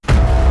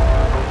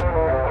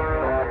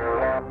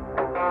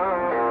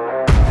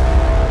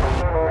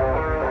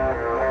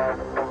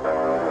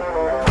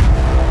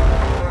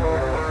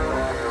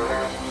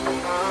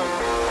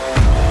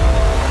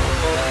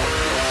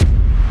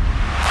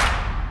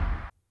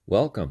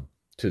Welcome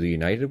to the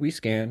United We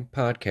Scan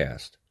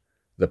podcast,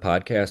 the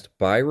podcast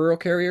by rural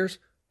carriers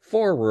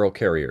for rural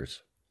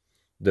carriers.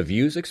 The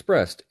views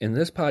expressed in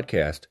this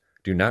podcast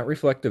do not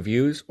reflect the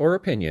views or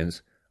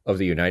opinions of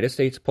the United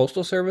States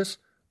Postal Service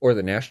or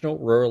the National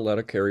Rural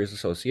Letter Carriers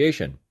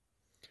Association.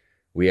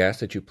 We ask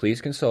that you please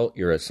consult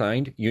your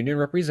assigned union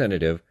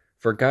representative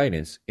for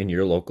guidance in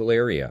your local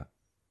area.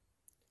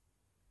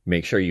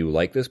 Make sure you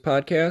like this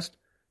podcast,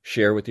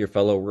 share with your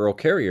fellow rural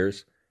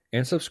carriers,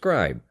 and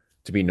subscribe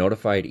to be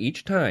notified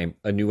each time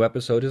a new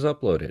episode is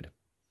uploaded.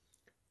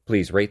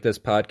 Please rate this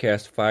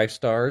podcast 5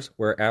 stars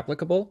where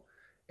applicable,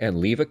 and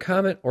leave a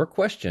comment or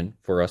question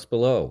for us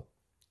below.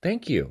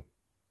 Thank you.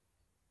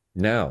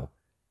 Now,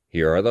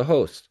 here are the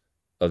hosts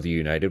of the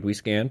United We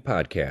Scan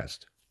podcast.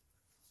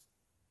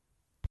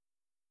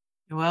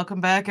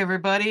 Welcome back,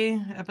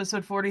 everybody.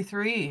 Episode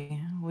 43.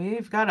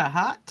 We've got a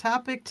hot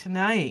topic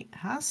tonight.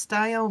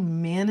 Hostile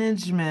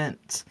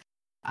management.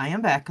 I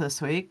am back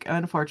this week.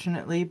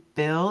 Unfortunately,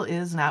 Bill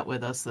is not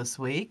with us this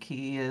week.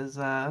 He is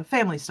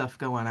family stuff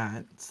going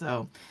on.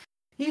 So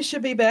he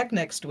should be back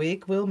next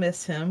week. We'll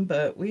miss him,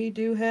 but we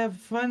do have a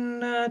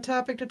fun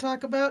topic to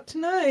talk about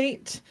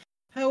tonight.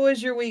 How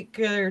was your week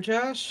there,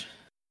 Josh?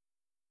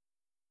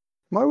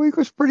 My week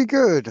was pretty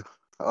good.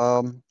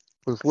 Was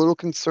a little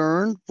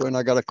concerned when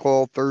I got a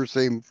call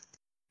Thursday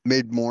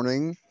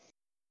mid-morning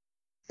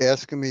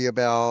asking me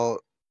about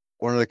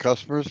one of the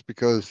customers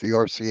because the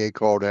RCA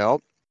called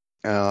out.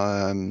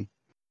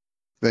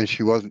 Then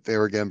she wasn't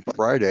there again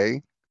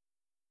Friday.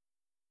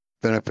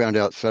 Then I found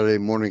out Saturday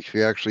morning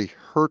she actually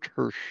hurt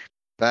her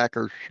back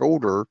or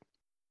shoulder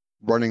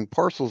running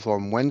parcels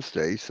on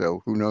Wednesday,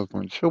 so who knows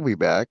when she'll be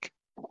back.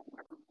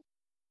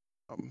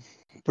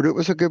 But it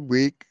was a good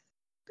week.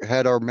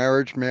 Had our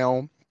marriage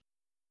mail,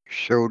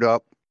 showed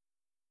up,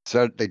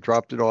 said they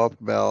dropped it off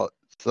about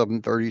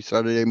 7:30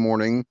 Saturday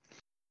morning.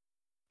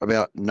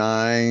 About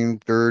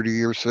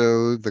 9:30 or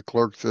so, the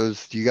clerk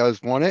says, "Do you guys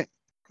want it?"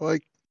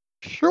 Like,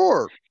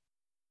 sure.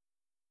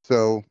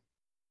 So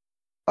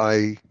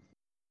I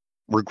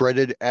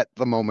regretted at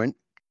the moment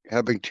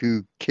having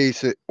to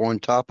case it on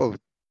top of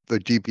the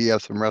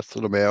GPS and rest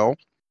of the mail,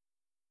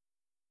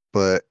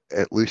 but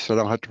at least I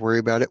don't have to worry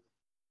about it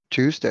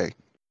Tuesday.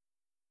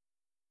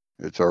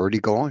 It's already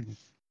gone.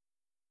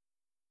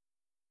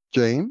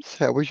 James,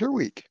 how was your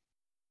week?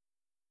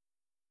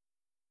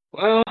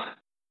 Well,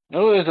 it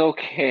was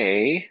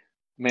okay.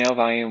 Mail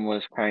volume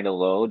was kind of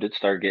low. Did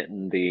start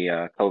getting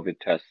the COVID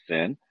tests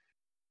in.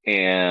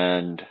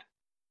 And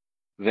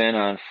then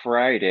on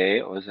Friday,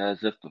 it was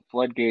as if the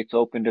floodgates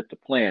opened at the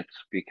plants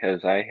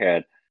because I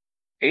had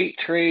 8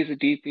 trays of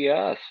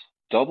DPS,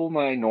 double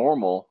my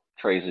normal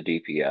trays of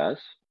DPS.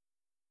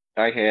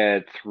 I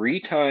had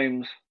 3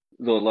 times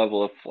the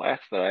level of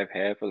flats that I've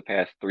had for the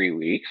past 3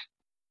 weeks.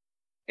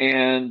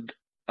 And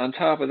on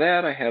top of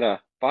that, I had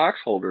a box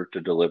holder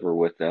to deliver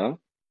with them.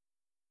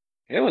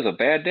 It was a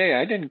bad day.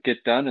 I didn't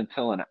get done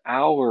until an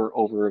hour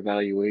over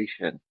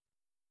evaluation,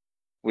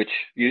 which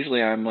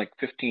usually I'm like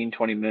 15,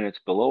 20 minutes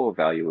below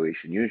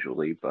evaluation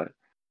usually, but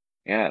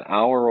yeah, an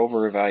hour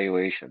over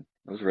evaluation.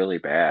 It was really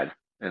bad.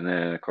 And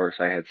then, of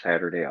course, I had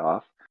Saturday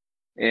off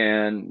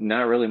and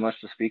not really much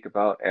to speak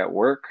about at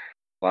work.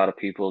 A lot of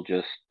people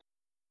just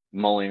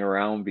mulling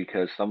around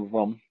because some of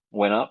them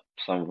went up,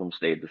 some of them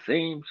stayed the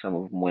same, some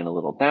of them went a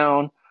little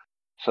down.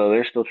 So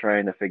they're still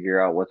trying to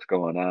figure out what's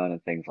going on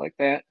and things like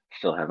that.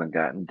 Still haven't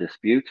gotten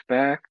disputes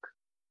back.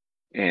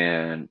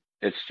 And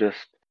it's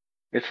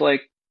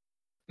like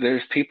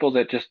there's people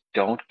that just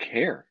don't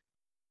care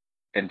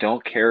and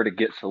don't care to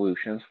get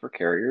solutions for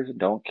carriers and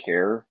don't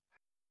care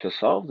to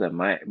solve them.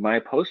 My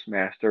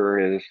postmaster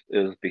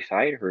is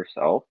beside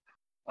herself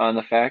on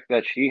the fact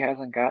that she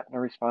hasn't gotten a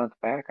response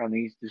back on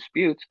these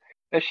disputes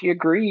that she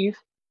agrees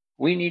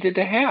we needed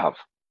to have.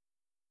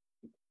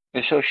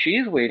 And so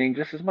she's waiting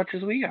just as much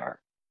as we are.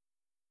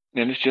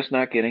 And it's just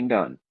not getting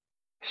done.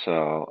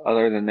 So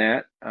other than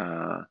that,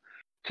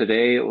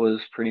 today it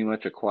was pretty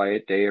much a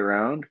quiet day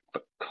around,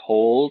 but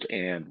cold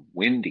and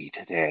windy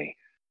today.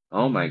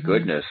 Oh my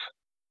goodness.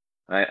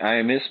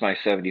 I miss my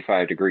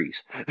 75 degrees.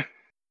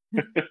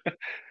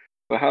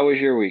 But how was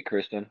your week,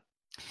 Kristen?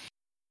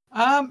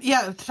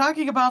 Yeah,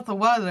 talking about the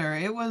weather,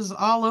 it was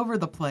all over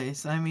the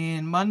place. I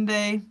mean,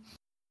 Monday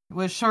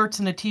was shorts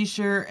and a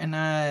t-shirt, and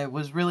it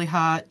was really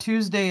hot.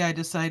 Tuesday, I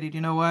decided, you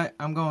know what,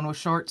 I'm going with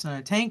shorts and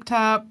a tank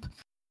top.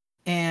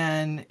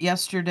 And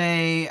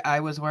yesterday,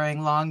 I was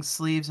wearing long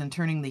sleeves and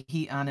turning the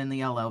heat on in the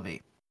LLV.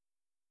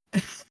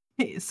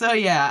 So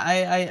yeah,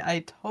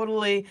 I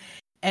totally,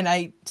 and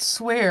I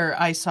swear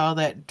I saw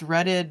that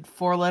dreaded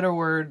 4-letter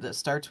word that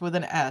starts with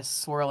an S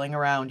swirling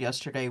around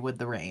yesterday with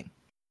the rain.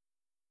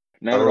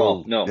 Not at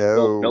all. No.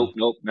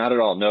 Nope. Not at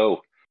all.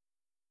 No.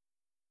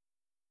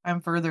 I'm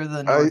further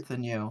north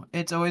than you.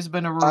 It's always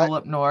been a rule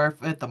up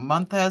north. If the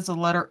month has the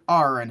letter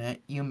R in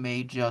it, you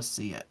may just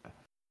see it.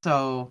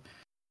 So,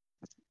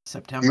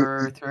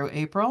 September through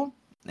April?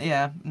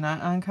 Yeah, not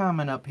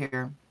uncommon up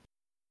here.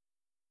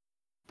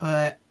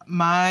 But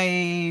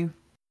my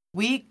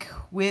week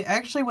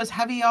actually was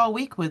heavy all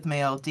week with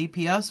mail.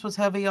 DPS was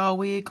heavy all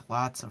week.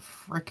 Lots of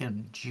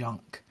frickin'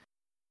 junk.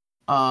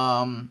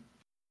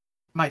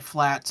 My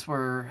flats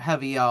were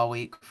heavy all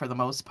week for the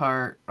most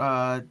part.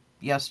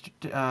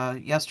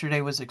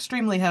 Yesterday was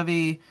extremely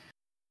heavy,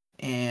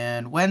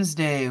 and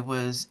Wednesday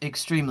was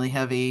extremely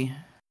heavy.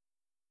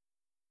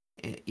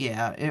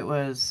 It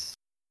was.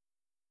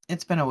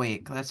 It's been a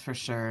week, that's for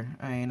sure.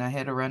 I mean, I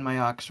had to run my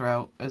aux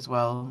route as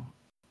well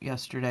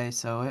yesterday,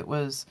 so it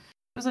was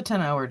a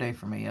 10-hour day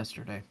for me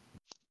yesterday.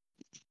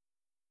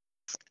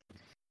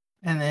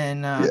 And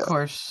then, of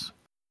course,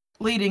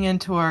 leading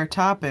into our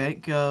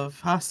topic of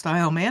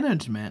hostile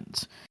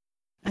management,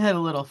 I had a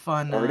little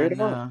fun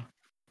on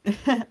I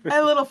had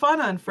a little fun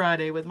on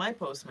Friday with my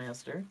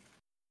postmaster,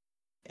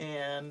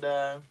 and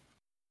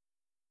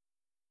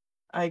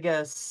I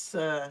guess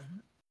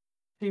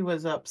she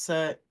was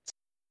upset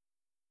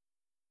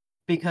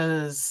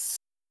because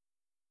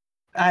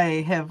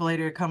I have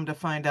later come to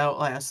find out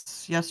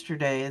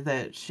yesterday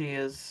that she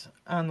is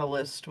on the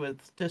list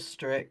with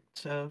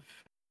district of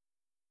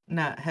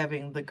not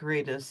having the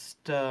greatest.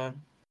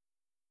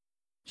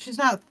 She's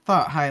not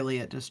thought highly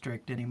at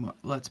district anymore.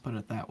 Let's put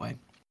it that way.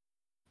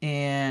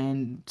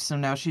 And so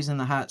now she's in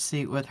the hot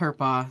seat with her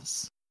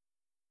boss.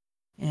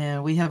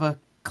 And we have a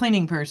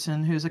cleaning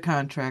person who's a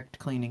contract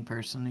cleaning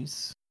person.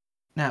 He's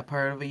not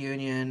part of a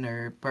union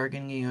or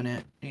bargaining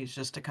unit. He's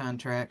just a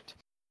contract.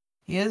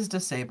 He is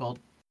disabled.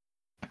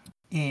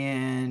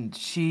 And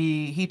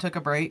he took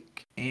a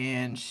break,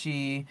 and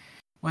she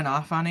went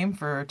off on him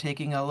for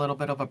taking a little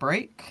bit of a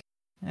break.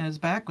 And his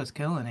back was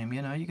killing him.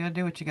 You know, you gotta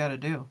do what you gotta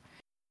do.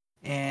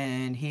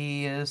 And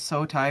he is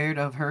so tired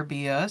of her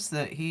BS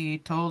that he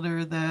told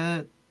her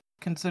that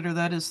consider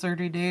that his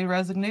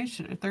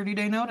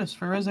 30-day notice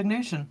for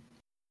resignation.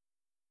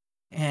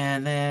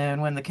 And then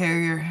when the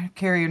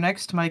carrier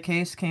next to my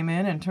case came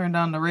in and turned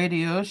on the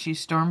radio, she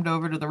stormed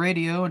over to the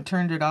radio and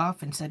turned it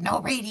off and said, "No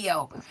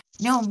radio,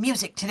 no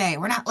music today.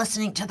 We're not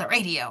listening to the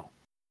radio.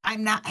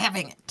 I'm not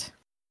having it."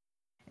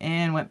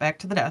 And went back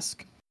to the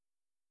desk.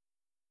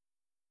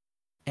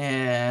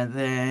 And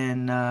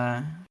then,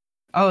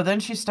 then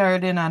she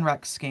started in on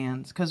rec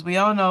scans, because we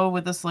all know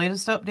with this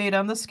latest update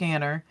on the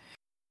scanner,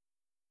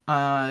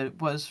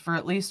 was for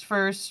at least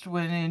first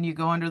when you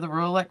go under the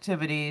rural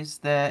activities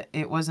that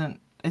it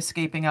wasn't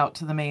escaping out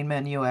to the main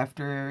menu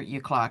after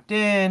you clocked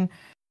in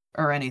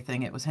or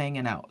anything. It was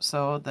hanging out.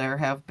 So there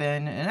have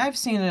been, and I've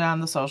seen it on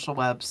the social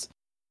webs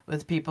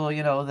with people,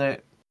 you know,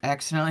 that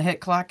accidentally hit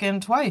clock in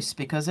twice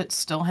because it's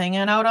still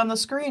hanging out on the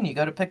screen. You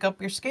go to pick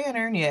up your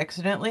scanner and you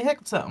accidentally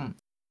hit something.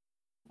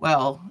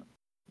 Well,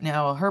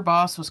 now her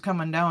boss was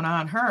coming down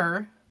on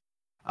her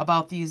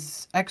about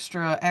these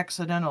extra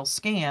accidental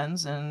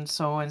scans, and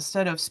so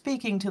instead of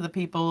speaking to the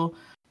people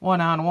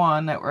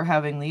one-on-one that were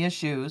having the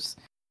issues,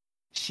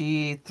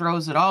 she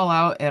throws it all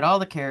out at all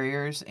the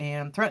carriers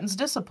and threatens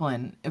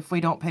discipline if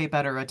we don't pay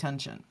better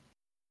attention.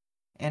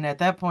 And at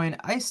that point,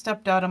 I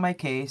stepped out of my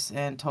case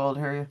and told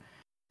her,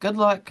 good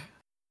luck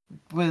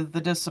with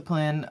the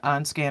discipline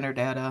on scanner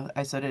data.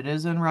 I said it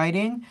is in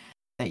writing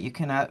that you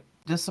cannot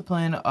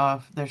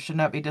there should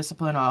not be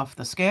discipline off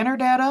the scanner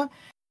data.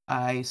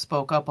 I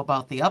spoke up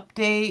about the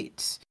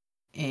update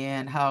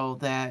and how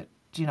that,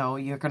 you know,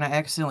 you're going to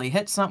accidentally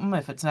hit something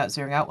if it's not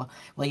zeroing out.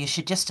 Well, you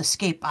should just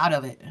escape out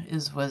of it,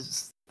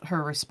 was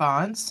her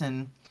response.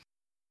 And,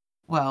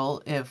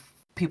 well, if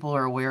people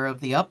are aware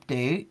of the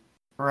update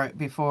right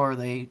before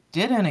they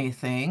did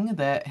anything,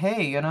 that,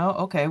 hey, you know,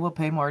 okay, we'll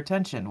pay more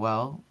attention.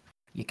 Well,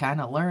 you kind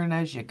of learn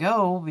as you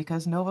go,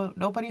 because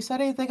nobody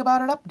said anything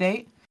about an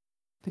update.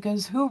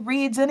 Because who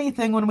reads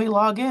anything when we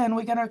log in?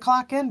 We gotta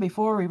clock in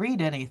before we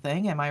read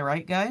anything. Am I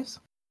right, guys?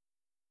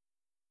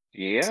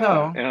 Yeah.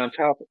 So, and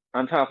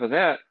on top of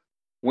that,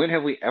 when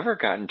have we ever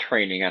gotten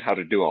training on how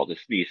to do all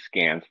these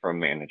scans from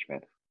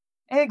management?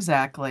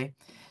 Exactly.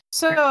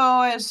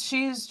 So as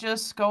she's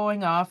just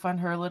going off on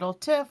her little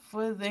tiff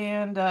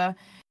and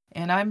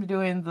I'm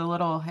doing the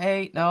little,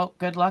 hey, no,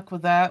 good luck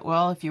with that.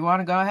 Well, if you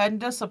want to go ahead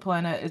and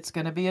discipline it, it's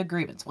going to be a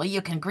grievance. Well,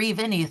 you can grieve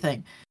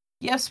anything.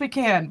 Yes, we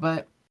can,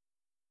 but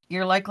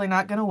you're likely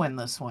not going to win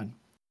this one.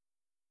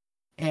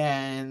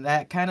 And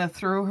that kind of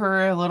threw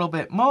her a little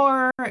bit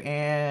more,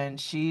 and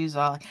she's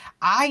all,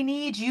 I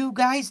need you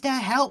guys to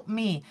help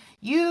me.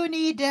 You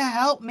need to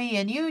help me,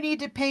 and you need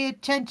to pay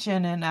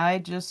attention. And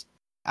I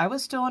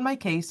was still in my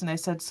case, and I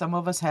said, some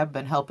of us have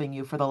been helping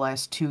you for the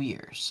last 2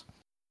 years.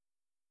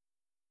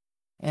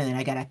 And then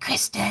I got a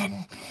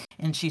Kristen,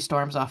 and she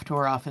storms off to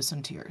her office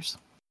in tears.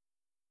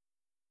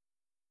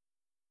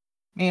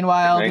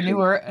 Meanwhile, the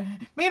newer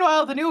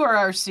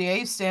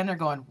RCA standing there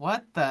going,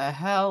 what the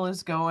hell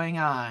is going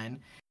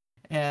on?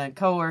 And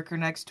coworker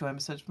next to him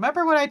says,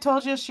 remember when I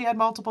told you she had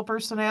multiple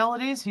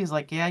personalities? He's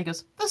like, yeah. He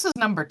goes, this is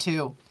number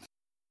 2.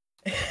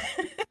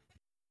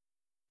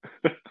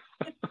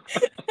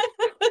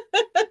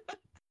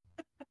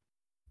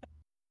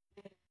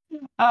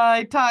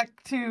 I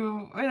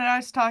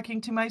was talking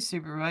to my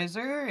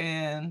supervisor,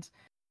 and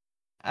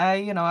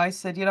I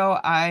said,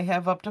 I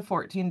have up to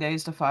 14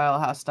 days to file a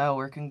hostile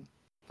work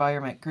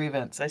environment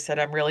grievance. I said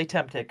I'm really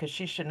tempted because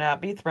she should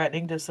not be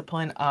threatening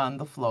discipline on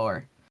the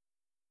floor.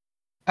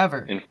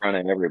 Ever. In front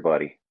of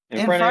everybody.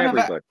 In front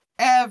of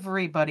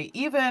everybody.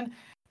 Even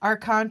our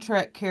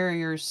contract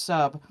carrier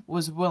sub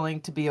was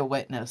willing to be a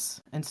witness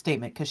and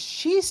statement because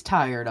she's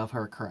tired of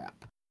her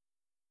crap.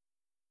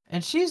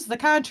 And she's the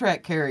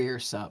contract carrier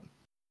sub.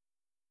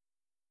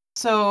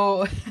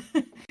 So,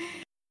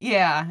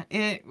 yeah,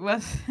 it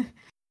was...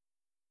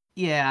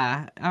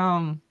 Yeah,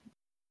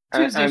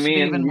 Tuesday should be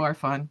even more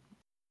fun.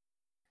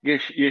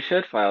 You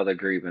should file the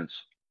grievance,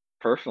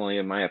 personally,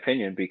 in my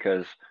opinion,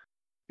 because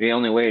the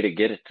only way to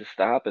get it to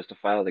stop is to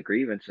file the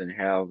grievance and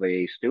have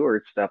a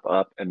steward step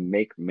up and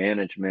make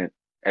management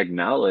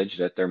acknowledge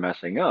that they're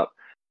messing up.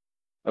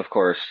 Of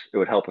course, it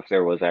would help if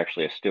there was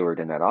actually a steward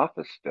in that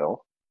office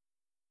still.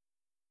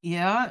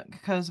 Yeah,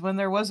 because when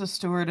there was a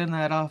steward in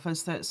that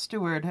office, that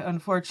steward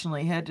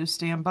unfortunately had to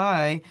stand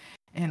by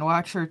and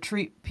watch her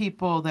treat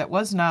people that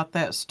was not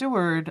that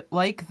steward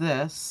like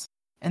this,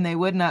 and they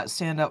would not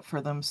stand up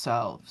for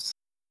themselves.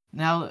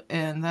 Now,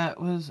 and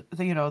that was,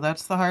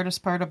 that's the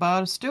hardest part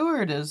about a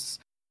steward is,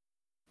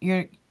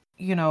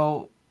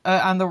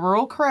 on the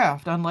rural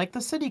craft, unlike the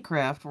city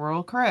craft,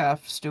 rural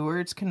craft,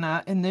 stewards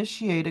cannot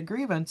initiate a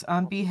grievance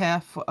on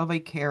behalf of a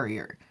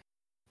carrier.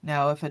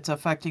 Now, if it's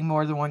affecting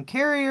more than one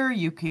carrier,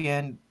 you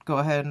can go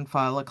ahead and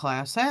file a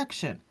class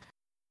action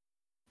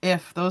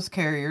if those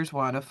carriers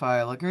want to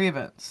file a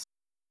grievance.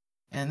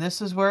 And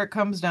this is where it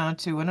comes down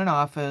to in an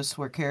office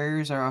where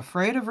carriers are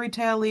afraid of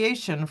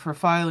retaliation for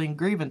filing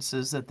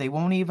grievances that they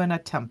won't even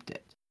attempt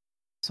it.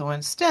 So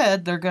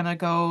instead, they're going to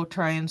go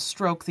try and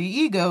stroke the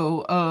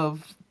ego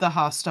of the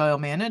hostile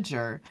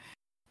manager.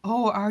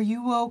 Oh, are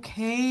you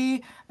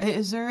okay?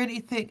 Is there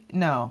anything?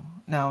 No.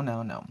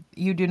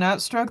 You do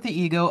not stroke the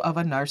ego of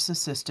a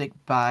narcissistic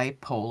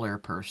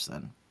bipolar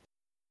person.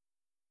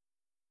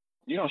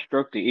 You don't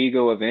stroke the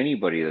ego of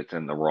anybody that's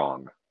in the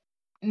wrong.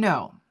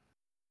 No.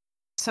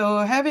 So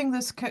having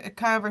this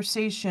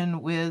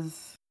conversation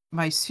with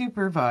my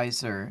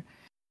supervisor,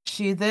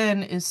 she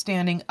then is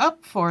standing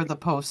up for the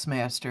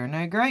postmaster. And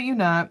I grant you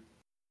not,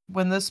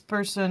 when this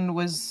person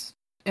was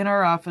in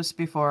our office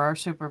before, our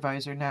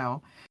supervisor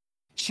now,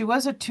 she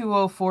was a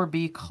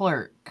 204B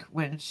clerk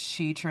when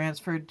she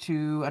transferred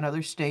to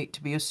another state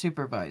to be a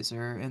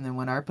supervisor. And then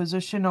when our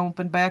position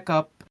opened back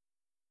up,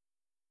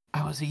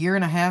 I was a year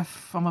and a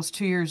half, almost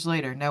 2 years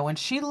later. Now, when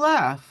she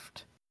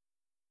left,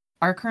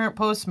 our current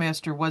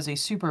postmaster was a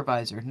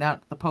supervisor,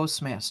 not the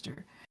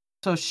postmaster.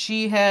 So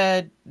she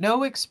had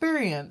no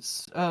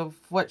experience of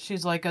what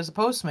she's like as a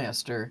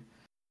postmaster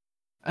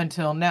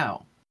until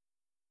now.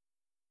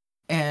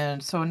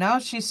 And so now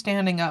she's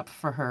standing up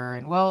for her.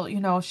 And,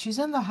 well, she's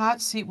in the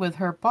hot seat with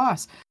her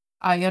boss.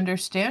 I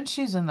understand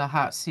she's in the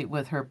hot seat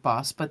with her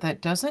boss, but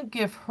that doesn't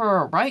give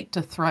her a right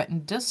to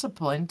threaten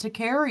discipline to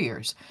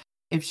carriers.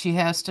 If she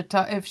has to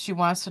if she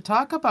wants to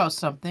talk about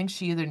something,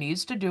 she either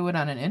needs to do it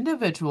on an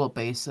individual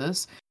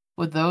basis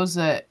with those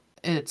that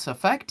it's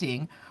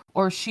affecting,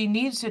 or she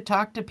needs to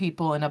talk to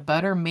people in a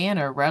better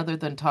manner rather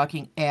than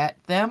talking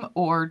at them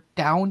or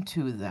down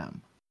to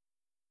them.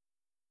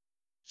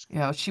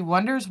 She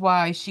wonders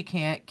why she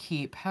can't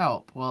keep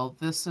help. Well,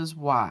 this is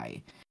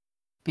why.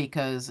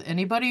 Because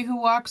anybody who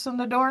walks in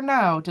the door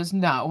now does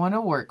not want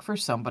to work for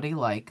somebody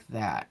like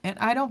that. And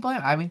I don't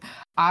blame. I mean,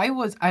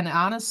 and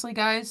honestly,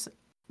 guys,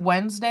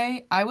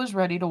 Wednesday, I was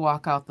ready to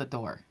walk out the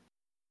door.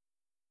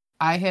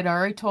 I had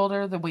already told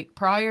her the week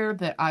prior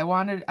that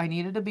I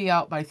needed to be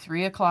out by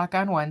 3:00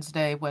 on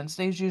Wednesday.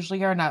 Wednesdays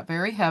usually are not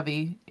very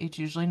heavy. It's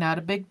usually not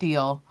a big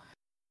deal.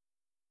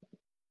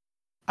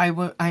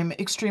 I'm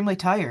extremely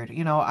tired.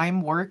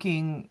 I'm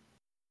working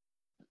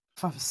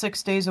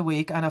 6 days a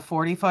week on a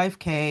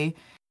 45K,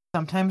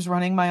 sometimes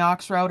running my aux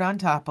route on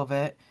top of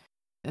it.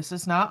 This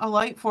is not a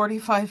light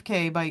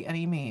 45K by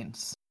any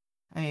means.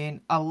 I mean,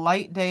 a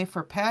light day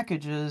for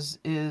packages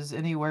is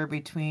anywhere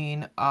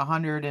between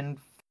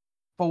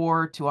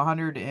 104 to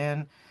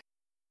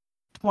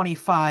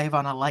 125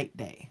 on a light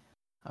day.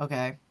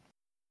 Okay.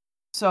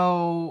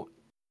 So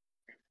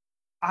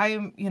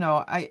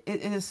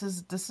this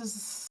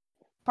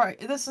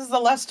is the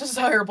less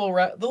desirable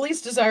route, the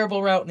least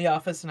desirable route in the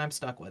office, and I'm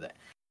stuck with it.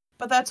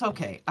 But that's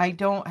okay. I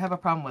don't have a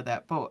problem with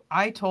that. But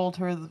I told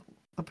her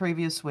the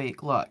previous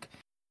week, look,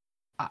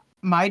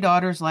 my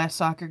daughter's last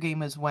soccer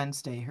game is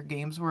Wednesday. Her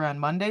games were on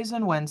Mondays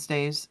and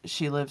Wednesdays.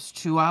 She lives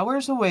 2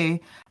 hours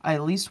away. I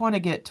at least want to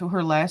get to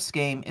her last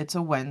game. It's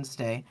a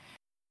Wednesday.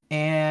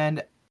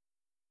 And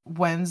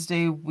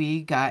Wednesday,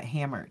 we got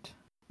hammered.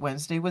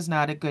 Wednesday was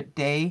not a good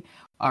day.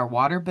 Our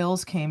water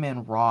bills came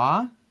in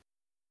raw.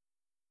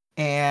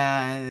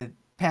 And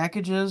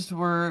packages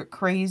were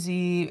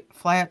crazy.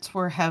 Flats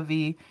were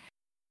heavy.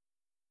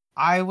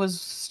 I was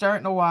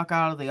starting to walk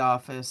out of the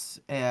office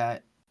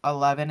at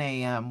 11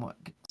 a.m.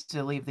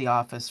 to leave the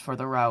office for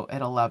the route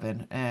at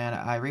 11, and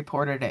I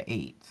reported at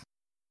 8.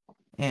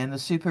 And the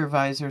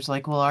supervisor's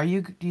like, well,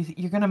 you're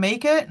going to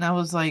make it? And I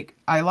was like,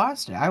 I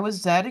lost it. I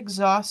was that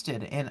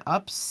exhausted and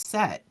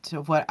upset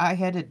to what I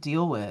had to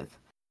deal with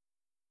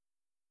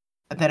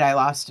that I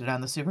lost it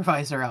on the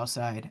supervisor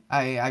outside.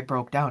 I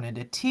broke down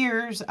into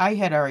tears. I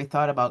had already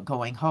thought about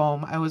going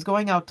home. I was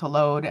going out to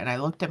load and I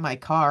looked at my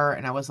car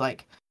and I was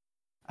like,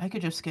 I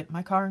could just get in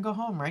my car and go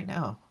home right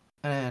now.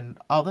 And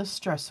all this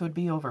stress would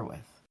be over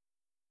with.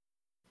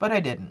 But I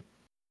didn't.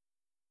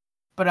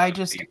 But I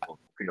just People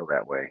feel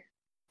that way.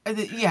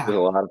 yeah. There's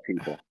a lot of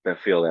people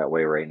that feel that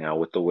way right now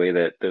with the way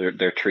that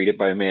they're treated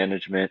by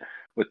management,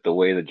 with the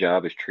way the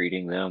job is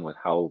treating them, with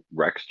how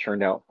Rex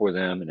turned out for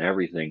them and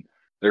everything.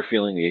 They're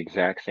feeling the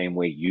exact same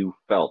way you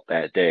felt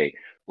that day.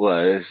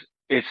 Was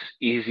it's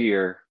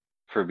easier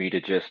for me to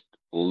just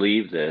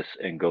leave this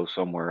and go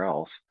somewhere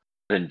else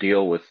than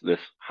deal with this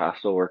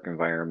hostile work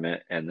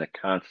environment and the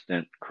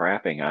constant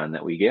crapping on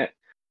that we get.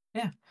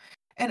 Yeah.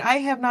 And I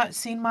have not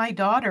seen my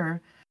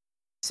daughter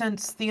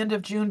since the end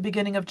of June,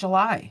 beginning of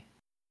July.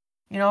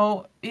 You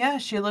know, yeah,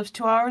 she lives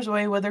 2 hours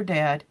away with her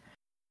dad.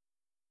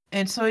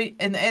 And so,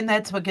 and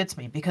that's what gets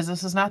me, because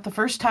this is not the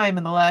first time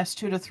in the last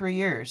 2 to 3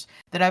 years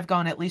that I've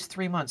gone at least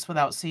 3 months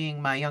without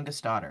seeing my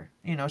youngest daughter.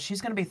 You know, she's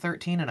going to be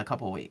 13 in a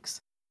couple weeks.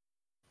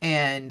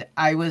 And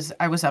I was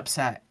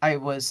upset. I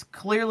was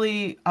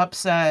clearly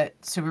upset.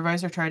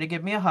 Supervisor tried to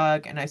give me a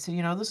hug, and I said,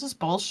 you know, this is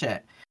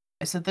bullshit.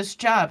 I said, this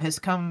job has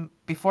come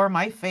before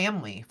my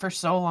family for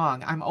so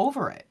long. I'm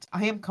over it.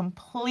 I am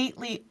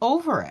completely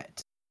over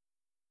it.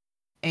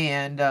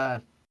 And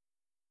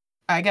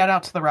I got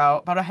out to the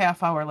route. About a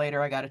half hour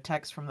later, I got a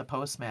text from the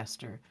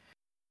postmaster.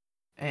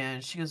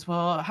 And she goes,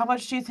 well, how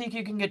much do you think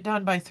you can get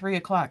done by 3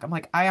 o'clock? I'm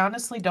like, I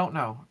honestly don't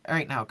know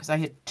right now, because I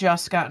had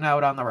just gotten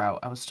out on the route.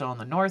 I was still on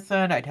the north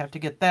end. I'd have to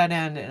get that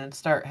end and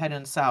start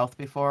heading south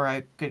before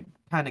I could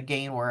kind of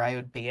gain where I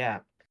would be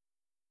at.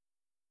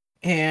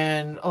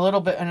 And a little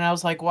bit, and I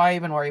was like, why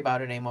even worry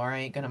about it anymore? I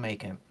ain't going to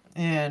make it.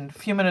 And a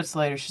few minutes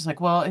later, she's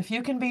like, well, if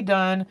you can be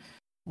done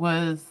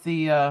with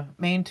the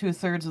main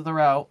 2/3 of the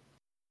route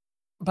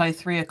by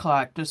 3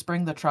 o'clock, just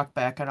bring the truck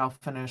back and I'll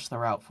finish the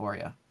route for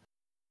you.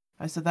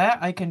 I said, that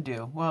I can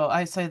do. Well,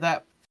 I say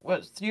that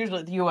was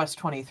usually the US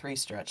 23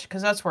 stretch,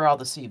 because that's where all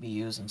the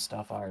CBUs and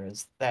stuff are.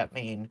 Is that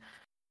mean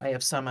I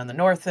have some on the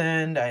north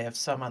end, I have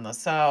some on the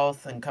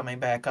south, and coming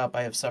back up,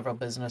 I have several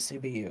business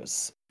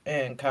CBUs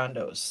and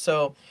condos.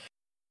 So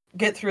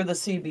get through the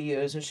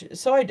CBUs. And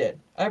so I did.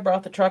 I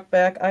brought the truck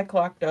back. I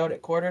clocked out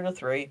at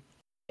 2:45.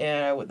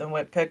 And I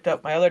then picked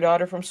up my other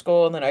daughter from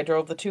school, and then I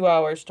drove the 2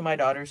 hours to my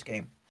daughter's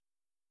game.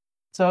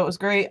 So it was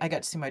great. I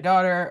got to see my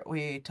daughter.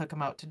 We took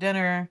them out to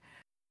dinner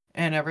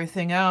and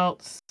everything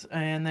else.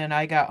 And then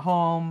I got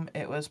home.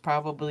 It was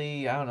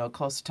probably, I don't know,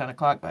 close to 10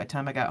 o'clock by the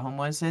time I got home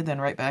Wednesday. Then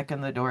right back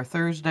in the door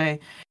Thursday.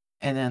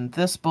 And then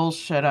this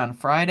bullshit on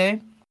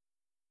Friday.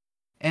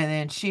 And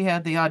then she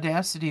had the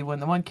audacity when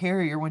the one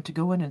carrier went to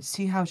go in and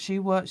see how she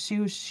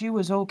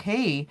was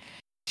okay.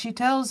 She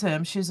tells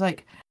him, she's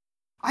like,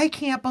 I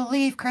can't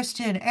believe,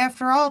 Kristen,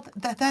 after all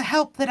the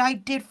help that I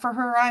did for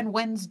her on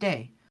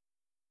Wednesday.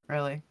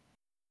 Really?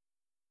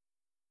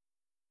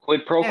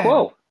 Quid pro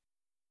quo.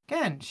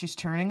 Again, she's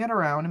turning it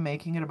around and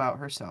making it about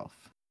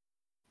herself.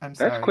 I'm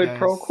sorry, That's quid guys.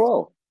 pro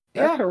quo.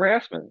 That's Yeah.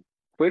 harassment.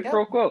 Quid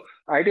pro quo.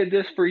 I did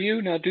this for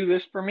you, now do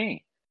this for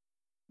me.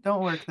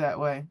 Don't work that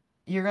way.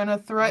 You're going to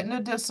threaten to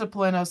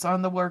discipline us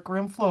on the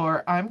workroom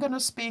floor. I'm going to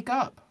speak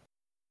up.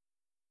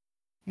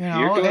 You know,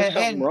 you're doing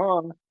something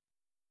wrong.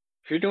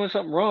 If you're doing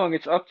something wrong,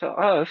 it's up to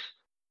us,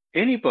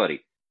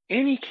 anybody,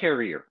 any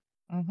carrier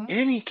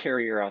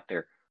out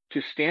there,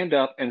 to stand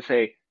up and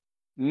say,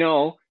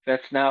 no,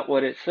 that's not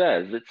what it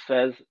says. It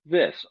says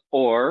this.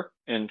 Or,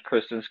 in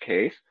Kristen's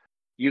case,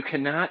 you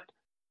cannot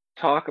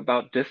talk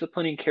about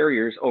disciplining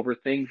carriers over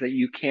things that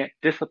you can't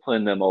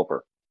discipline them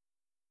over.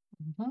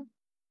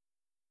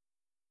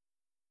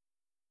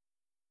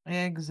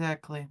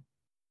 Exactly.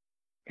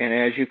 And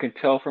as you can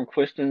tell from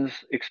Kristen's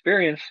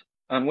experience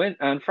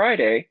on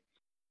Friday,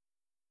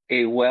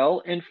 a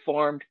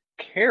well-informed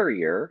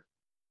carrier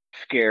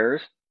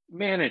scares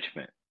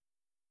management.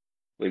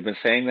 We've been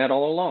saying that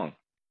all along.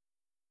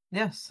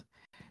 Yes,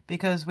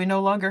 because we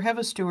no longer have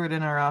a steward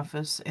in our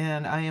office,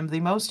 and I am the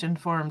most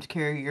informed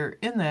carrier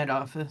in that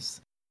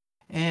office.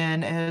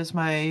 And as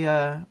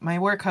my my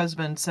work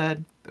husband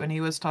said when he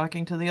was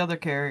talking to the other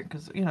carrier,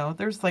 because you know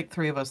there's like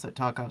 3 of us that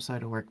talk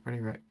outside of work pretty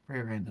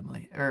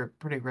randomly or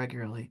pretty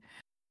regularly,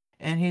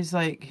 and he's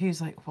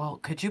like, well,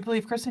 could you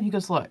believe Kristen? He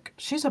goes, look,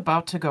 she's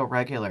about to go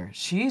regular.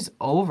 She's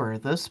over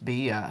this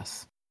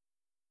BS.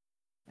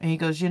 And he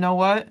goes, you know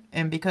what?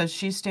 And because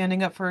she's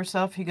standing up for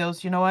herself, he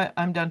goes, you know what?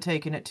 I'm done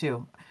taking it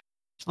too.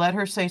 Let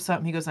her say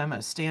something. He goes, I'm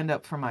going to stand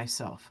up for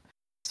myself.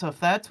 So if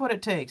that's what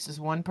it takes is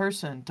one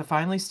person to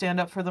finally stand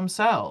up for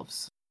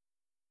themselves,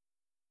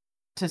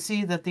 to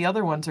see that the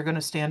other ones are going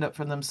to stand up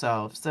for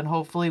themselves, then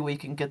hopefully we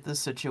can get this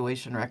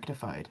situation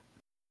rectified.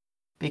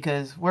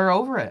 Because we're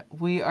over it.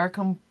 We are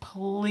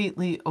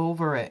completely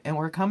over it. And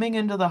we're coming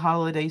into the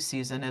holiday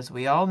season. As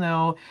we all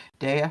know,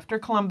 day after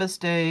Columbus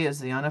Day is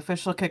the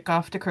unofficial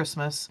kickoff to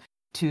Christmas.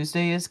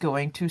 Tuesday is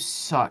going to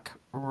suck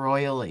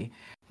royally.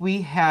 We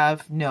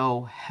have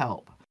no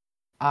help.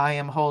 I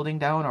am holding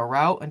down a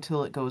route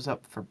until it goes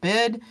up for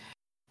bid.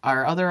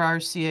 Our other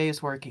RCA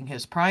is working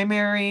his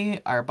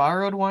primary. Our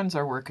borrowed ones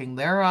are working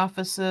their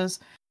offices.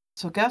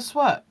 So guess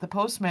what? The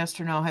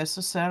postmaster now has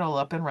to saddle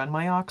up and run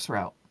my aux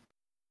route.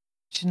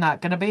 She's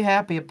not going to be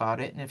happy about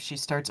it. And if she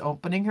starts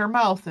opening her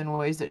mouth in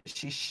ways that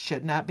she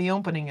should not be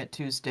opening it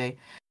Tuesday,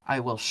 I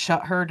will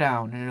shut her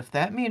down. And if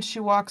that means she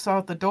walks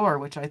out the door,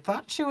 which I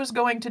thought she was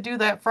going to do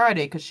that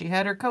Friday because she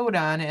had her coat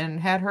on and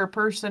had her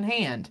purse in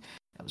hand,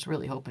 I was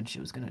really hoping she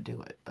was going to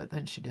do it, but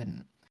then she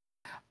didn't.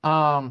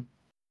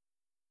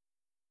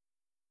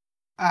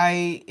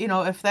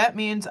 If that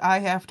means I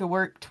have to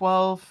work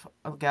 12,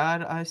 oh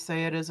God, I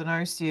say it as an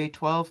RCA,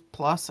 12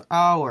 plus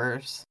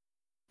hours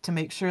to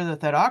make sure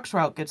that that aux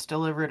route gets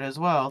delivered as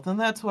well, then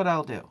that's what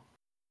I'll do.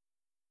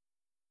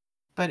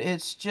 But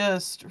it's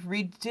just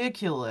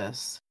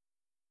ridiculous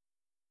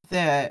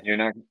that You're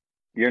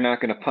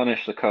not going to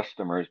punish the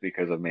customers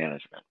because of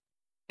management.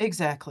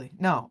 Exactly.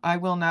 No, I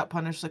will not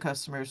punish the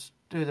customers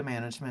through the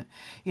management.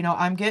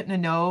 I'm getting to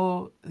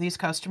know these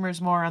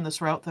customers more on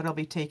this route that I'll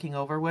be taking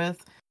over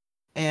with.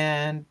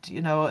 And,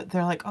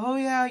 they're like, oh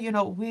yeah,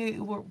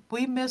 we're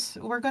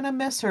going to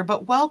miss her,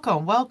 but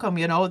welcome.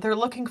 They're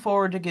looking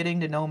forward to getting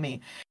to know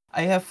me.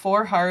 I have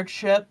 4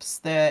 hardships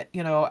that,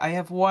 I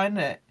have one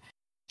that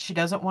she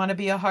doesn't want to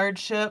be a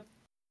hardship,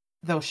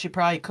 though she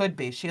probably could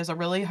be. She has a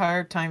really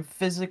hard time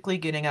physically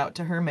getting out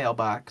to her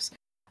mailbox.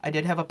 I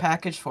did have a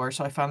package for her,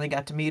 so I finally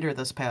got to meet her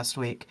this past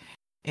week.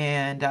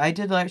 And I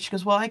did she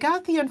goes, well, I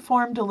got the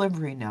informed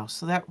delivery now,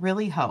 so that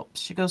really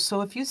helps. She goes,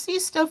 so if you see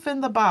stuff in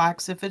the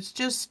box, if it's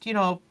just,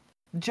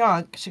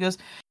 junk, she goes,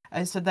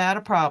 I said, that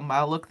a problem.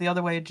 I'll look the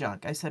other way at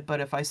junk. I said, but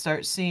if I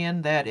start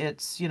seeing that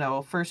it's,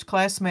 first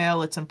class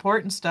mail, it's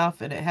important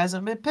stuff, and it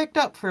hasn't been picked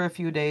up for a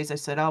few days, I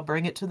said, I'll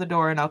bring it to the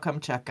door and I'll come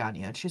check on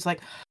you. And she's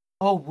like,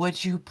 oh,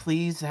 would you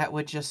please? That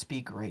would just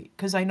be great.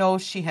 Because I know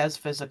she has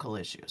physical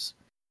issues.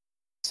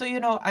 So,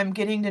 I'm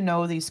getting to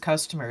know these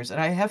customers,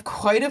 and I have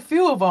quite a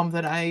few of them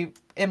that I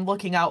am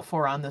looking out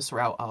for on this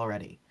route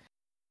already.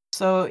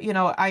 So,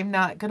 I'm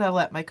not going to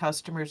let my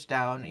customers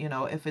down.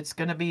 If it's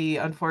going to be,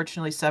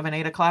 unfortunately, 7,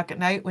 8 o'clock at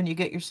night when you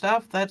get your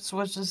stuff, that's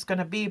what's just going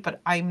to be, but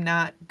I'm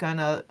not going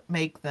to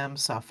make them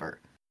suffer.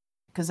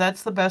 Because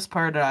that's the best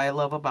part that I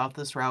love about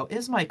this route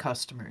is my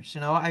customers.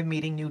 I'm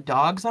meeting new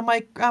dogs on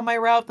my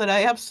route that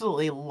I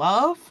absolutely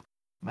love.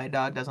 My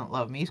dog doesn't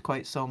love me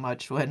quite so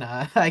much when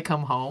I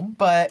come home,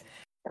 but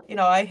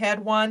I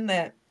had one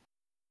that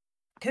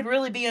could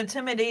really be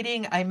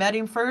intimidating. I met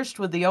him first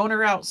with the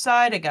owner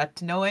outside. I got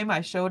to know him.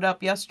 I showed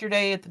up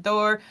yesterday at the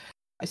door.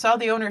 I saw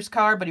the owner's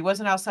car, but he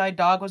wasn't outside.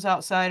 Dog was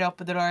outside,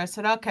 opened the door. I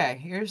said, okay,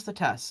 here's the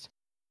test.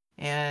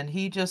 And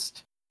he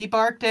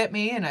barked at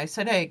me, and I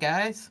said, hey,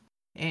 guys.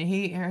 And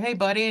hey,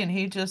 buddy. And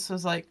he just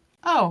was like,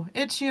 oh,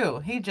 it's you.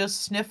 He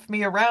just sniffed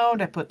me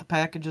around. I put the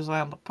packages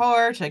on the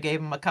porch. I gave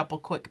him a couple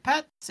quick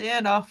pets,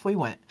 and off we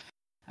went.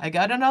 I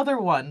got another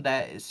one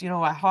that is,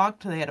 I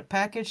honked. They had a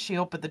package. She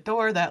opened the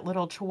door. That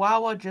little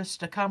chihuahua just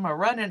to come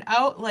running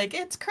out like,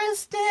 it's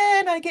Kristen.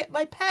 I get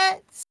my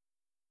pets.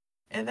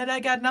 And then I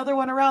got another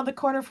one around the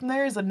corner from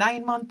there is a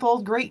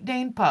 9-month-old Great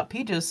Dane pup.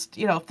 He just,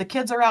 if the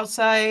kids are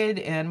outside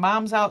and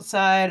mom's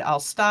outside, I'll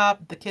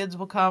stop. The kids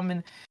will come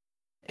and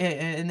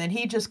then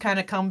he just kind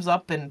of comes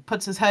up and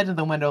puts his head in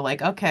the window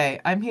like, okay,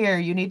 I'm here.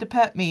 You need to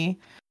pet me.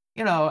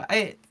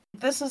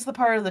 This is the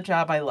part of the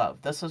job I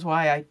love. This is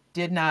why I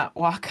did not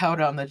walk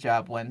out on the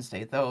job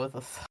Wednesday, though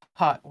the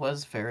thought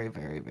was very,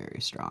 very,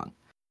 very strong.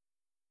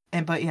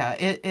 But yeah,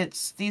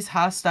 it's these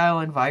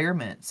hostile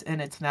environments,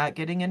 and it's not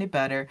getting any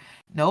better.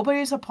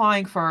 Nobody's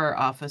applying for our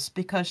office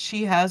because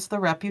she has the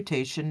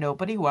reputation.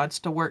 Nobody wants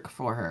to work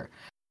for her.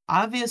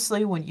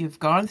 Obviously, when you've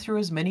gone through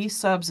as many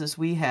subs as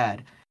we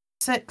had,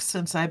 6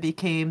 since I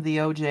became the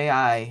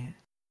OJI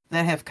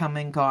that have come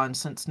and gone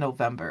since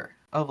November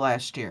of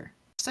last year.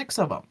 6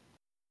 of them.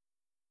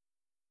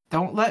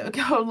 Don't let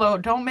go low.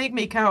 Don't make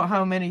me count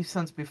how many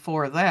since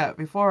before that,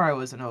 before I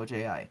was an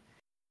OJI.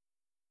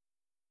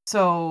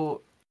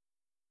 So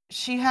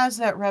she has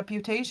that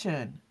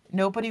reputation.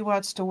 Nobody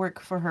wants to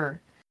work for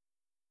her.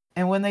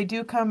 And when they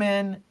do come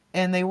in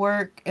and they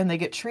work and they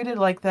get treated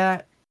like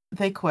that,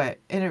 they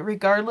quit. And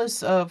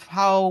regardless of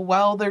how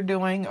well they're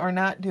doing or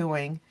not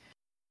doing,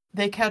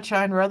 they catch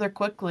on rather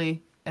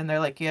quickly and they're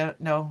like, yeah,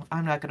 no,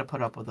 I'm not going to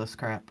put up with this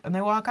crap. And they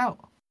walk out.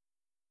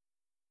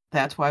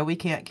 That's why we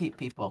can't keep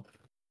people.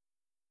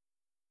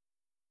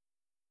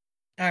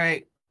 All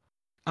right.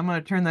 I'm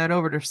going to turn that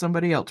over to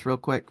somebody else real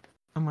quick.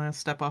 I'm going to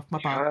step off my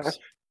box.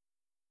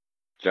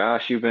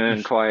 Josh, you've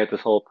been quiet this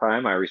whole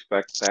time. I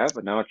respect that,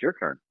 but now it's your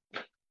turn.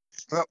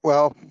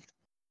 Well,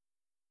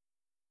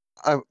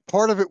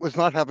 part of it was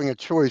not having a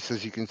choice,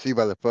 as you can see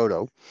by the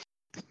photo.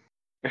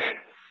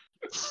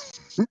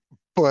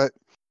 But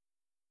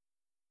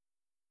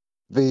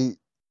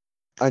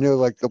I know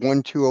like the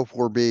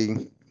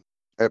 1204B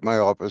at my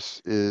office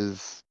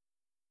is,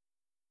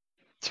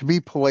 to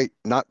be polite,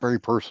 not very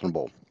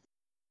personable.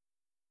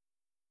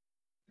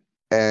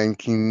 And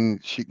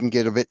she can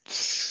get a bit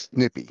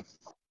snippy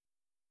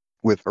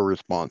with her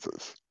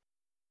responses.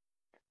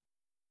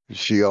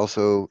 She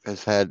also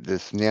has had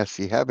this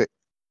nasty habit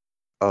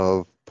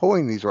of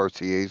pulling these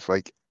RCAs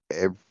like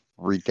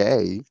every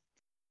day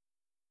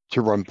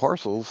to run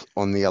parcels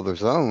on the other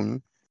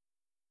zone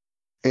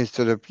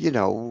instead of,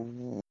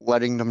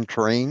 letting them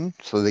train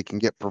so they can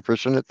get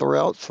proficient at the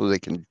route so they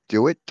can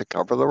do it to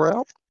cover the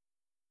route.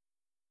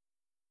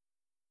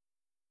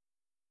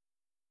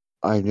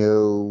 I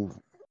know,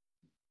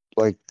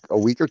 like a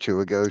week or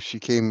two ago,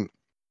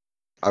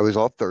 I was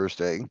off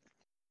Thursday.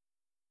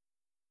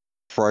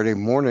 Friday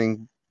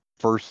morning,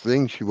 first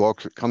thing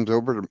comes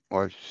over to,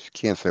 or she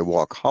can't say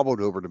walk,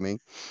 hobbled over to me,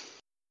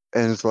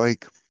 and it's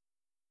like,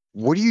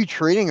 "What are you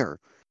training her?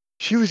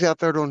 She was out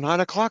there till 9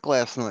 o'clock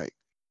last night."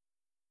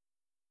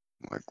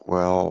 I'm like,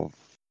 well,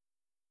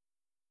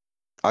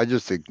 I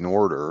just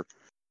ignored her.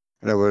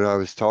 And then when I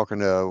was talking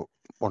to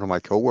one of my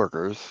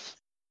coworkers,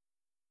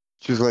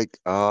 she was like,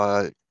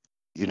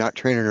 "You're not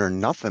training her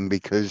nothing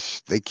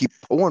because they keep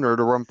pulling her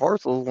to run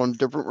parcels on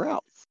different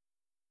routes."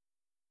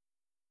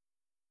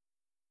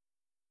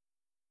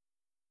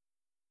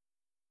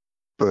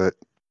 But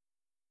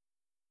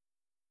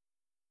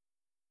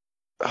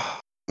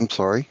I'm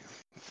sorry.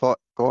 Go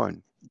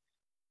on.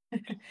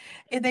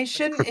 They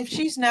shouldn't, if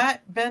she's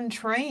not been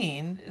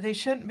trained, they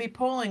shouldn't be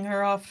pulling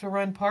her off to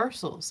run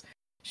parcels.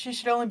 She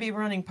should only be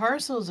running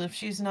parcels if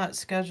she's not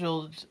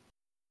scheduled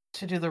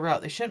to do the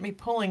route. They shouldn't be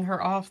pulling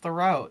her off the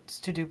routes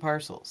to do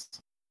parcels.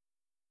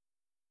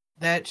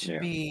 That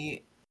should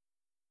be,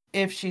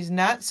 if she's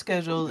not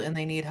scheduled and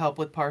they need help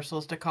with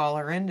parcels, to call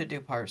her in to do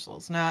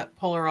parcels, not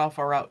pull her off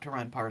a route to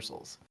run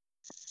parcels.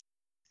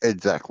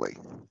 Exactly.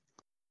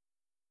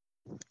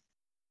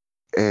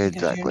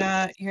 Because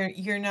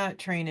you're not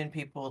training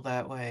people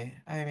that way.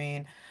 I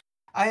mean,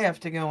 I have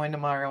to go in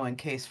tomorrow and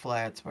case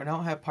flats. We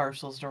don't have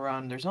parcels to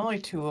run. There's only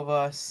 2 of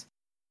us.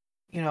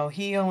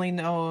 He only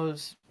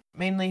knows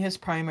mainly his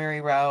primary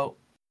route,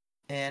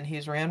 and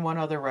he's ran one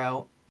other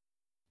route.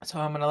 So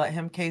I'm going to let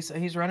him case.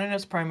 He's running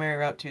his primary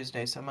route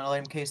Tuesday, so I'm going to let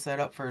him case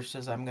that up first,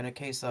 as I'm going to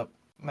case up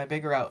my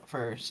big route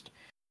first.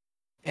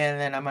 And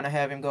then I'm going to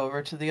have him go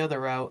over to the other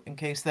route and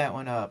case that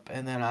one up.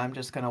 And then I'm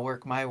just going to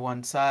work my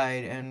one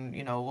side, and,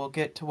 we'll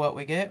get to what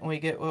we get, and we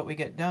get what we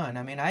get done.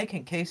 I mean, I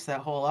can case that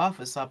whole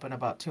office up in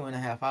about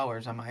 2.5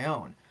 hours on my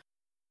own.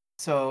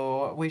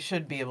 So we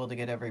should be able to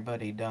get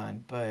everybody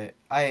done. But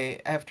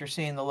after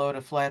seeing the load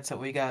of flats that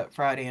we got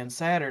Friday and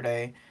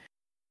Saturday,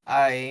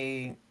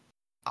 I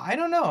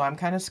don't know. I'm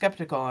kind of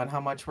skeptical on how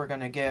much we're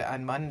going to get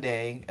on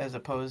Monday as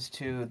opposed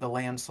to the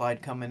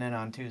landslide coming in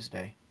on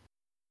Tuesday.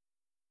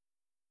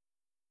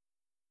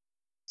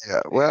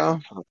 Yeah,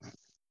 well,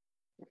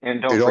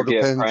 and don't it all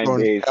forget depends Prime on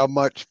Days. how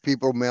much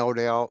people mailed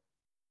out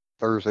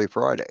Thursday,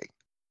 Friday.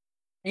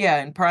 Yeah,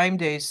 and Prime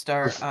Days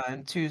start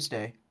on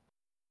Tuesday.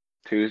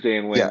 Tuesday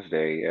and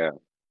Wednesday,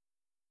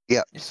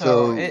 Yeah.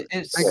 So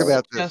it's think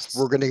about this.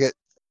 We're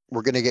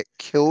gonna get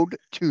killed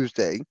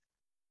Tuesday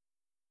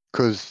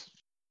because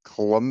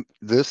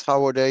this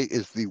holiday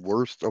is the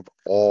worst of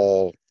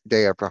all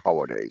day after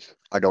holidays.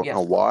 I don't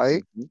know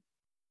why,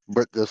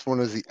 but this one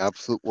is the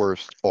absolute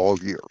worst all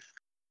year.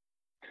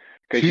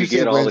 Because you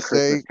get all the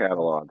Christmas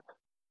catalogs.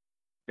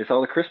 It's all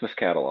the Christmas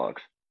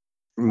catalogs.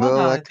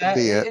 Well, that could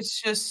be it.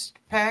 It's just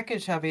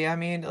package heavy. I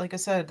mean, like I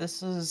said,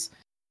 this is,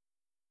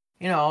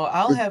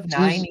 I'll have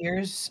 9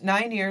 years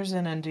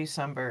in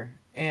December,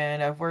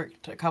 and I've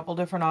worked a couple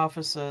different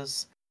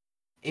offices,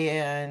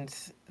 and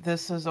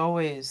this is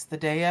always, the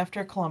day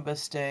after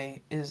Columbus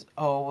Day is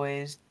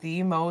always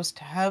the most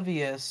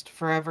heaviest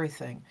for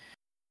everything.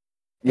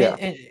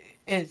 Yeah.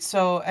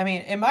 So, I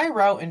mean, in my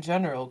route in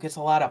general gets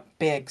a lot of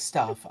big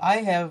stuff. I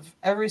have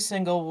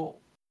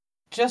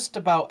just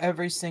about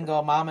every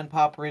single mom and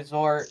pop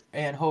resort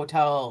and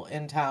hotel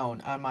in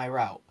town on my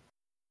route.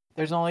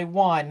 There's only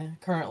one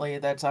currently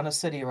that's on a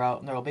city route,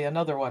 and there'll be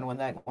another one when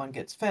that one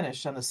gets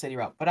finished on the city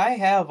route. But I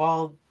have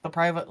all the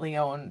privately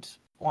owned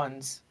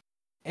ones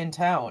in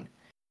town.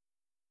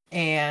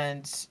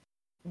 And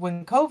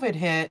when COVID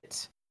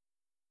hit,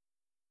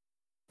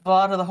 a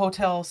lot of the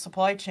hotel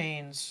supply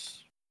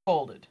chains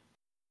folded.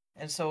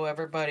 And so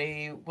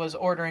everybody was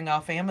ordering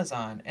off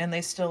Amazon, and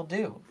they still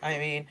do. I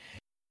mean,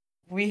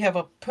 we have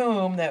a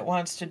POOM that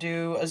wants to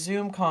do a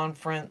Zoom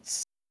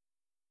conference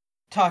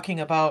talking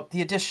about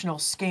the additional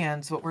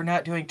scans, but we're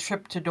not doing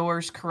trip to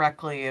doors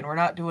correctly, and we're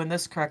not doing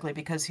this correctly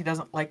because he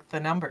doesn't like the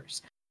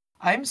numbers.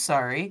 I'm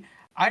sorry.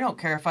 I don't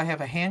care if I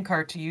have a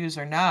handcart to use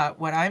or not.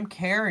 When I'm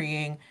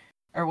carrying,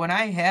 or when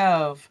I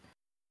have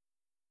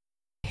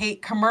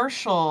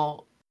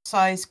commercial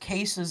size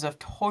cases of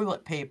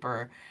toilet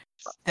paper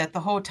that the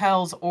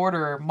hotels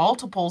order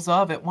multiples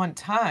of at one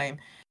time,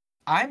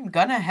 I'm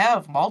gonna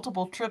have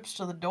multiple trips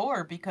to the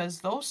door because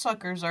those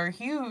suckers are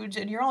huge,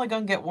 and you're only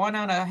gonna get one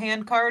on a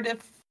handcart,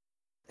 if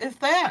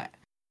that.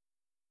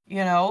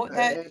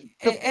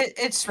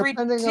 It's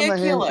depending ridiculous. on the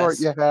handcart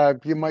you have,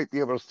 you might be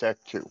able to stack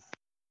 2.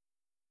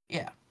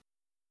 Yeah,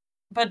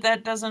 but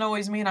that doesn't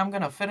always mean I'm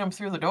gonna fit them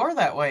through the door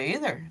that way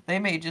either. They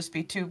may just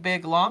be too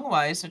big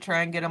long-wise to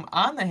try and get them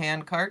on the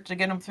handcart to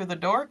get them through the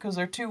door because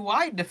they're too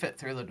wide to fit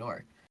through the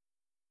door.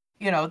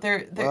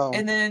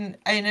 And then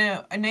in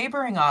a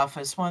neighboring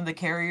office, one of the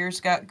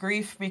carriers got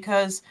grief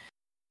because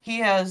he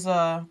has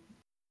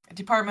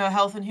Department of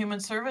Health and Human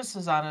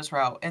Services on his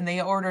route, and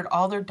they ordered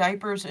all their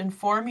diapers and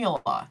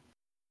formula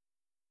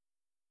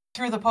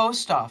through the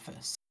post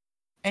office.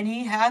 And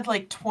he had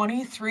like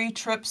 23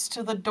 trips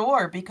to the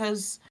door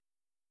because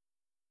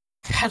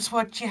that's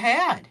what you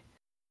had.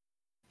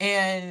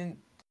 And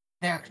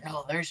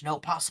there's no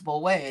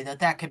possible way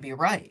that could be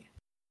right.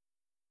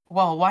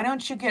 Well, why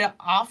don't you get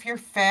off your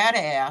fat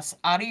ass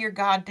out of your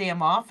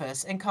goddamn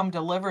office and come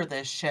deliver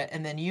this shit,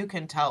 and then you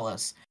can tell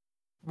us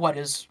what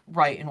is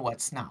right and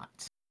what's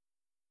not.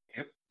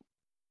 Yep.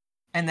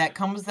 And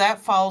that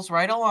falls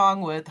right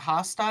along with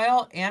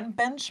hostile and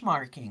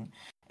benchmarking.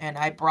 And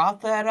I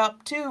brought that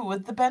up too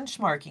with the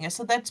benchmarking. I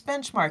said, that's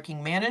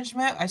benchmarking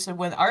management. I said,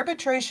 when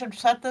arbitration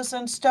set this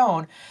in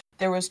stone,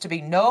 there was to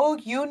be no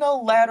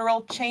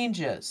unilateral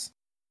changes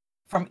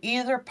from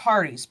either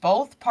parties.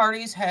 Both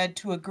parties had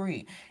to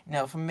agree.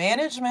 Now, if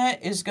management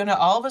is going to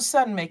all of a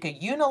sudden make a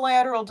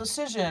unilateral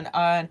decision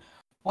on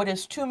what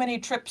is too many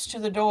trips to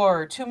the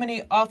door, or too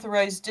many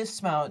authorized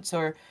dismounts,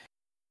 or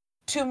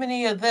too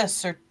many of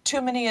this, or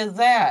too many of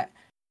that,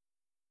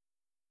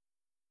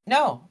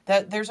 no,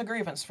 there's a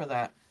grievance for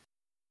that.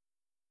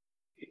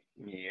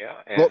 Yeah,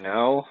 and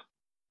now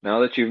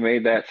that you've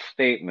made that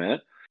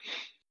statement,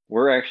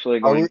 we're actually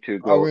going to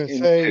go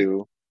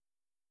into.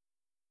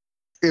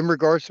 In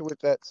regards to with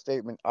that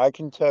statement, I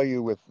can tell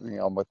you with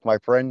my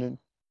friend and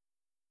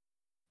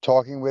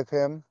talking with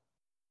him,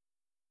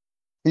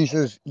 he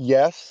says,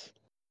 yes,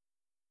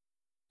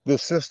 the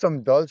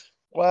system does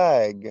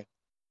flag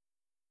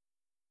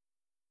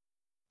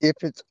if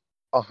it's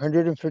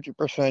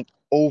 150%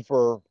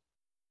 over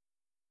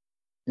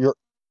your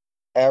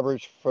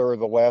average for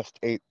the last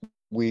 8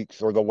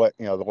 weeks, or the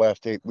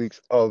last 8 weeks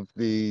of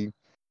the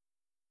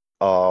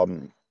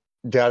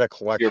data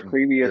collection. Your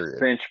previous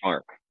period.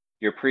 benchmark.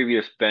 Your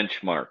previous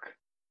benchmark.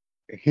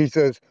 He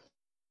says,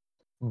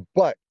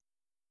 but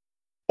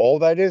all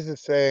that is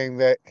saying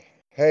that,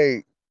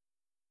 hey,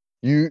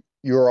 you're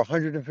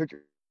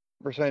 150%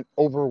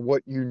 over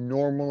what you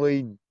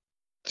normally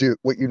do,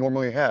 what you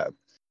normally have.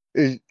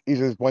 He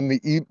says when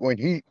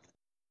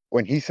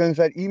he sends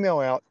that email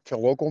out to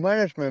local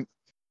management,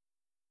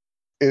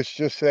 it's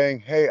just saying,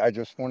 hey, I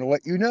just want to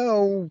let you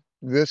know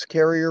this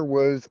carrier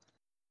was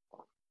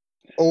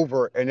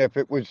over, and if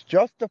it was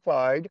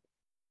justified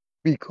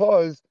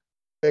because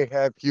they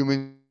have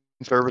human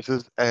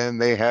services and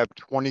they have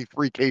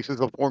 23 cases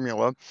of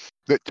formula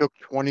that took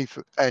 20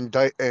 and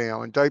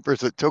diapers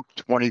that took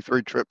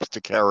 23 trips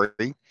to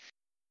carry,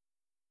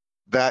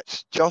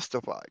 that's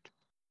justified.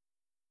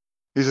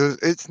 He says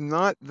it's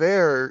not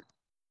there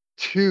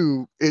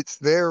it's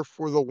there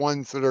for the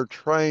ones that are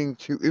trying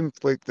to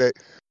inflict that.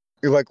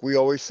 Like we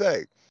always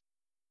say,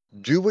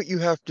 do what you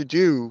have to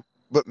do,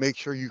 but make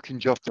sure you can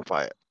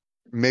justify it.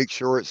 Make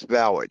sure it's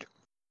valid.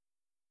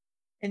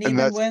 And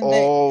that's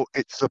all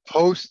it's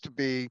supposed to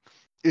be,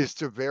 is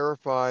to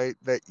verify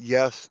that,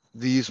 yes,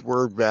 these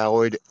were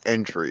valid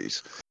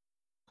entries.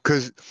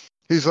 Because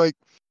he's like,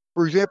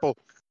 for example,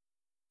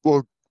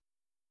 well,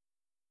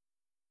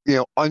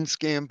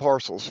 unscanned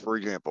parcels, for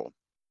example.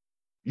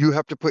 You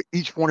have to put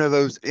each one of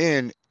those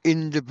in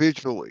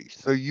individually.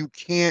 So you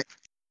can't,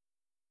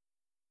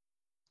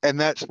 and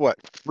that's what,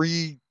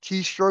 3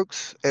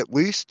 keystrokes at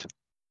least?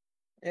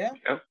 Yeah.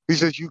 Yep. He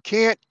says you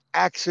can't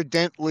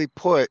accidentally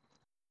put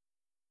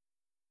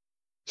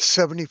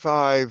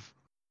 75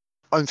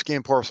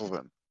 unscanned parcels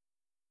in.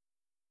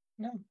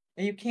 No,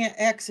 you can't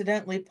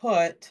accidentally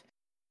put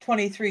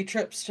 23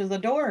 trips to the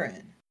door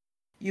in.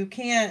 You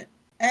can't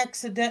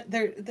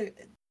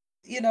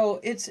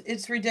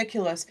it's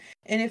ridiculous.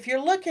 And if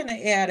you're looking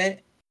at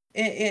it,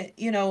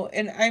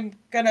 and I'm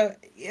gonna,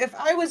 if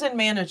I was in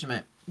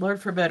management,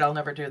 Lord forbid I'll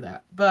never do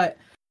that, but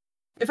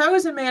if I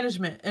was in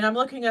management and I'm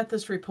looking at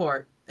this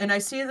report and I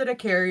see that a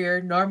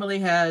carrier normally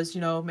has,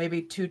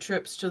 maybe 2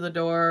 trips to the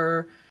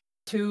door,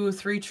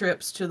 2-3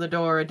 trips to the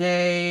door a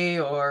day,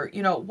 or,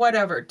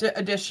 whatever,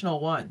 additional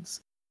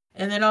ones.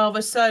 And then all of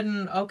a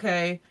sudden,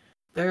 okay,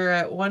 they're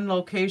at one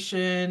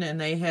location and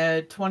they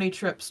had 20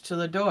 trips to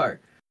the door.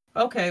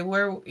 Okay, I'm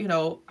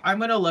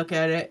going to look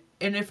at it.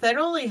 And if that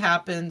only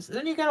happens,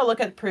 then you got to look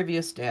at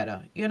previous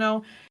data.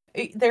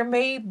 There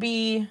may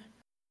be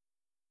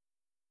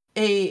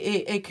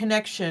a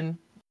connection,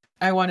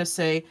 I want to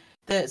say,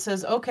 that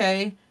says,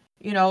 okay,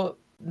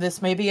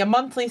 this may be a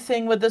monthly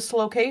thing with this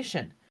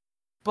location.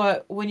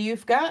 But when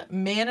you've got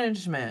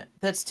management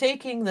that's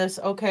taking this,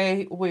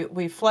 okay,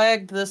 we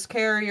flagged this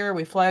carrier,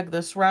 we flagged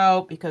this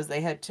route because they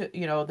had to,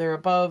 they're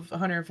above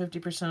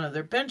 150% of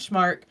their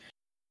benchmark.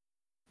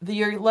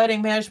 You're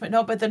letting management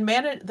know, but then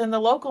the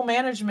local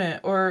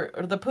management or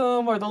the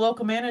PUM or the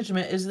local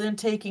management is then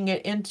taking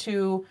it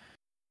into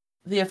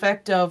the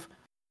effect of,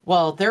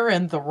 well, they're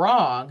in the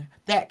wrong.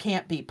 That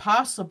can't be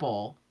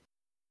possible.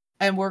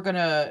 And we're going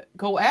to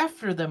go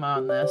after them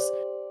on this.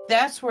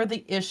 That's where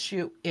the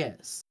issue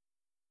is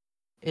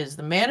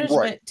the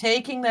management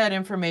taking that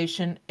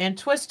information and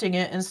twisting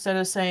it instead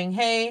of saying,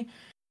 hey,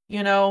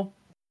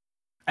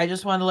 I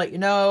just want to let you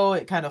know,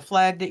 it kind of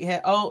flagged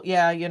it. Oh,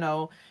 yeah,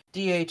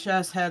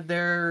 DHS had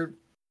their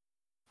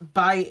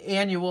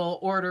biannual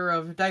order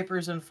of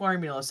diapers and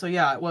formula. So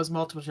yeah, it was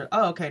multiple shifts.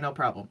 Oh, okay, no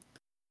problem.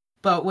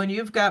 But when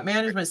you've got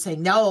management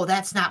saying, no,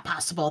 that's not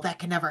possible, that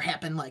can never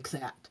happen like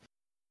that,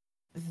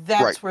 Right.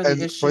 that's where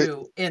the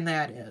issue in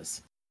that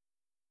is.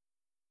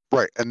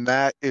 Right. And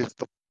that's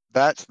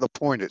the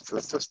point. It's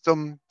the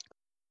system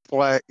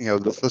flag,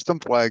 the system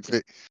flags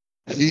it.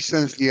 He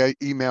sends the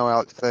email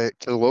out to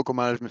the local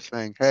management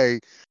saying, hey,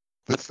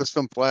 the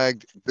system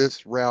flagged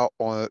this route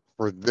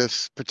for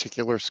this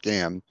particular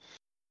scam,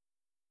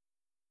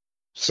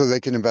 so they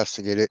can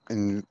investigate it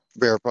and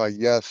verify,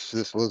 yes,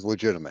 this was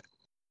legitimate.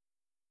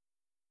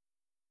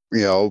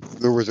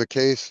 There was a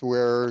case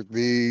where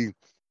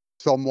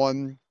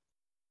someone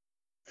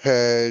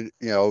had,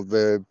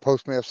 the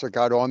postmaster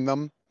got on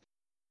them,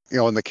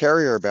 and the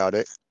carrier about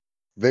it.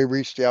 They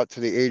reached out to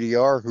the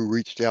ADR, who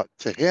reached out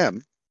to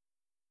him,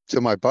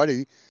 to my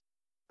buddy,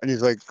 and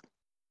he's like,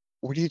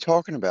 what are you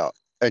talking about?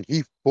 And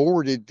he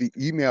forwarded the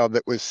email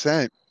that was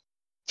sent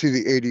to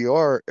the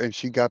ADR, and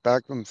she got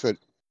back to him and said,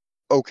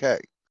 okay,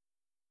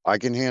 I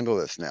can handle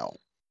this now.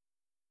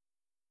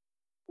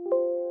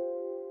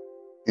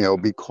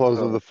 Because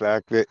of the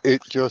fact that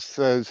it just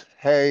says,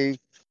 hey,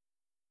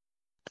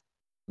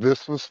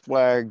 this was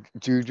flagged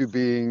due to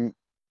being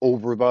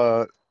over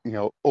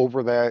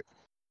that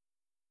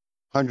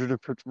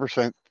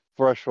 150%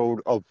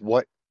 threshold of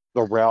what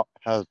the route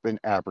has been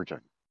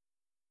averaging.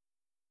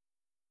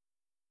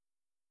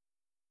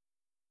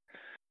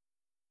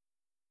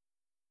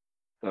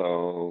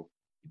 So,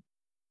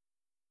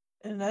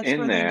 And that's in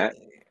where that,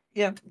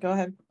 yeah, go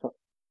ahead.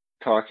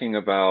 Talking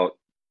about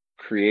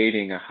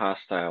creating a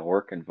hostile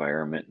work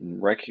environment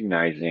and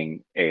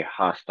recognizing a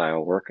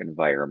hostile work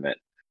environment,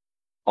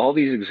 all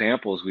these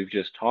examples we've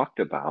just talked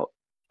about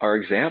are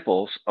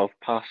examples of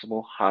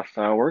possible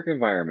hostile work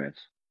environments.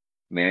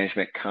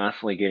 Management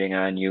constantly getting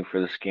on you for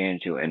the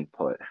scans you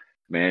input.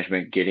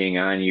 Management getting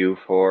on you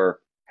for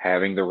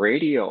having the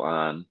radio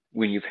on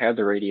when you've had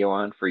the radio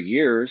on for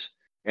years,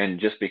 and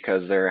just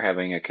because they're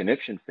having a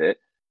conniption fit,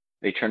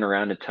 they turn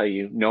around and tell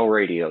you no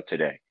radio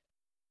today.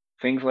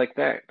 Things like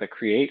that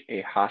create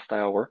a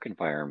hostile work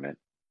environment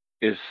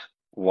is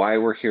why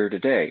we're here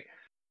today.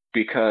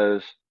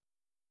 Because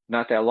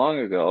not that long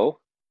ago,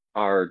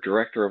 our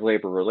Director of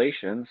Labor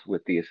Relations,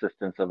 with the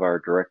assistance of our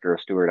Director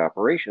of Steward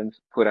Operations,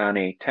 put on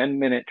a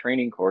 10-minute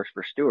training course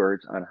for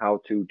stewards on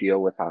how to deal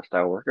with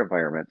hostile work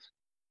environments.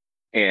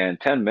 And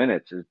 10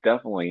 minutes is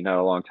definitely not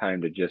a long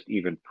time to just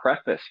even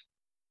preface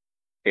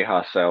a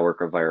hostile work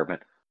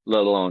environment,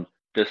 let alone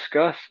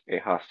discuss a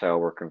hostile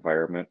work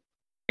environment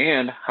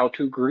and how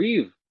to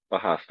grieve a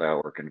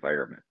hostile work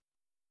environment.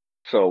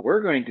 So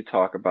we're going to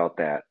talk about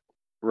that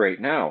right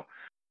now.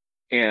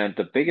 And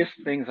the biggest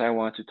things I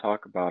want to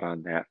talk about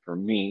on that for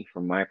me,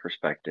 from my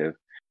perspective,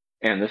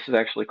 and this is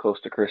actually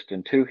close to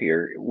Kristen too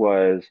here,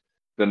 was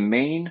the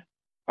main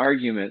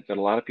argument that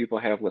a lot of people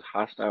have with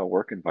hostile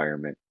work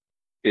environment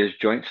is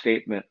Joint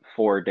Statement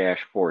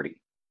 4-40.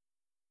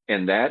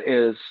 And that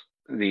is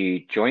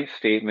the Joint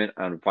Statement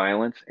on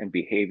Violence and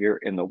Behavior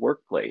in the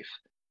Workplace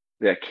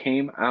that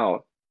came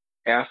out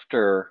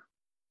after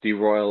the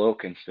Royal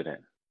Oak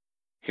incident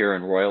here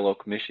in Royal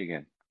Oak,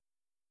 Michigan,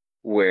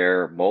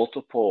 where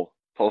multiple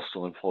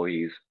postal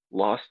employees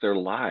lost their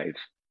lives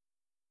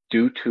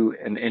due to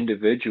an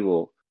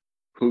individual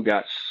who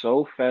got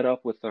so fed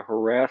up with the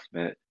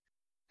harassment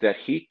that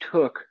he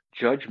took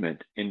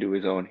judgment into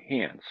his own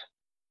hands.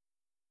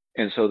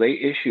 And so they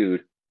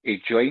issued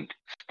a joint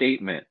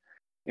statement,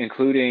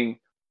 including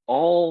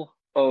all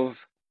of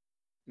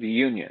the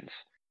unions,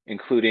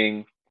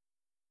 including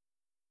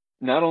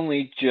not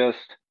only just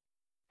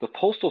the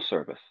Postal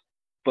Service,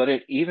 but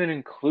it even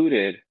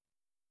included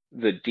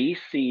the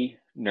DC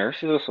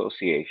Nurses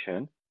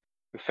Association,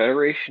 the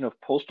Federation of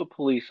Postal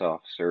Police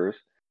Officers,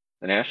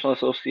 the National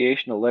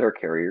Association of Letter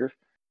Carriers,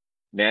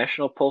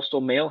 National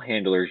Postal Mail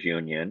Handlers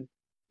Union,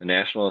 the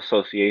National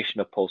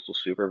Association of Postal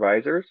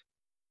Supervisors,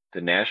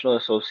 the National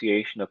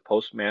Association of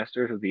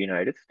Postmasters of the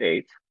United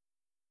States,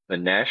 the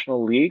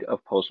National League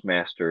of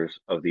Postmasters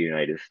of the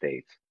United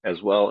States,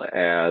 as well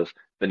as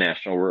the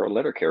National Rural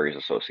Letter Carriers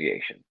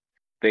Association.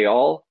 They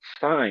all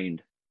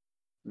signed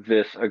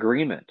this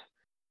agreement.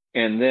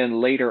 And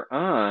then later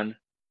on,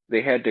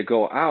 they had to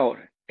go out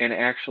and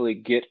actually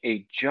get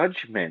a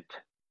judgment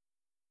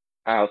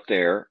out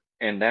there,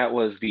 and that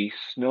was the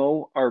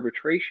Snow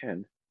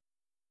arbitration,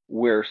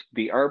 where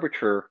the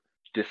arbiter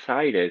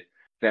decided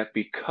that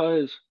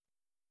because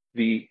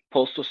the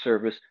Postal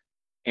Service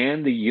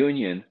and the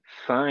union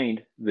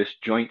signed this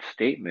joint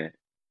statement,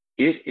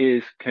 it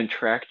is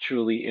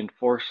contractually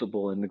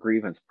enforceable in the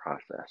grievance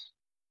process.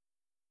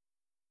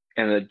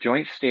 And the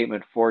joint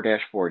statement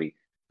 4-40,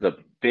 the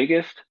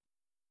biggest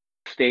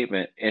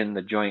statement in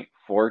the joint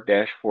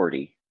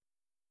 4-40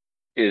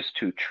 is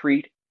to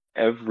treat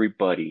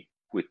everybody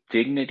with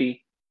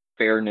dignity,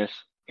 fairness,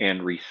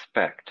 and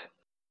respect.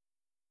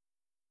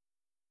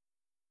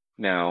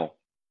 Now,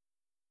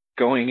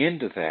 going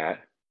into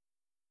that,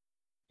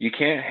 you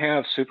can't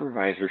have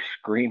supervisors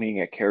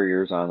screaming at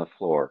carriers on the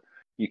floor.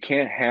 You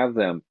can't have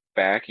them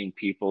backing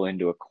people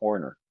into a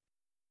corner.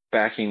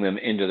 backing them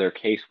into their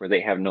case where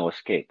they have no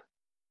escape,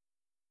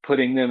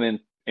 putting them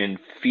in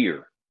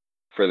fear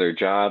for their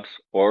jobs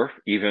or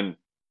even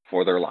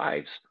for their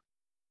lives.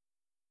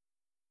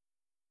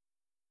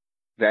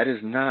 That is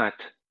not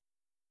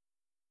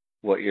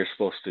what you're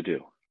supposed to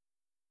do.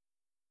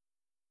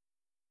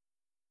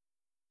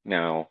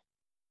 Now,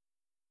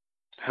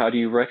 how do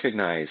you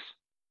recognize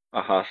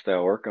a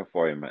hostile work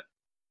environment,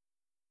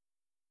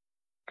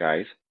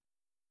 guys?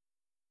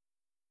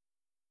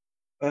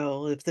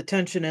 Well, if the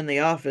tension in the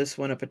office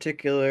when a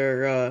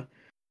particular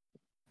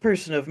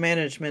person of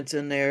management's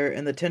in there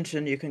and the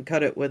tension, you can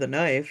cut it with a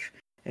knife.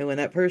 And when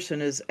that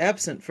person is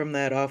absent from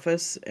that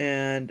office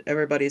and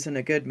everybody's in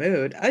a good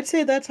mood, I'd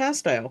say that's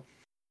hostile.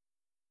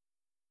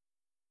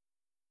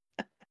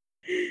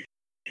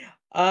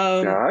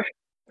 Josh,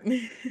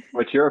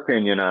 what's your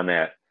opinion on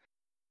that?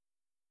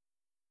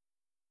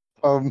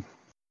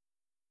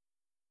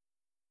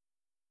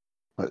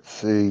 Let's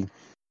see.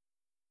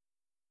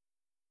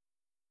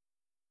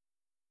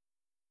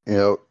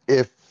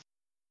 If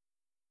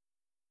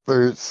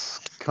there's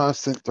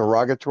constant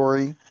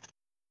derogatory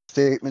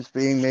statements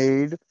being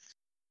made,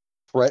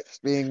 threats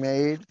being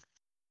made,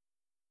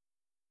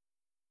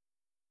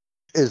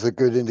 is a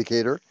good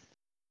indicator.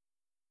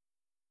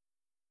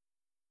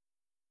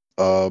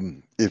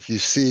 If you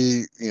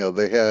see,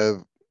 they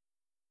have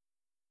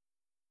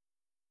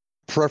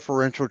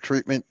preferential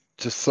treatment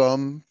to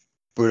some,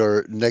 but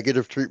are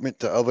negative treatment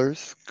to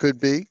others, could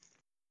be.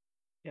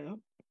 Yeah.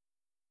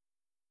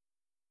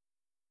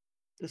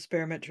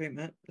 Disparate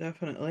treatment,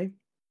 definitely.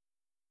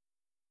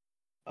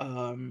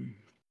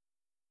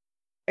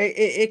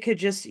 It could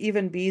just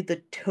even be the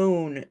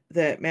tone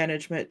that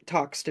management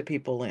talks to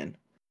people in.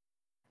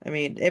 I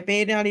mean, it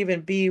may not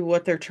even be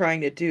what they're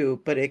trying to do,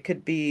 but it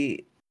could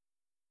be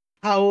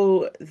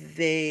how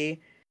they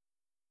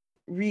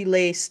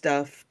relay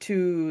stuff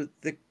to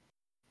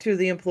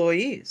the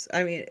employees.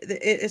 I mean,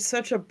 it's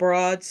such a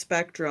broad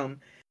spectrum.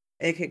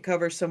 It can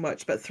cover so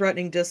much, but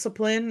threatening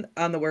discipline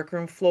on the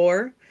workroom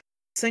floor,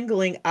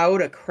 singling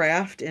out a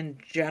craft in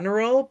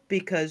general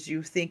because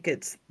you think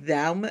it's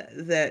them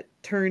that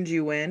turned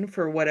you in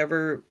for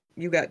whatever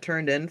you got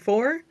turned in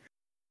for.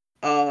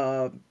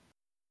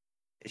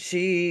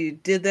 She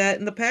did that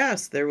in the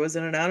past. There was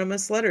an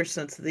anonymous letter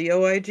sent to the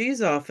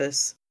OIG's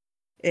office,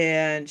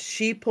 and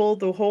she pulled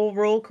the whole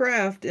Rural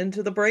Craft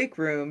into the break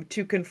room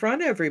to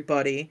confront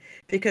everybody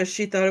because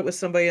she thought it was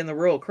somebody in the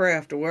Rural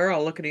Craft, and we're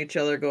all looking at each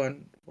other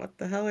going, what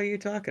the hell are you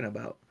talking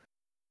about?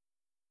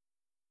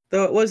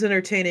 Though it was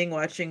entertaining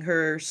watching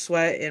her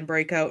sweat and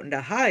break out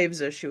into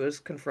hives as she was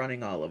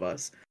confronting all of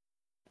us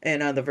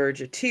and on the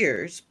verge of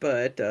tears,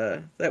 but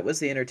that was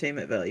the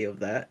entertainment value of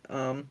that.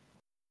 I'm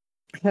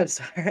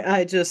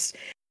sorry,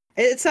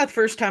 it's not the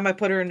first time I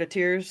put her into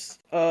tears.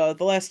 The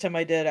last time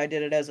I did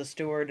it as a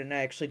steward, and I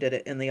actually did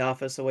it in the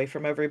office away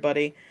from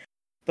everybody.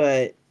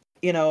 But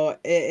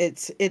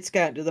it's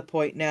gotten to the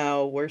point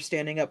now where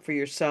standing up for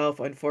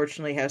yourself,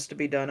 unfortunately, has to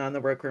be done on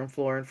the workroom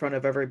floor in front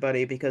of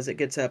everybody because it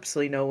gets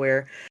absolutely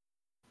nowhere.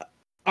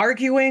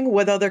 Arguing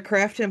with other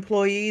craft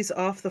employees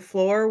off the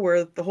floor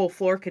where the whole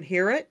floor can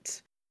hear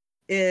it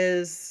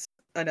is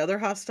another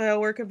hostile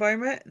work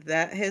environment.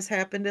 That has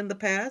happened in the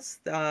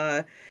past.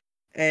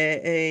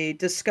 A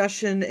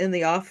discussion in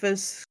the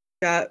office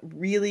got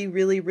really,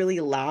 really, really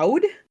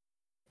loud,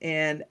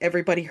 and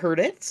everybody heard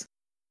it.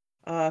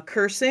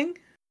 Cursing.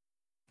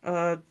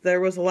 There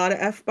was a lot of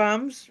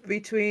F-bombs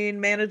between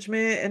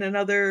management and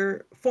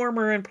another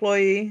former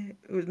employee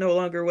who's no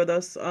longer with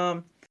us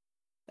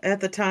at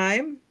the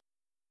time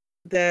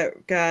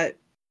that got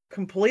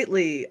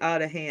completely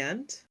out of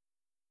hand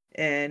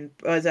and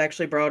was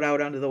actually brought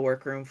out onto the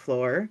workroom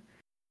floor.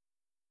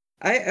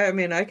 I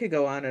mean, I could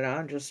go on and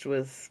on just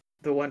with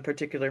the one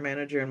particular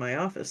manager in my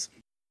office.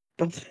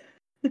 But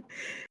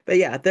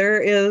yeah,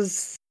 there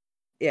is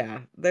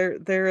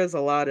a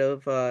lot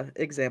of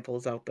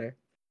examples out there.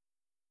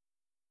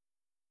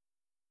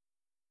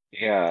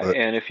 Yeah, But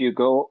and if you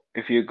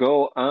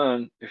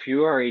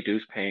are a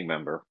dues paying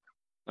member,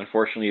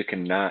 unfortunately you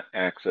cannot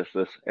access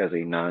this as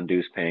a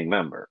non-dues paying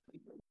member.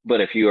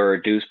 But if you are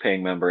a dues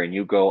paying member and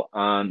you go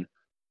on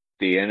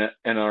the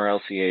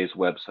NRLCA's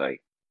website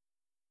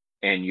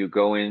and you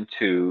go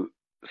into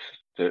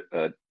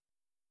the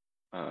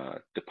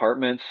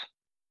departments,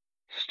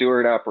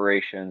 steward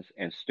operations,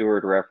 and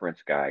steward reference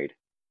guide,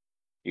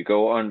 you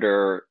go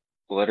under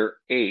letter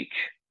H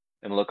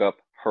and look up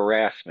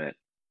harassment.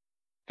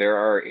 There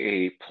are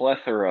a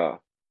plethora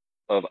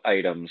of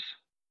items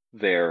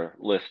there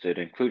listed,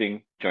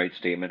 including Joint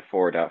Statement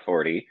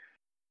 4.40,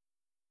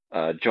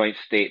 Joint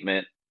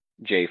Statement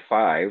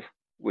J5,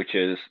 which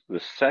is the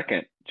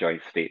second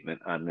joint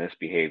statement on this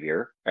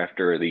behavior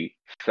after the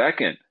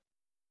second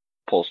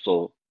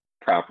postal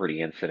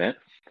property incident,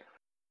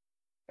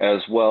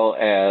 as well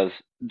as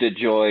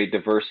DeJoy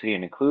Diversity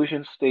and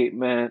Inclusion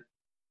Statement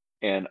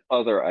and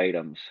other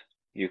items.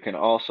 You can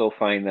also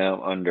find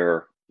them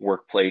under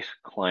Workplace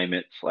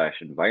Climate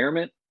 /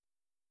 Environment,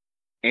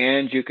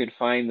 and you can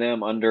find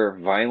them under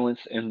Violence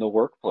in the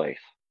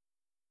Workplace.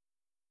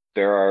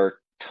 There are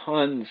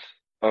tons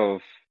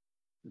of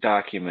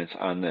documents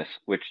on this,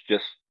 which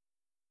just,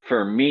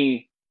 for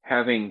me,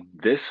 having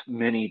this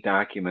many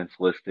documents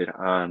listed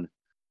on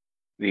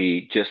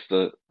just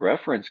the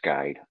reference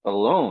guide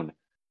alone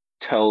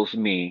tells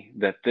me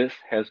that this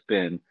has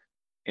been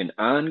an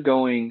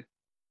ongoing,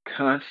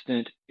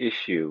 constant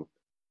issue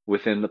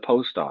within the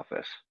post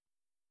office.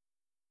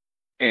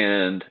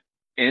 And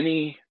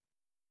any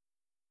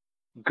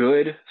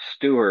good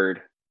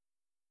steward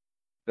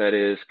that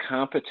is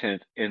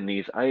competent in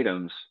these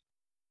items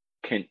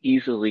can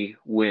easily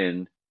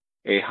win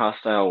a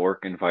hostile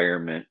work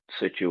environment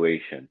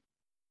situation.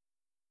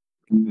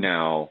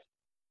 Now,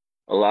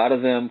 a lot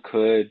of them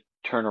could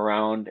turn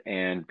around,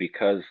 and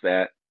because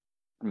that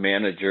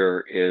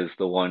manager is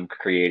the one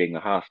creating a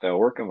hostile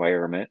work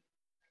environment,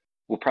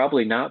 will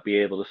probably not be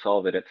able to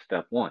solve it at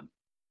step one,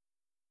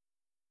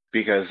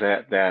 because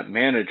that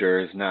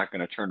manager is not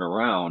going to turn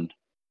around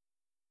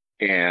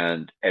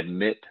and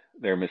admit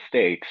their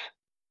mistakes,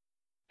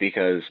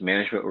 because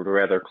management would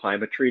rather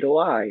climb a tree to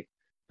lie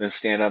than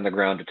stand on the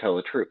ground to tell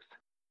the truth.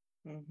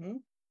 Mm-hmm.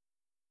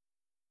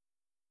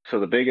 So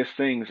the biggest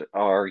things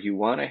are, you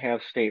want to have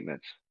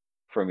statements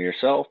from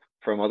yourself,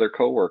 from other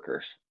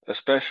coworkers,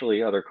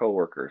 especially other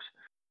coworkers.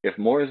 If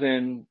more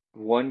than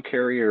one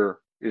carrier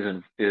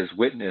is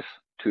witness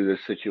to this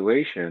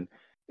situation,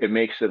 it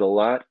makes it a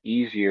lot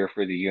easier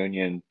for the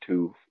union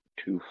to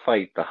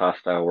fight the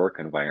hostile work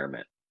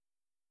environment.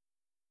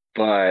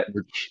 But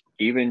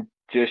even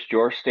just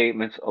your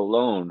statements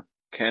alone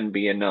can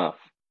be enough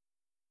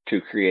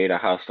to create a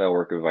hostile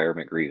work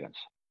environment grievance.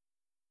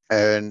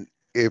 And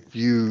if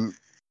you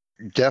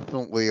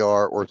definitely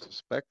are or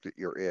suspect that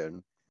you're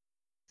in,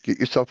 get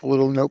yourself a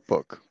little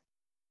notebook.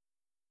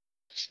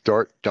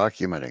 Start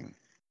documenting.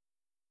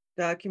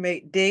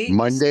 Document dates,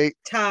 Monday,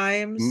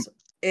 times,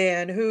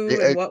 and who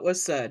and what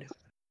was said.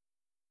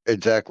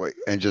 Exactly.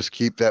 And just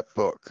keep that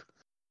book.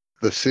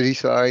 The city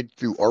side,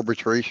 through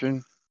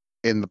arbitration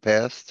in the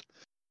past,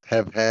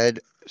 have had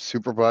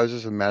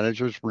supervisors and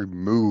managers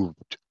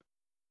removed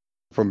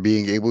from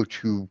being able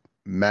to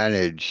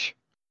manage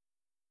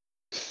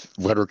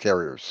letter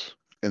carriers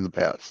in the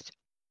past,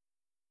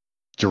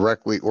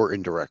 directly or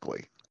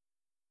indirectly.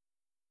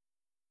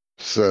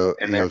 So,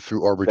 And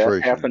through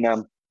arbitration.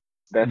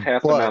 That's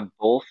happened on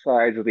both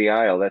sides of the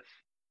aisle.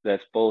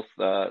 That's both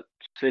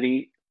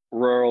city,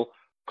 rural,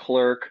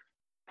 clerk,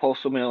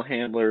 postal mail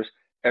handlers.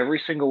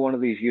 Every single one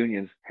of these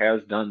unions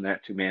has done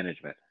that to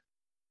management.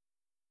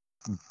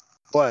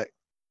 But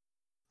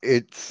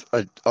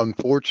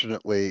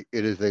unfortunately,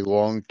 it is a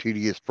long,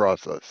 tedious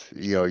process.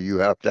 You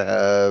have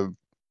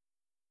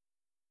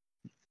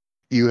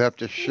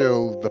to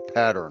show the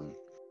pattern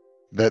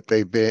that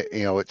they've been,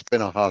 it's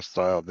been a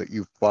hostile, that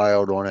you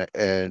filed on it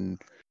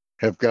and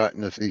have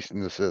gotten a cease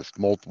and desist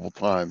multiple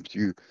times.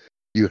 You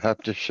have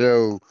to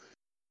show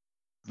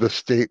the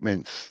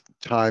statements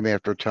time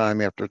after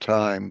time after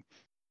time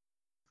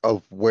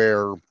of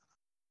where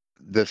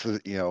this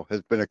is,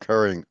 has been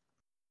occurring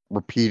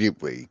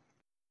repeatedly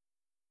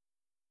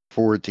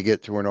for it to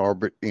get to an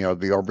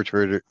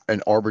arbitrator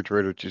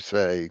to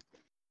say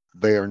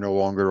they are no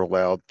longer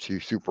allowed to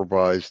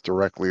supervise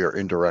directly or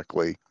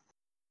indirectly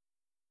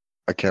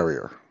a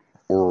carrier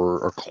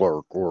or a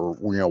clerk or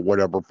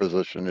whatever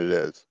position it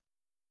is.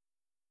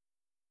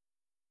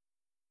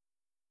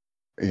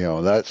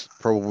 That's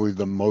probably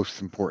the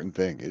most important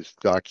thing, is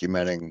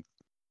documenting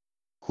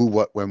who,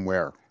 what, when,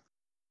 where.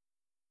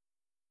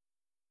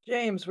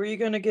 James, were you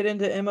going to get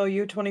into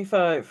MOU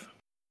 25?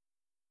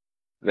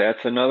 That's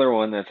another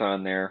one that's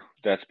on there.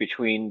 That's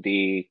between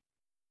the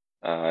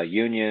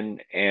union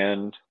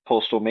and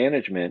postal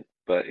management.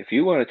 But if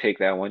you want to take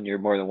that one, you're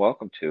more than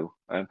welcome to.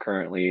 I'm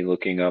currently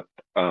looking up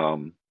a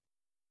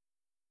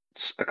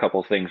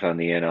couple things on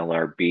the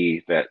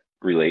NLRB that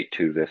relate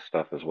to this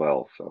stuff as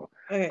well. So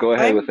go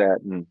ahead with that.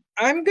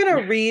 I'm going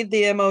to read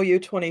the MOU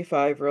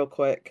 25 real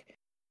quick.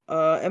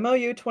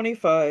 MOU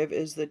 25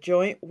 is the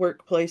Joint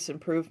Workplace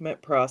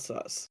Improvement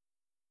Process.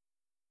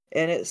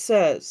 And it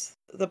says,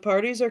 the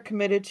parties are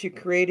committed to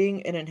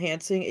creating and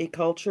enhancing a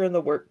culture in the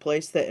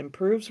workplace that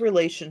improves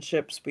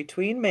relationships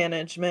between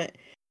management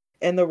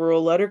and the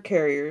rural letter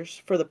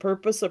carriers for the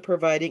purpose of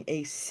providing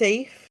a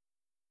safe,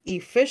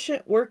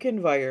 efficient work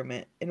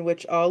environment in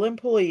which all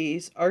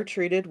employees are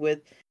treated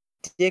with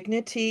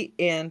dignity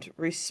and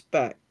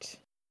respect.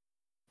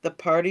 The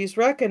parties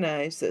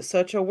recognize that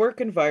such a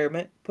work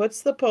environment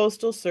puts the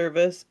Postal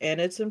Service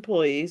and its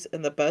employees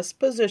in the best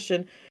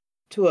position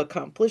to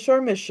accomplish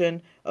our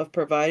mission of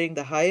providing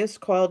the highest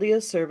quality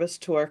of service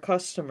to our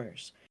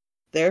customers.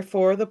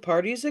 Therefore, the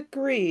parties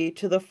agree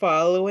to the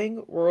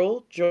following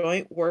Rural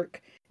Joint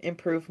Work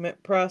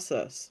Improvement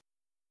Process,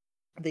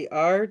 the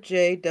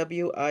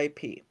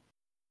RJWIP.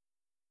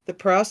 The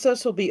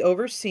process will be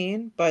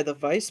overseen by the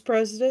Vice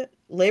President,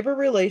 Labor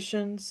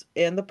Relations,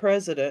 and the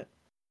President,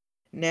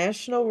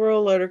 National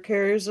Rural Letter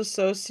Carriers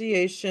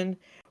Association,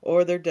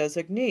 or their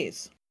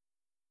designees.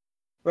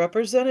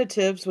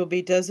 Representatives will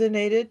be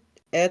designated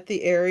at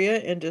the area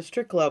and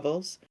district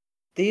levels.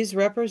 These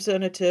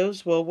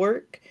representatives will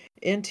work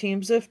in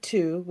teams of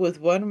 2,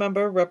 with one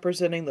member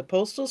representing the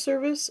Postal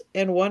Service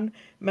and one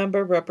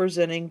member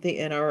representing the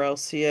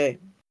NRLCA.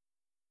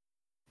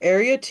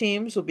 Area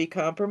teams will be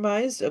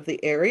comprised of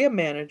the area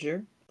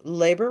manager,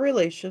 labor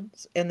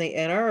relations, and the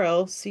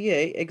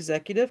NRLCA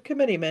executive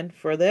committeemen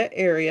for that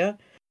area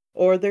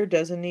or their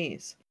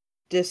designees.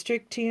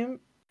 District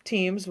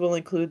teams will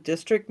include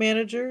district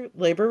manager,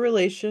 labor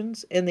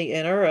relations, and the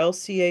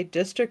NRLCA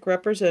district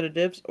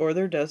representatives or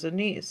their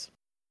designees.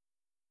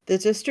 The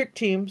district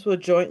teams will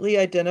jointly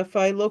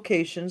identify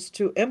locations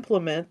to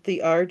implement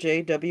the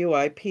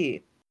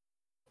RJWIP.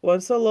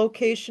 Once a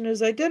location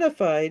is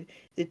identified,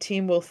 the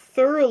team will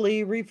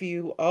thoroughly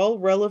review all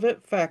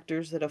relevant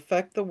factors that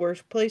affect the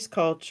workplace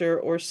culture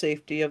or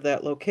safety of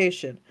that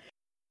location.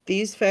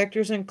 These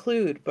factors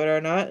include, but are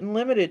not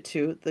limited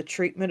to, the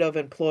treatment of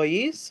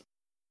employees,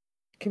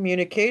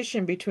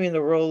 communication between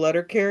the roll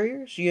letter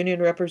carriers,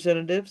 union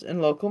representatives,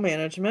 and local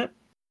management,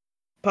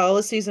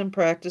 policies and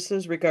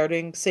practices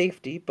regarding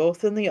safety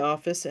both in the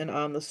office and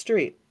on the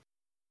street.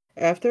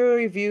 After a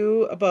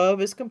review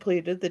above is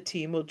completed, the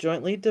team will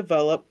jointly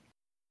develop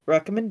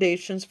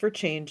recommendations for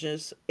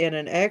changes and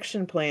an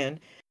action plan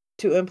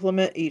to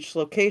implement each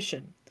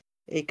location.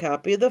 A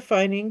copy of the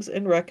findings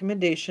and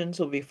recommendations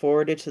will be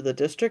forwarded to the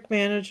district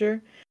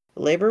manager,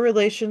 labor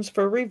relations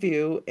for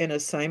review, and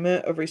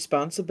assignment of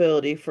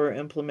responsibility for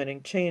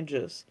implementing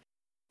changes.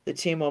 The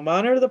team will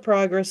monitor the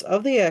progress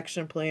of the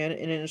action plan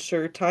and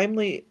ensure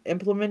timely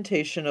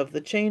implementation of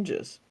the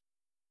changes.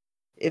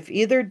 If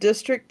either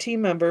district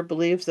team member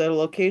believes that a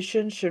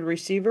location should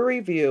receive a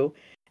review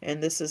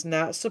and this is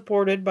not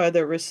supported by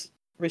their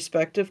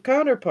respective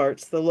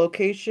counterparts, the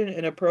location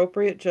and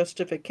appropriate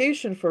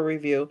justification for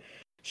review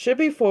should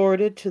be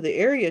forwarded to the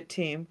area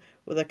team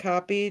with a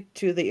copy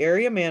to the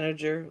area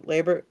manager,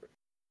 labor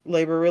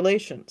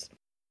relations.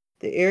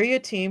 The area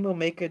team will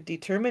make a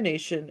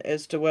determination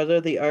as to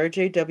whether the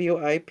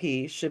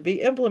RJWIP should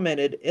be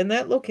implemented in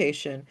that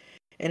location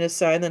and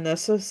assign the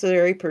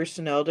necessary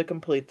personnel to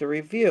complete the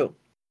review.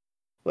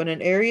 When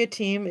an area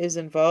team is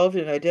involved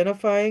in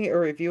identifying or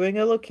reviewing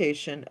a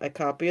location, a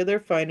copy of their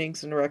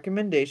findings and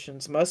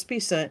recommendations must be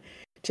sent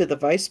to the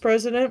Vice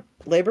President,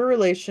 Labor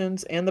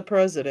Relations, and the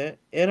President,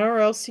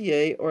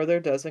 NRLCA, or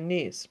their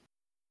designees.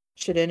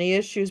 Should any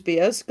issues be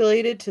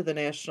escalated to the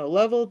national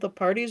level, the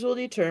parties will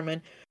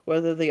determine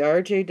whether the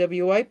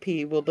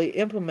RJWIP will be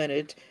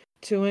implemented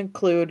to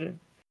include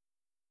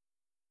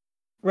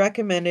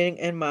recommending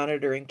and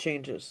monitoring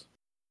changes.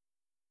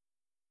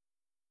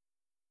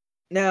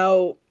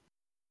 Now,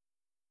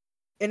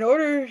 in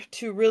order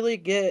to really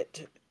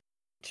get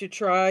to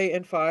try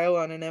and file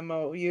on an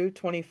MOU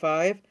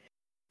 25,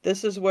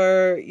 this is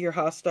where your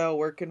hostile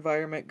work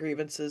environment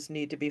grievances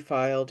need to be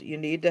filed. You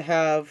need to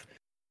have,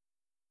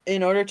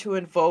 in order to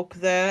invoke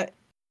that,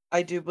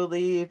 I do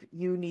believe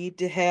you need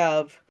to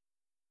have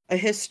a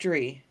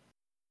history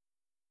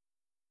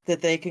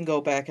that they can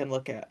go back and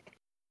look at.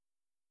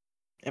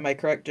 Am I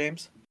correct,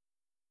 James?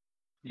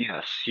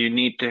 Yes, you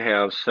need to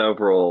have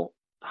several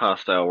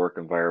hostile work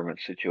environment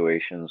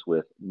situations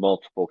with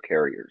multiple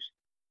carriers,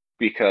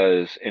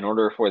 because in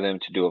order for them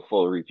to do a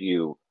full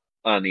review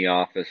on the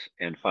office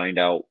and find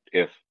out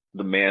if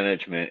the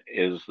management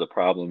is the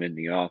problem in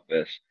the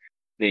office,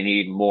 they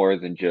need more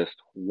than just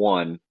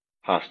one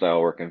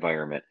hostile work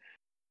environment,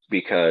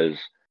 because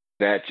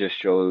that just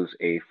shows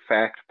a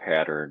fact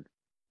pattern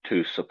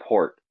to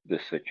support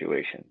this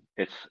situation.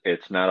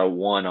 It's not a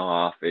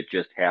one-off. It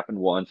just happened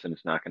once and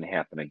it's not going to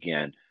happen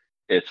again.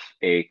 It's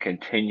a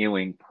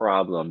continuing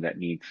problem that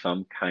needs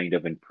some kind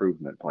of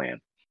improvement plan.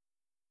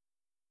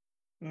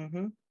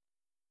 Mm-hmm.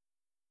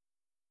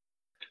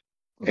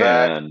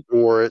 That, And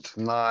or it's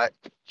not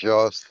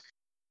just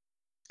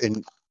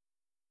in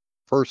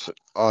person.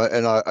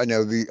 And I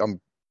know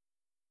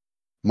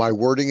my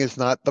wording is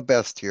not the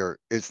best here.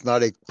 It's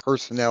not a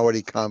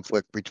personality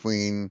conflict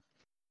between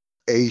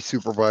a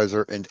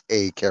supervisor and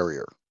a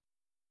carrier.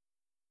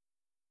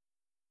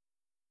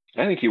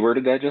 I think you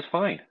worded that just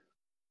fine.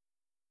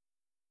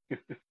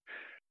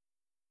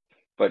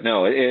 But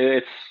no,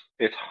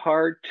 it's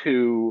hard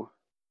to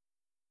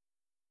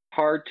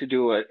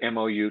do an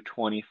MOU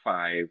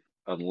 25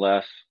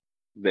 unless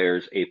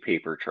there's a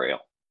paper trail.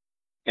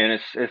 And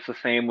it's the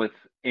same with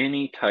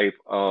any type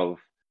of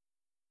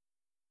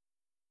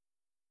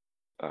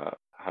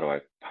how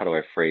do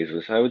I phrase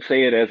this? I would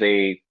say it as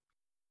a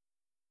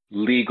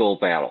legal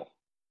battle,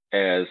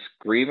 as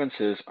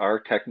grievances are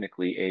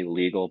technically a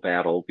legal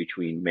battle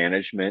between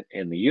management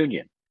and the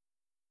union.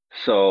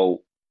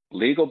 So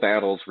legal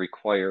battles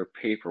require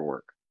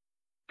paperwork.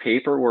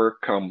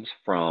 Paperwork comes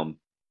from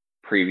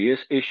previous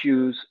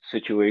issues,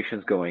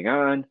 situations going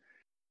on.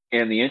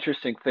 And the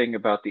interesting thing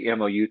about the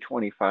MOU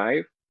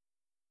 25,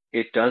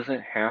 it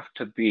doesn't have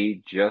to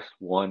be just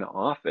one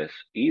office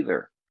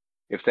either.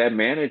 If that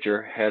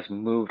manager has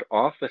moved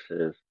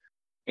offices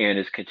and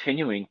is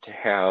continuing to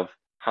have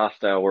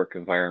hostile work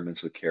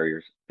environments with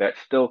carriers, that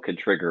still could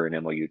trigger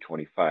an MOU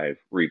 25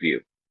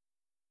 review.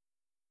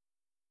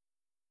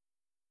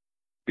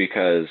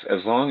 Because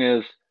as long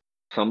as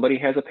somebody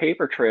has a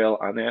paper trail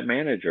on that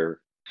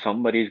manager,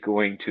 somebody's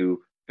going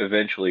to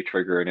eventually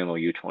trigger an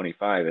MOU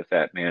 25 if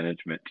that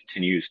management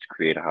continues to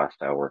create a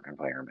hostile work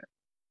environment.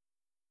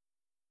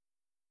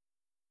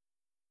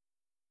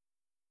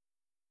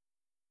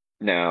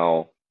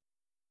 Now,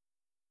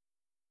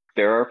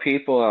 there are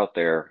people out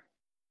there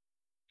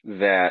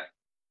that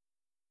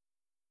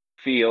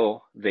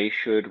feel they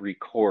should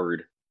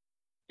record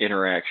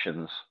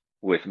interactions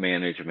with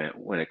management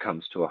when it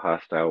comes to a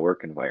hostile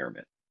work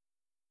environment.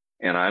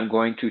 And I'm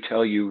going to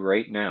tell you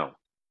right now,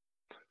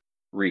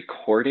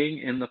 recording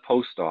in the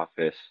post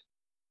office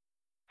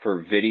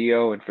for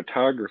video and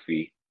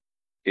photography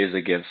is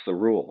against the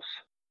rules.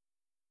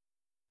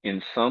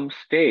 In some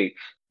states,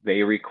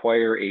 they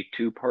require a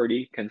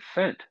two-party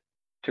consent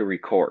to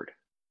record.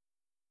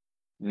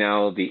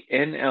 Now, the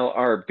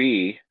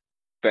NLRB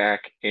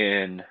back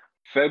in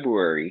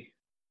February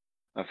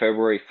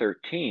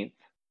 13th,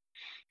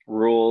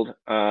 ruled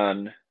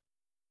on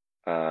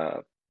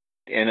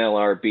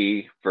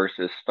NLRB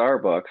versus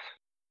Starbucks,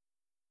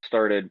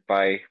 started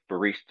by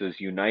Baristas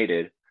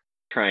United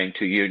trying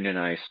to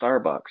unionize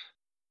Starbucks.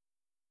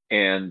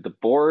 And the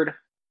board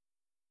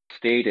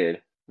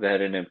stated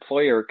that an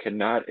employer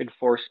cannot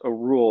enforce a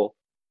rule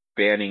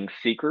banning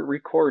secret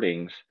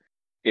recordings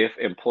if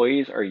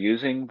employees are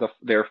using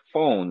their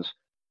phones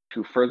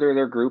to further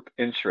their group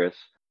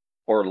interests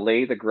or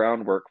lay the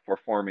groundwork for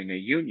forming a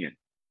union.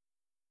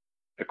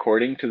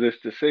 According to this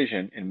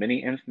decision, in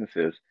many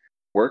instances,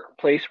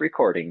 workplace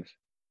recordings,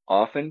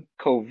 often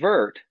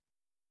covert,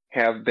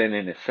 have been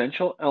an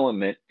essential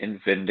element in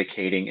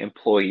vindicating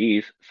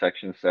employees'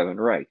 Section 7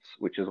 rights,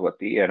 which is what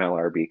the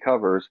NLRB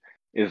covers,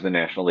 is the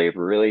National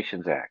Labor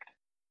Relations Act.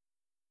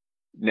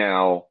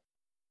 Now,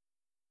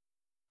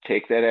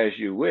 take that as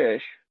you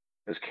wish,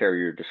 as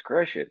carrier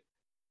discretion,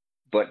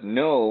 but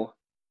know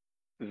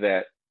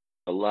that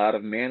a lot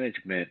of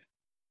management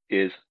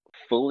is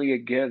fully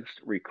against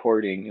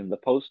recording in the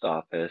post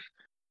office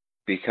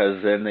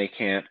because then they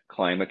can't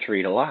climb a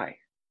tree to lie.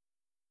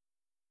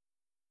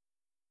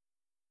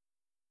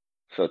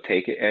 So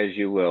take it as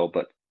you will,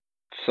 but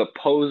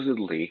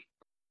supposedly,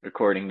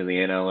 according to the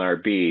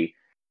NLRB,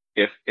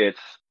 if it's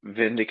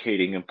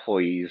vindicating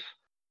employees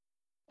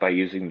by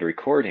using the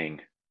recording,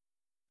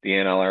 the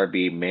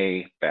NLRB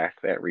may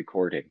back that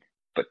recording.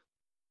 But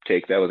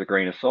take that with a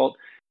grain of salt.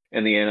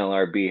 And the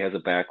NLRB has a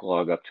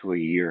backlog up to a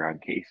year on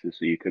cases,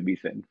 so you could be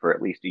sitting for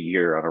at least a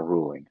year on a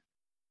ruling.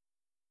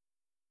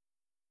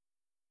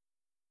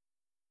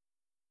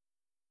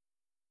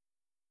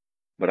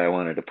 But I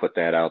wanted to put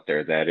that out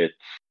there, that it's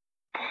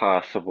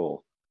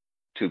possible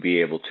to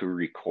be able to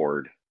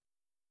record.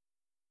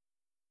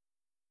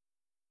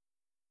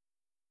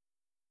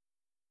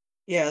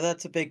 Yeah,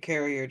 that's a big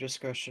carrier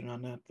discretion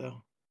on that,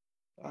 though.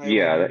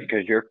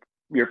 Because you're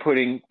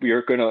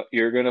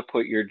gonna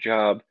put your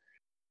job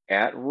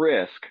at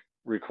risk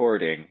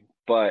recording,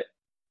 but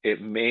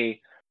it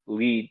may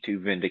lead to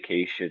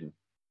vindication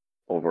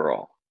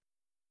overall.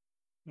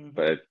 Mhm.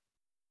 But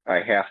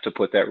I have to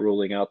put that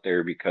ruling out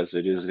there because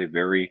it is a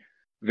very,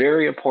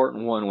 very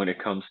important one when it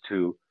comes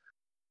to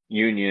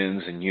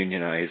unions and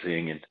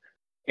unionizing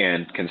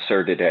and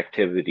concerted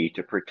activity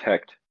to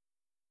protect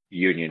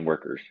union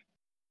workers.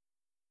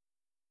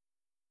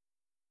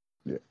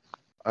 Yeah.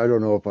 I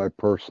don't know if I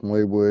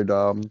personally would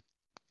go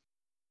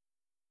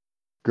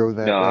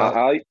that No,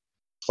 route.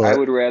 I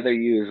would rather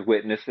use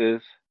witnesses.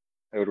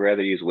 I would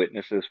rather use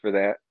witnesses for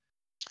that,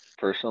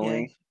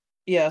 personally.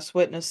 Yes,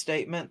 witness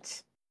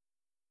statements.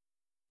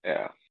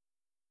 Yeah.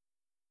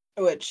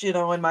 Which,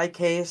 in my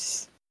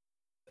case,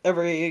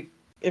 every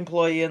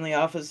employee in the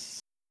office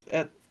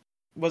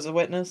was a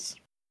witness.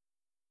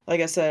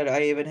 Like I said,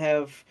 I even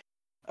have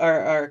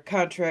our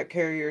contract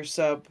carrier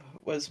sub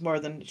was more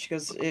than, she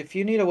goes, if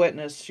you need a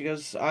witness, she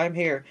goes, I'm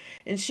here.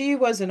 And she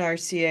was an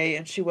RCA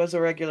and she was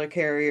a regular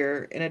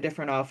carrier in a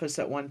different office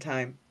at one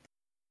time.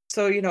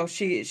 So,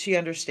 she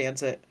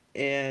understands it.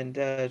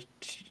 And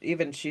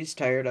even she's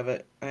tired of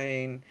it. I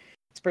mean,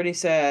 it's pretty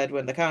sad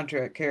when the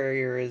contract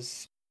carrier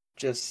is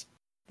just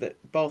that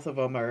both of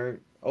them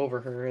are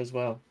over her as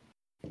well.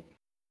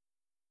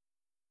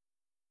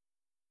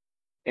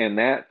 And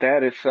that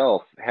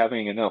itself,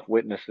 having enough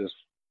witnesses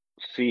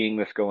seeing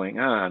this going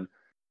on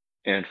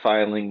and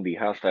filing the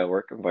hostile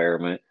work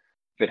environment,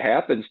 if it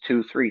happens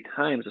 2-3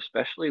 times,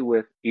 especially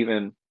with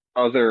even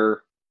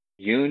other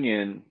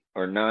union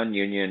or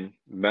non-union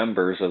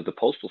members of the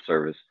Postal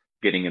Service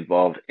getting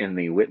involved in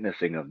the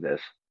witnessing of this,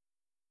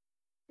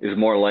 is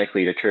more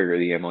likely to trigger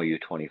the MOU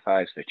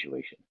 25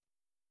 situation.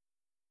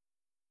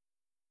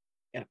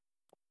 Yeah.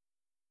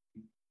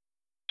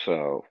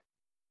 So,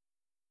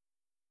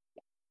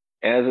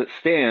 as it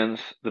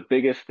stands, the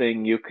biggest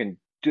thing you can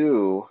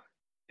do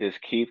is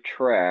keep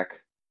track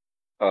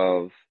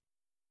of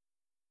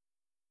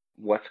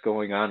what's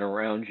going on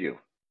around you.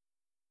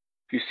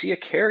 If you see a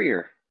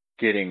carrier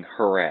getting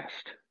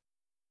harassed,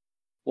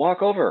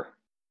 walk over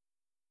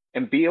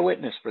and be a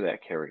witness for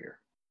that carrier.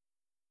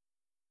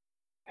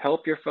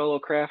 Help your fellow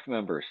craft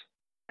members.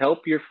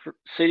 Help your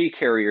city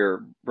carrier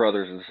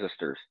brothers and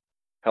sisters.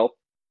 Help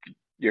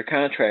your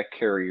contract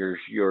carriers,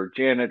 your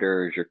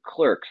janitors, your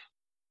clerks.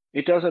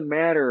 It doesn't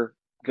matter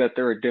that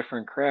they're a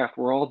different craft.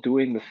 We're all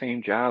doing the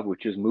same job,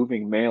 which is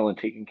moving mail and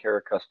taking care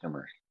of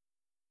customers.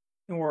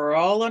 And we're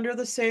all under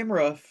the same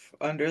roof,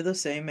 under the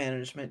same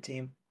management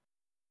team.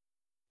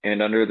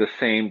 And under the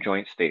same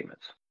joint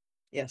statements.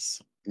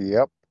 Yes.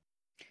 Yep.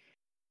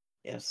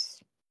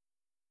 Yes.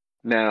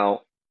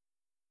 Now,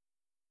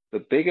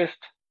 the biggest,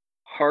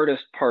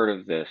 hardest part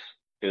of this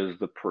is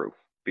the proof.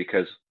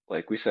 Because,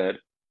 like we said,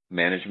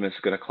 management's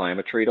going to climb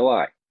a tree to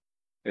lie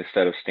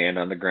instead of stand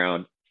on the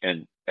ground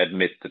and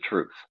admit the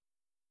truth.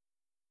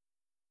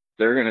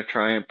 They're going to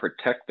try and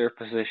protect their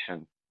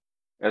position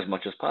as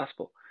much as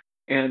possible.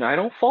 And I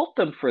don't fault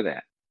them for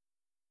that.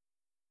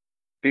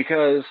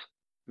 Because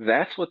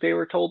that's what they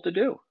were told to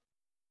do.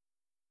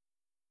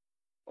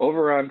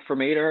 Over on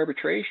From A to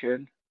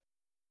Arbitration,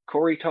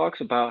 Corey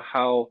talks about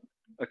how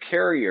a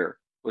carrier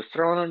was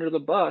thrown under the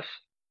bus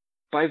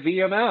by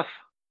VMF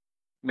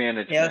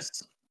management.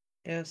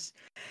 Yes.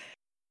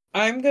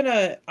 I've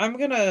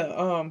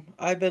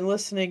been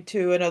listening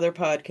to another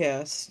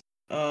podcast.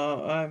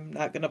 I'm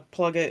not gonna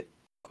plug it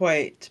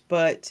quite,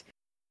 but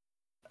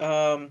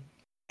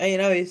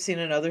you've seen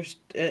in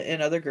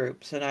other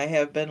groups, and I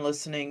have been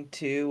listening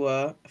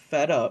to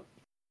Fed Up.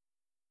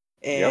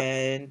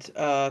 And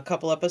a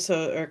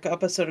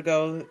episode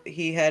ago,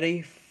 he had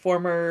a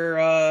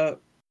former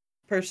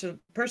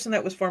person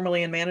that was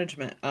formerly in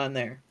management on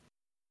there,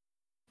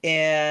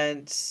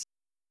 and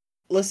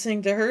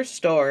listening to her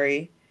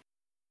story,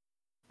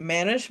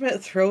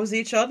 management throws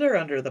each other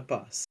under the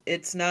bus.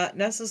 It's not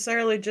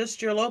necessarily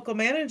just your local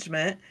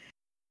management.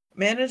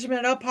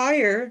 Management up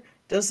higher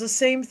does the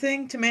same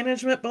thing to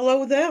management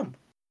below them.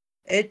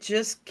 It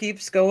just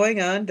keeps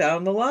going on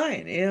down the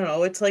line.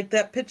 It's like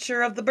that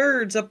picture of the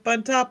birds up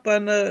on top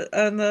on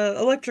the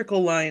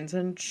electrical lines,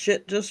 and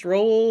shit just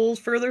rolls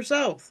further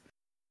south.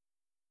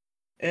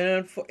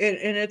 And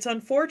it's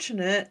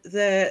unfortunate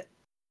that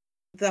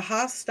the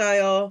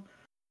hostile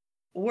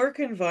work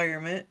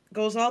environment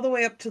goes all the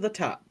way up to the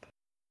top,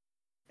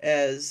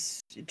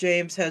 as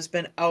James has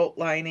been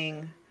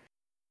outlining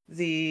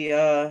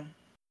the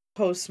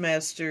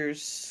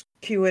Postmaster's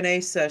Q&A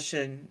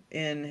session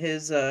in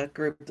his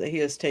group that he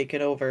has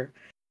taken over.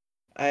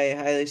 I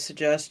highly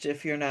suggest,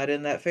 if you're not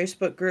in that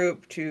Facebook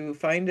group, to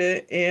find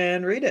it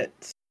and read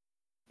it.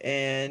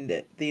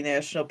 And the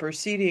national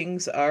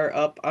proceedings are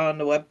up on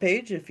the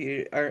webpage. If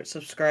you aren't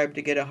subscribed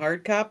to get a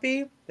hard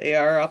copy, they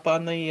are up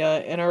on the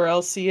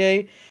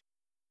NRLCA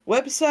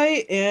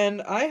website,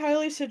 and I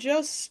highly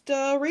suggest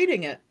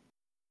reading it.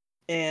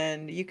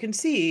 And you can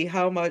see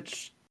how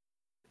much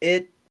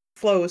it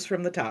flows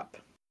from the top.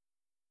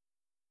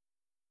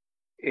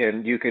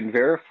 And you can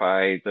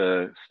verify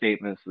the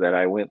statements that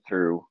I went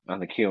through on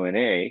the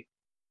Q&A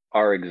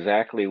are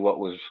exactly what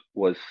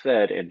was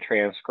said and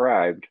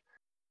transcribed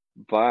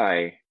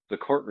by the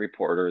court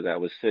reporter that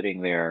was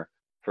sitting there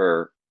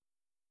for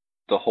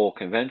the whole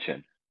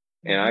convention.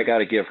 And I got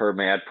to give her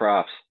mad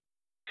props.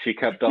 She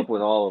kept up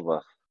with all of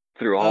us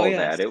through all of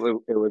that. It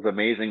was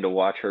amazing to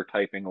watch her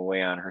typing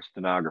away on her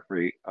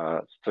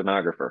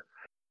stenographer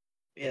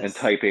and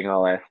typing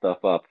all that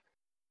stuff up,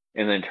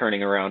 and then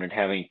turning around and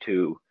having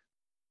to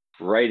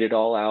write it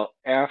all out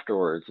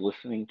afterwards,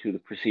 listening to the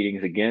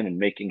proceedings again and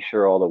making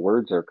sure all the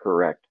words are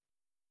correct.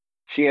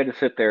 She had to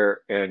sit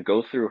there and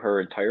go through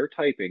her entire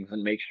typings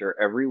and make sure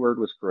every word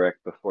was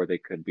correct before they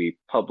could be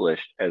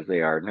published as they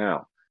are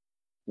now.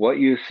 What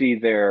you see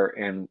there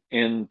in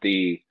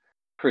the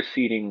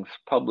proceedings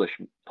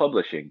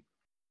publishing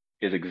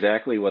is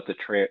exactly what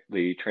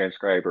the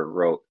transcriber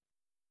wrote.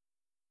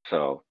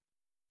 So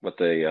what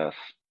the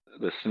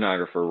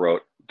stenographer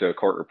wrote, the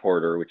court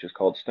reporter, which is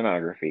called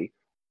stenography,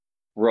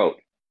 wrote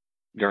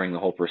during the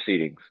whole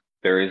proceedings.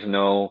 There is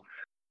no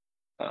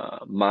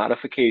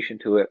modification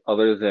to it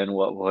other than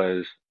what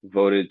was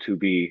voted to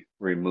be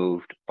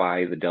removed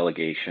by the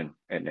delegation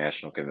at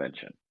National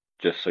Convention,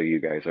 just so you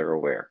guys are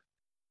aware.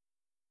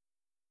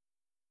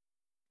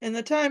 And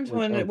the times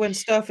when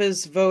stuff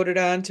is voted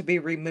on to be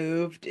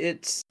removed,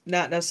 it's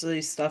not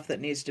necessarily stuff that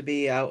needs to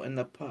be out in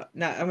the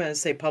I'm going to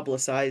say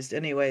publicized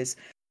anyways,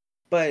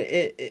 but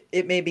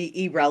it may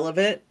be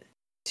irrelevant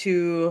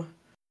to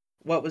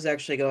what was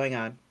actually going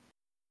on.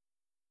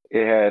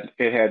 It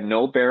had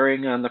no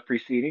bearing on the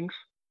proceedings.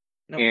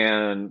 Nope.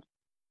 And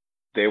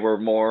they were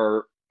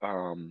more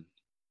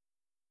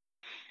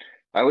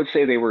I would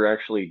say they were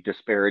actually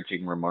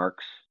disparaging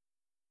remarks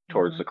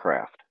towards the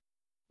craft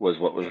was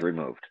what was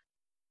removed.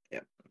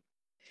 Yep.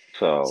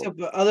 So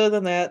but other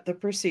than that, the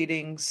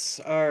proceedings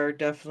are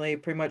definitely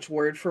pretty much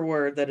word for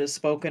word that is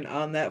spoken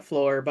on that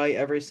floor by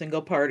every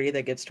single party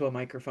that gets to a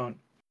microphone,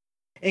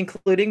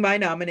 including my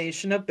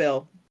nomination of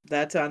Bill.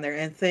 That's on there.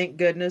 And thank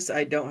goodness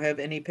I don't have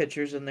any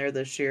pictures in there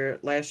this year.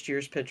 Last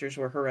year's pictures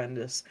were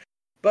horrendous.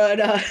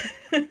 But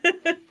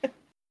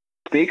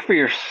speak for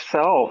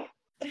yourself.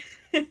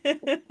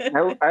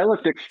 I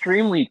looked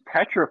extremely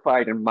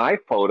petrified in my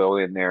photo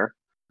in there.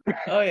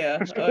 Oh yeah.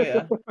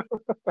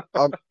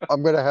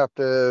 I'm gonna have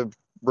to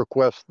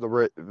request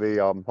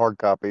the hard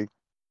copy.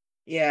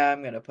 Yeah,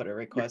 I'm gonna put a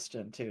request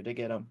in too to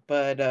get them.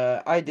 But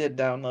I did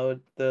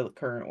download the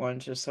current one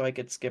just so I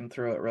could skim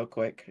through it real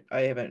quick.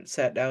 I haven't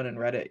sat down and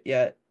read it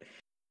yet.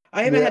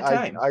 I haven't Yeah,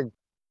 had time.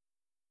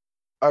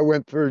 I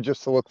went through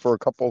just to look for a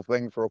couple of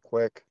things real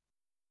quick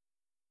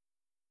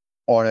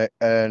on it,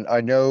 and I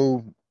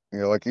know,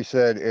 like you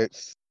said,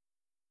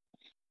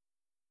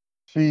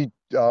 she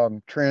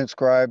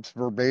transcribes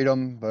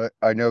verbatim, but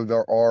I know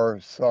there are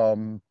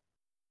some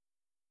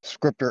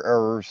scripter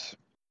errors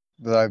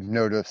that I've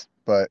noticed,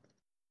 but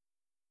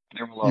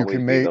There will you can always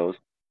be make, those.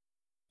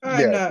 I'm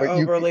yeah, not but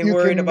overly you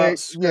worried can about make,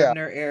 yeah,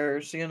 Scrivener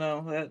errors,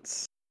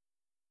 that's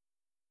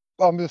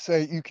I'm just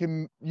saying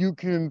you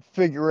can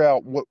figure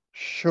out what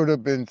should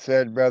have been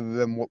said rather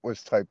than what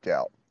was typed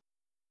out.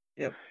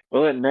 yep.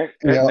 Well, at And next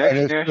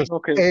it's just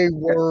national a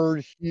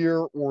word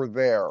here or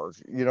there.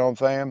 You know what I'm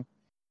saying?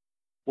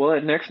 well,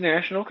 at next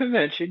national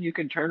convention, you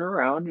can turn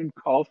around and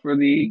call for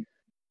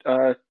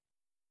uh,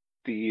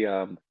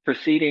 the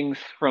proceedings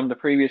from the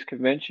previous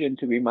convention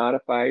to be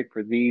modified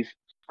for these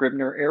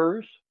Scribner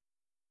errors,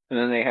 and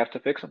then they have to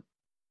fix them.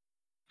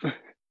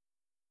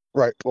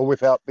 Right. Well,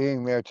 without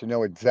being there to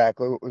know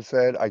exactly what was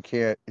said, I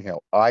can't.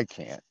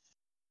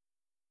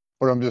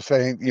 But I'm just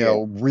saying,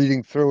 Yeah.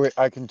 reading through it,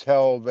 I can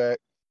tell that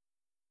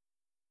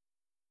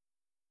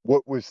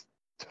what was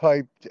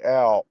typed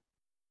out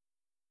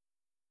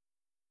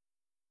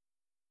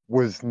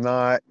was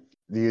not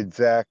the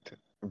exact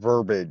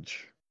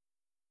verbiage.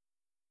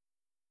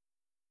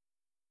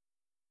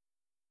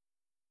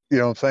 You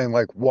know what I'm saying?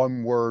 Like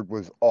one word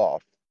was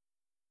off.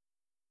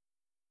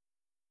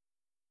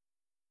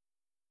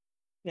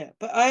 Yeah,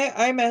 but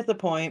I'm at the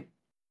point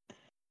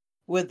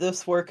with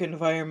this work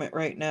environment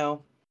right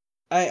now.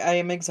 I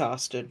am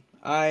exhausted.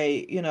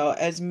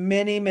 As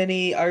many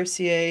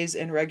RCAs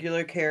and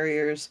regular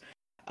carriers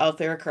out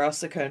there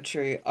across the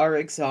country are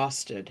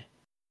exhausted.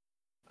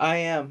 I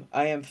am.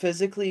 I am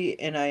physically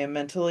and I am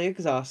mentally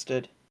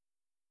exhausted.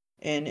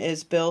 And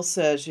as Bill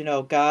says,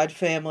 God,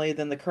 family,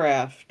 then the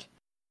craft.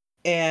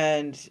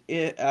 And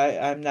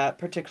I'm not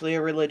particularly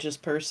a religious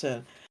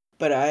person,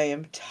 but I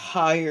am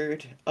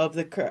tired of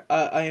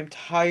I am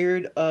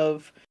tired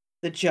of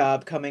the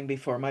job coming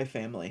before my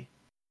family.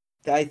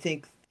 I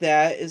think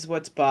that is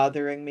what's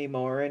bothering me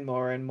more and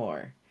more and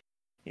more.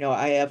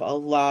 I have a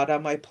lot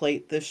on my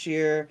plate this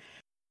year.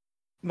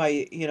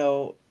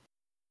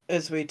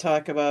 As we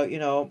talk about,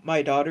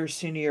 my daughter's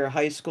senior year of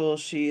high school,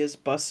 she is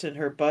busting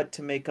her butt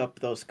to make up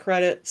those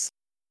credits.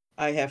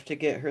 I have to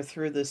get her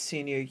through the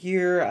senior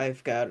year.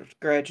 I've got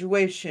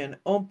graduation,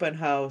 open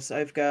house.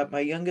 I've got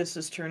my youngest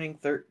is turning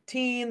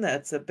 13.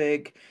 That's a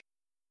big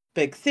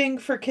thing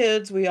for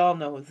kids. We all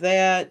know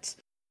that.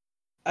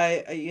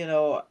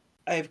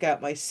 I've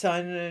got my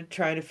son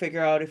trying to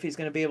figure out if he's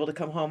going to be able to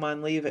come home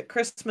on leave at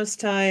Christmas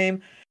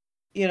time.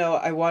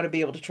 I want to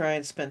be able to try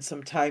and spend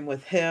some time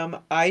with him.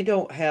 I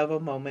don't have a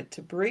moment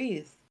to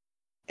breathe.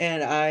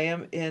 And I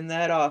am in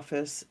that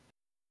office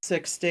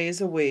 6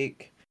 days a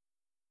week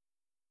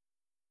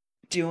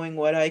doing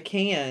what I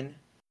can.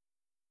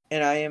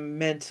 And I am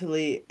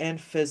mentally and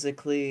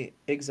physically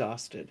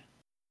exhausted.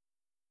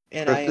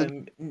 And I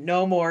Kristen, am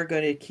no more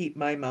going to keep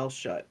my mouth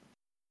shut.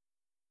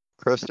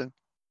 Kristen,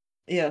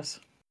 Yes.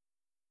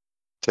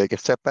 take a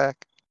step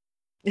back.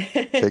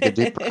 Take a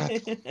deep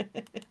breath.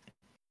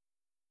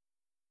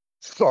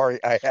 Sorry,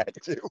 I had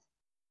to.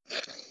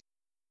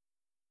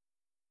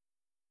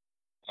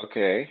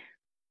 Okay.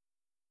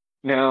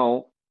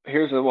 Now,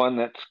 here's the one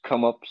that's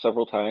come up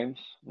several times,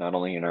 not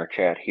only in our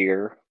chat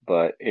here,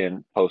 but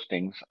in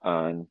postings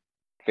on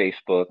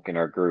Facebook and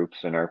our groups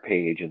and our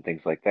page and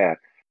things like that.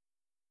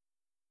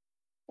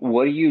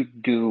 What do you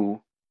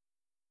do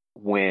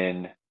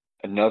when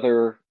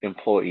another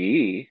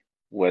employee,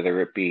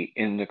 whether it be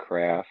in the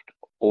craft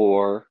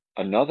or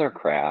another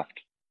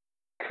craft,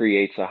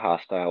 creates a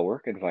hostile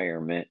work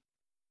environment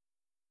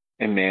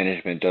and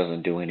management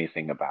doesn't do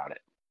anything about it?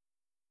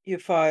 You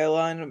file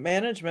on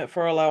management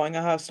for allowing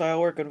a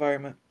hostile work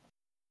environment.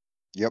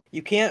 Yep.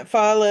 You can't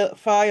file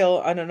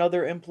on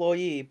another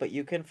employee, but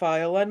you can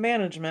file on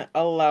management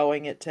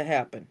allowing it to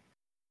happen.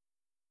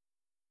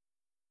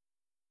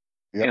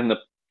 Yep. And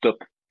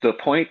the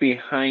point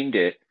behind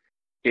it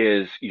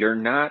is you're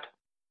not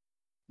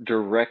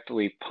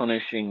directly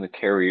punishing the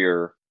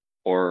carrier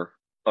or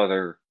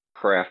other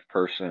craft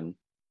person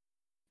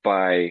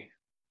by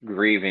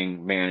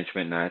grieving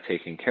management not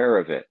taking care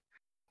of it.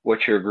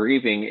 What you're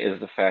grieving is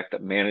the fact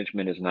that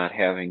management is not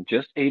having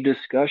just a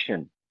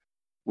discussion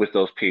with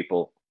those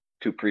people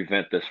to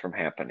prevent this from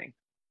happening.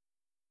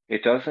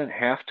 It doesn't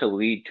have to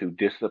lead to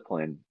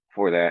discipline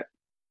for that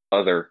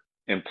other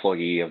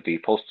employee of the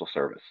Postal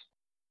Service,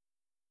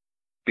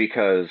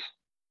 because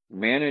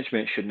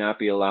management should not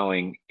be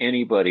allowing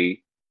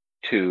anybody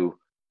to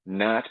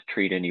not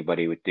treat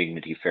anybody with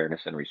dignity,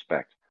 fairness, and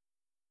respect,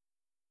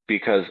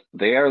 because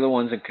they are the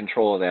ones in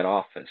control of that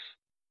office.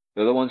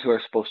 They're the ones who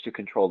are supposed to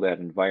control that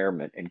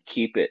environment and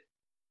keep it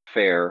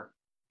fair,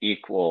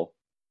 equal,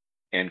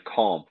 and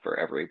calm for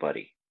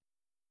everybody.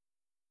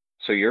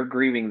 So you're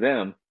grieving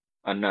them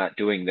on not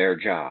doing their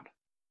job.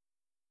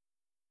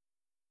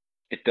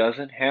 It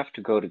doesn't have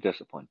to go to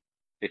discipline.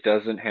 It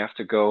doesn't have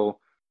to go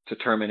to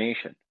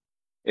termination.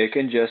 It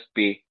can just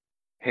be,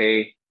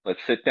 hey, let's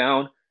sit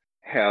down,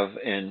 have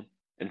an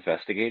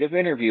investigative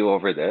interview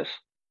over this,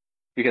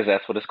 because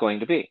that's what it's going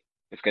to be.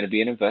 It's going to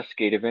be an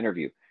investigative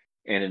interview.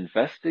 And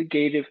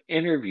investigative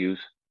interviews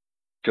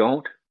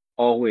don't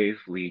always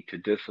lead to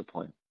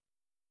discipline.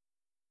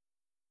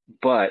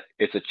 But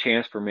it's a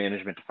chance for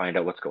management to find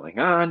out what's going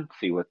on,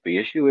 see what the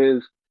issue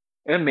is,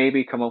 and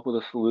maybe come up with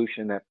a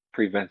solution that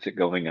prevents it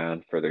going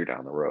on further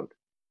down the road.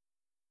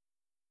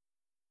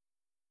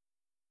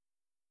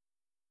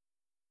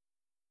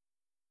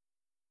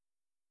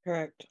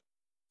 Correct.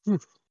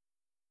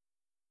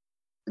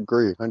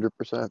 Agree,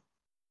 100%.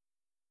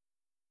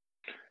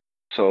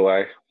 So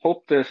I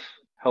hope this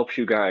helps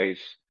you guys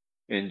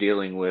in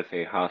dealing with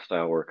a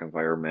hostile work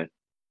environment.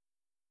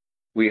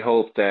 We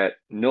hope that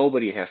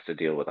nobody has to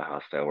deal with a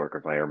hostile work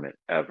environment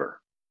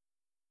ever.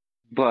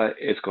 But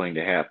it's going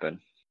to happen.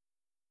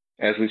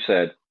 As we've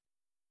said,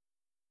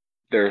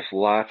 there's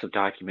lots of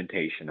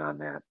documentation on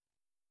that.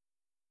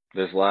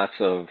 There's lots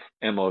of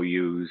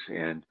MOUs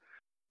and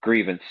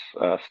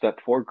step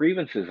 4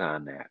 grievances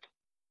on that,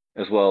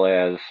 as well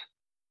as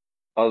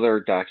other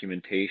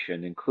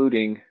documentation,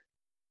 including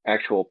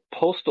actual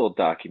postal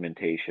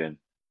documentation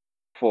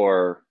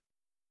for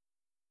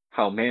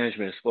how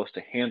management is supposed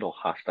to handle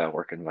hostile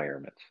work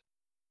environments.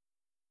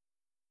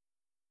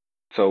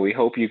 So we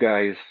hope you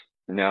guys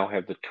now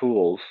have the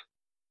tools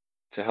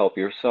to help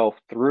yourself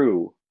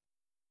through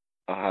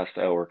a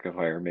hostile work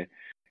environment.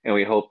 And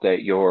we hope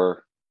that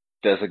your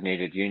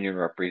designated union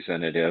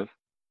representative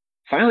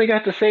finally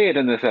got to say it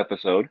in this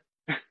episode.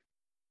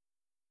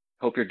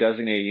 Hope your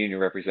designated union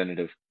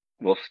representative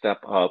will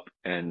step up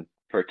and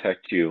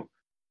protect you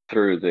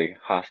through the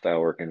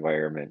hostile work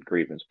environment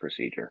grievance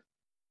procedure.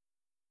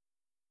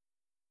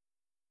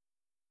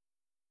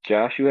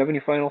 Josh, you have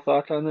any final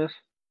thoughts on this?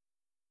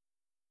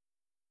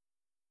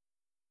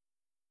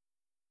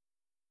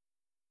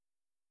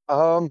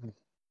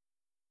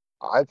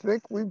 I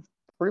think we've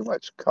pretty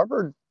much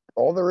covered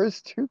all there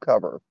is to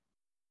cover.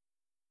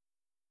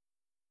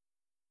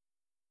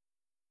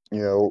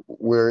 You know,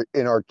 where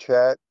in our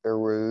chat there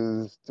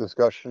was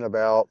discussion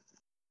about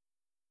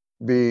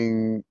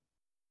the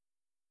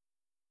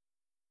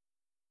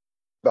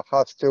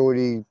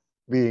hostility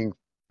being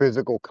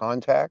physical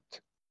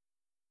contact,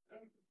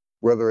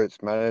 whether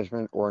it's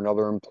management or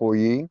another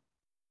employee.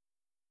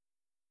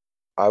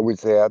 I would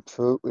say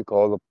absolutely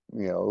call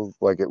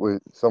like it was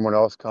someone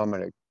else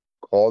commented,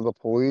 call the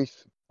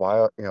police,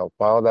 file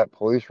that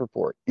police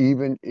report.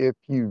 Even if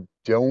you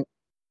don't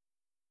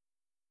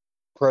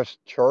press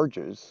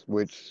charges,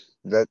 which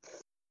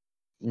that's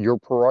your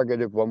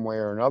prerogative one way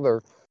or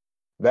another,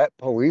 that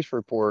police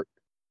report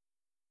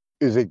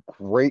is a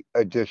great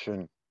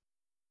addition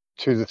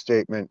to the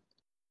statement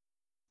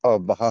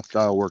of the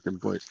hostile work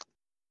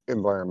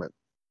environment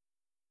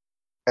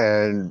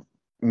and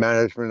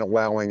management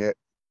allowing it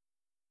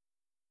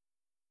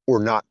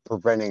or not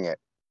preventing it,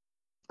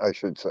 I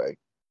should say.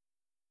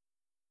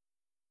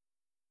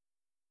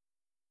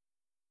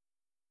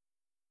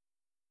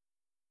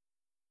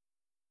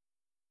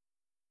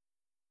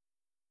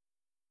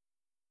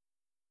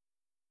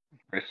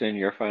 Kristen,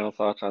 your final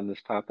thoughts on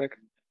this topic?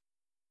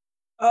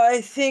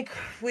 I think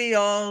we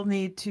all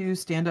need to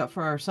stand up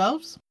for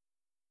ourselves,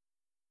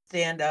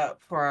 stand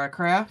up for our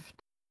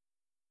craft.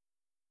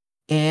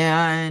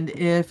 And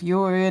if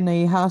you're in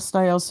a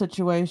hostile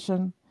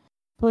situation,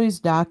 please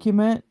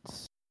document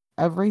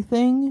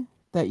everything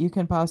that you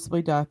can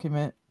possibly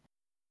document.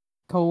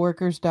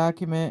 Coworkers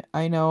document.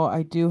 I know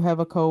I do have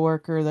a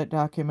coworker that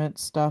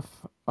documents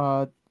stuff.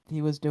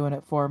 He was doing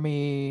it for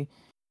me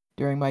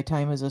during my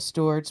time as a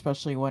steward,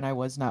 especially when I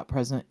was not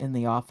present in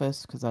the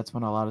office, because that's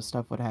when a lot of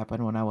stuff would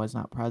happen when I was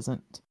not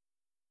present.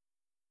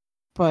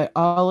 But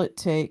all it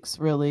takes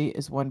really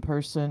is one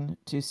person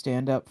to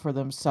stand up for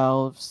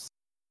themselves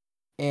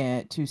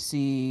and to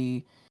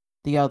see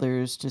the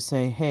others to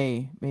say,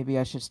 hey, maybe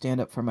I should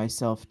stand up for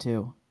myself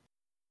too.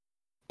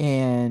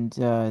 And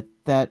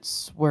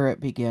that's where it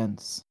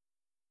begins,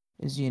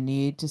 is you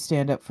need to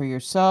stand up for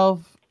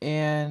yourself,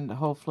 and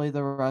hopefully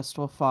the rest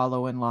will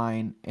follow in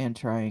line and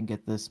try and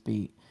get this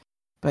beat.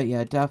 But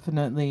yeah,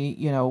 definitely,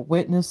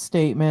 witness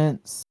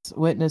statements,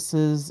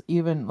 witnesses,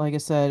 even like I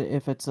said,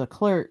 if it's a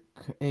clerk,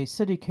 a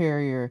city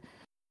carrier,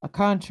 a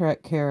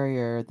contract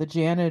carrier, the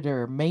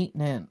janitor,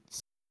 maintenance,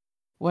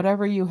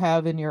 whatever you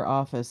have in your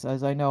office,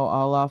 as I know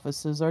all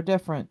offices are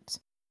different.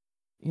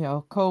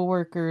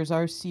 Co-workers,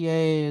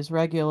 RCAs,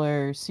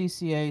 regulars,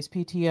 CCAs,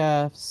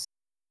 PTFs,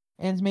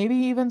 and maybe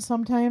even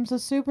sometimes a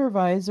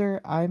supervisor.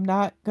 I'm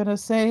not going to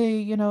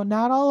say,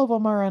 not all of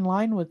them are in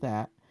line with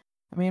that.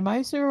 I mean,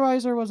 my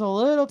supervisor was a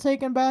little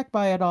taken back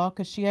by it all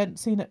because she hadn't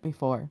seen it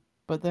before.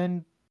 But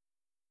then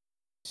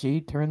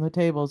she turned the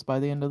tables by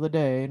the end of the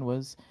day and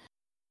was,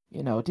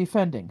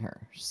 defending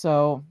her.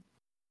 So,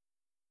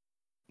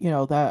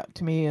 that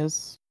to me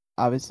is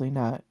obviously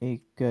not a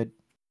good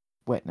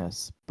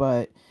witness.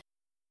 But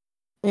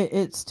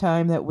it's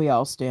time that we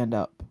all stand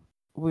up.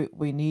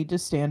 We need to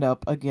stand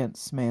up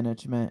against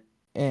management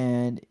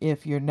And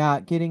if you're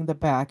not getting the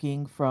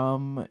backing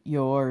from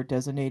your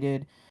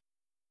designated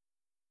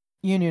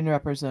union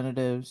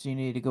representatives, you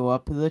need to go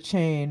up the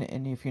chain.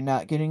 And if you're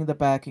not getting the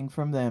backing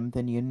from them,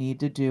 then you need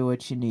to do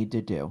what you need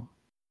to do.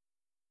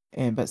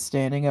 But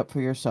standing up for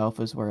yourself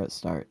is where it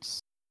starts.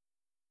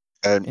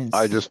 And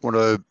I just want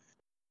to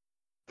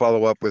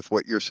follow up with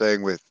what you're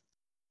saying with,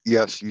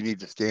 yes, you need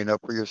to stand up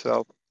for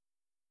yourself,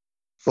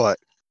 but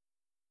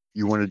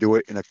you want to do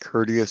it in a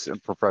courteous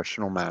and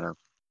professional manner.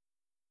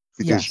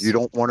 Because yes. you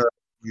don't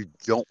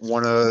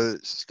want to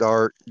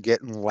start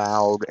getting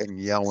loud and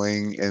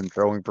yelling and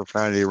throwing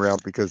profanity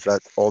around, because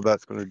that's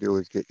going to do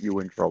is get you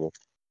in trouble.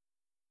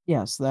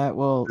 Yes,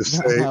 that'll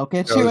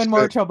get you you know, in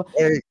more trouble.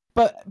 Hey,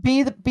 But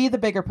be the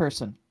bigger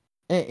person.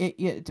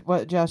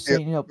 What Josh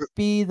saying,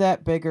 be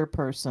that bigger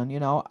person.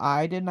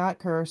 I did not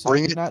curse.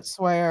 I did not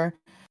swear.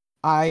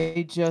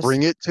 I just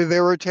bring it to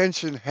their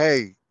attention.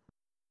 Hey,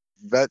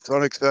 that's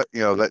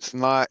unacceptable. That's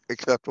not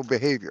acceptable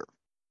behavior.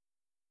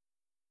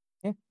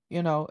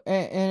 And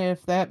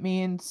if that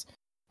means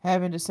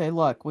having to say,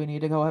 look, we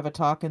need to go have a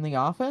talk in the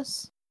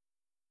office,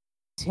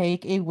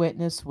 take a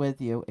witness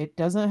with you. It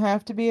doesn't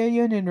have to be a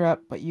union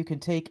rep, but you can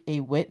take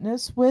a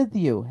witness with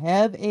you.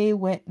 Have a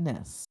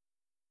witness.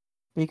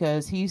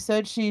 Because he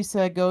said, she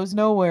said goes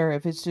nowhere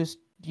if it's just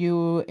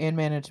you and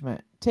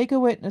management. Take a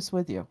witness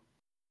with you.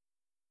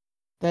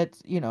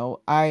 That's,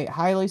 I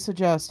highly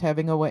suggest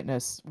having a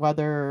witness,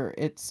 whether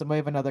it's somebody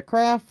of another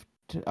craft,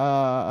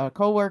 a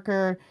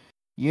coworker,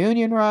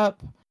 union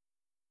rep.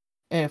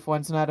 If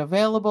one's not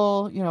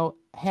available,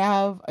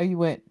 have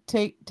a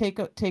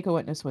take a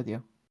witness with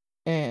you,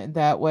 and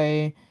that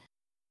way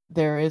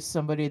there is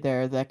somebody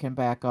there that can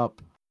back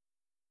up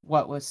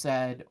what was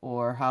said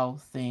or how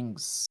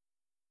things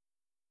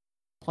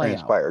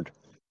transpired.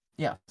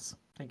 Yes,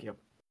 thank you.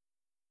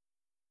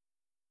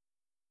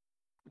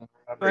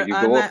 But you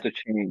go up the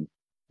chain.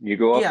 You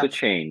go up the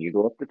chain. You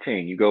go up the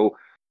chain. You go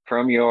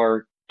from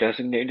your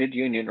designated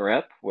union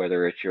rep,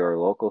 whether it's your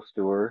local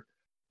steward,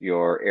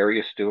 your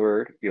area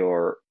steward,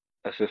 your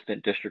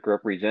assistant district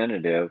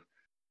representative,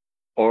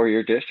 or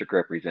your district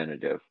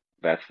representative.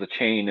 That's the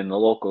chain in the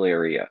local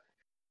area.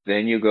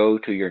 Then you go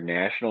to your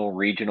national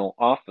regional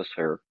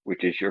officer,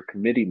 which is your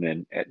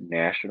committeeman at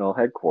national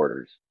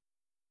headquarters.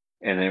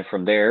 And then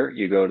from there,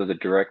 you go to the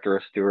director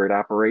of steward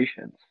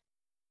operations.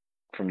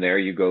 From there,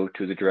 you go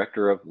to the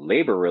director of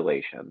labor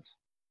relations,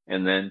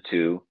 and then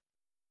to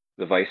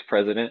the vice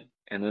president,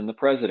 and then the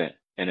president.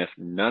 And if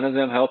none of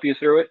them help you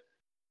through it,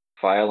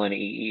 file an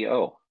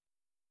EEO,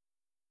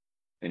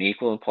 an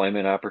equal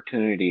employment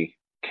opportunity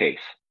case.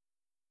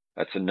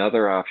 That's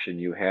another option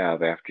you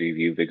have after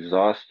you've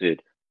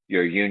exhausted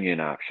your union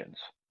options.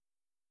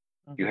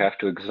 You have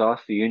to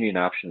exhaust the union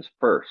options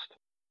first,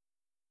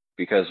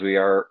 because we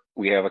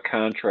have a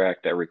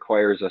contract that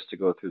requires us to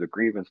go through the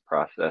grievance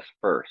process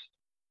first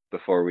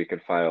before we can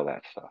file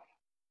that stuff.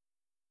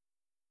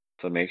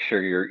 So make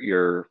sure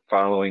you're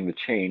following the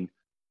chain,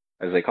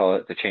 as they call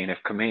it, the chain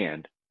of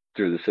command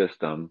through the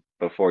system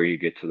before you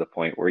get to the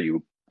point where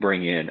you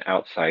bring in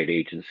outside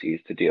agencies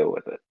to deal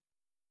with it.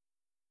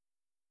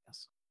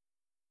 Yes.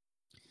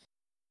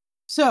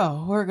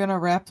 So we're going to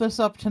wrap this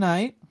up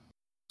tonight,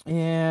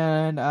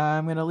 and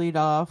I'm going to lead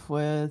off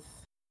with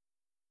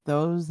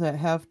those that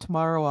have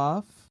tomorrow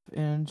off.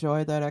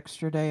 Enjoy that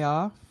extra day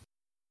off.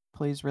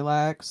 Please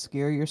relax,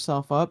 gear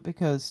yourself up,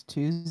 because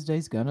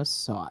Tuesday's going to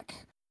suck.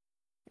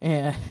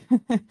 And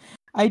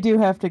I do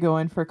have to go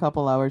in for a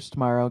couple hours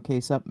tomorrow,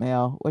 case up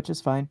mail, which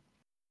is fine.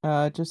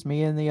 Just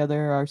me and the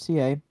other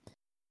RCA.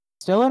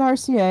 Still an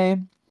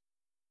RCA.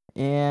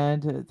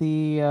 And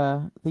the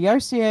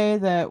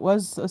RCA that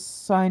was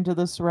assigned to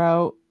this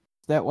route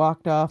that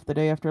walked off the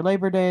day after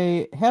Labor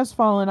Day has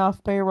fallen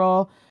off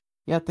payroll,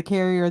 yet the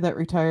carrier that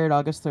retired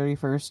August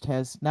 31st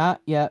has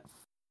not yet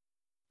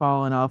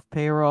fallen off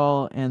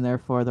payroll, and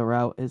therefore the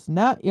route is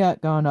not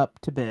yet gone up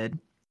to bid.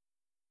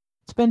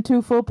 It's been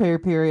 2 full pay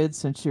periods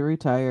since she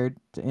retired,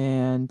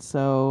 and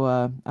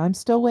so I'm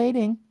still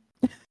waiting.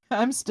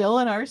 I'm still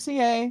an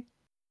RCA.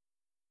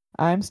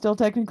 I'm still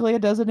technically a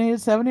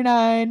designated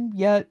 79,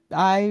 yet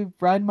I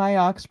run my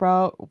aux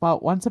route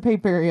about once a pay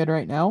period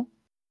right now.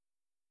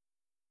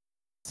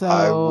 So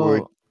I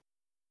would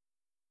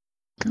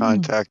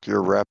contact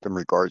your rep in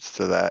regards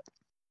to that.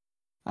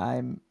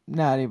 I'm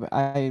not even.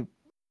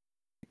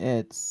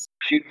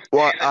 She's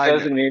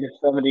designated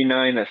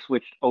 79 that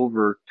switched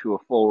over to a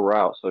full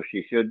route, so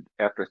she should,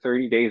 after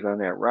 30 days on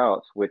that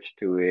route, switch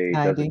to a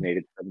 90.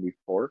 designated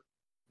 74.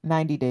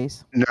 90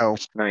 days. No.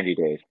 90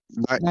 days.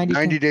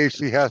 90 days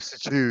she has to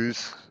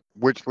choose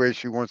which way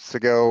she wants to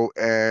go,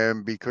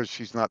 and because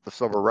she's not the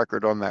silver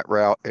record on that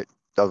route,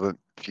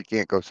 she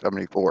can't go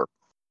 74.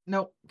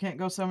 Nope, can't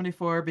go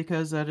 74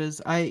 because that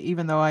is,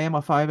 even though I am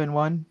a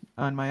 5-1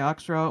 on my aux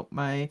route,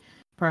 my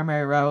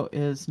primary route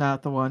is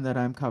not the one that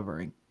I'm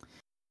covering.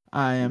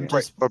 I am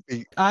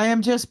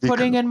just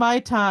putting in my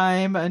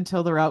time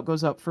until the route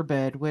goes up for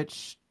bid,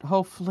 which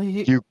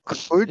hopefully you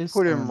could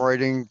put in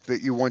writing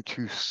that you want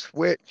to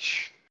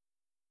switch,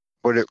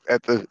 put it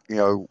at the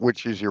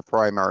which is your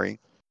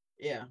primary.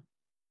 Yeah.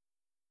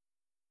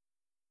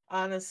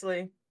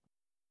 Honestly,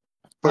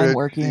 But I'm it,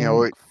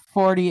 working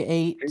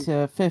 48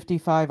 to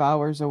 55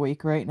 hours a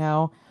week right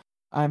now.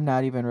 I'm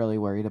not even really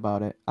worried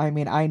about it. I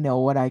mean, I know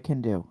what I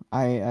can do.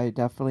 I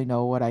definitely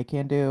know what I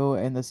can do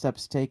and the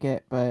steps to take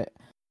it, but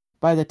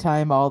by the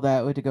time all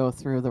that would go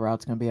through, the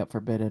route's going to be up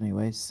for bid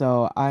anyway.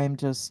 So I'm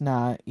just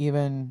not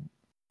even,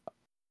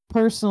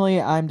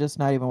 personally, I'm just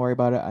not even worried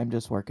about it. I'm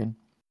just working.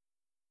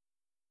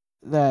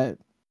 That,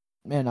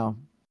 you know,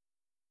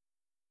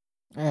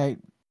 I,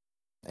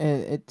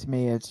 it to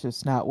me, it's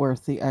just not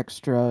worth the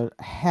extra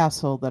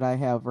hassle that I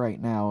have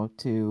right now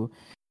to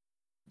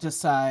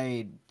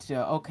decide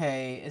to,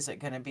 okay, is it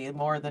going to be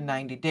more than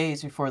 90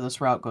 days before this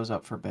route goes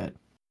up for bid?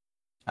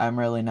 I'm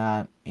really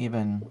not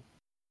even,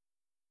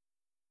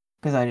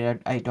 because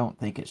I don't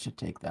think it should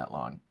take that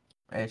long.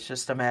 It's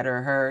just a matter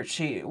of her.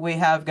 We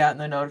have gotten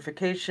the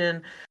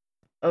notification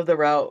of the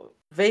route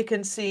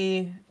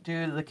vacancy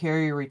due to the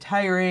carrier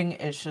retiring.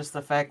 It's just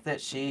the fact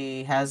that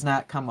she has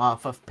not come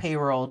off of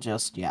payroll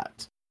just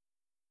yet.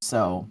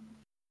 So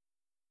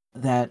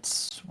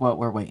that's what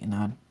we're waiting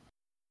on.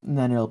 And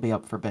then it'll be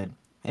up for bid.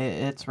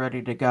 It's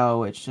ready to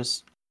go. It's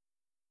just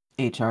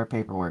HR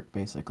paperwork,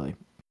 basically.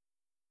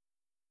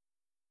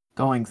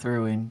 Going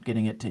through and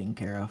getting it taken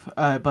care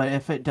of. But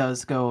if it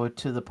does go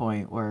to the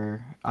point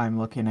where I'm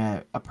looking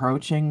at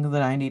approaching the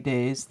 90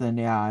 days, then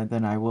yeah,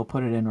 then I will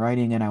put it in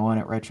writing and I want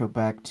it retro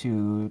back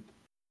to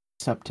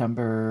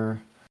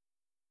September,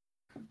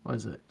 what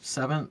is it,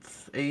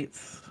 7th,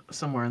 8th,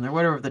 somewhere in there,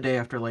 whatever the day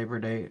after Labor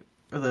Day,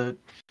 or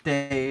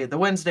the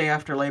Wednesday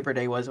after Labor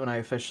Day was when I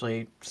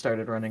officially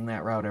started running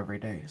that route every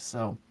day.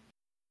 So,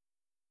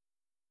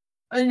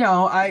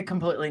 no, I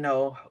completely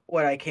know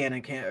what I can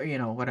and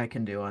can't, what I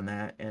can do on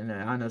that. And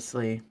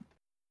honestly,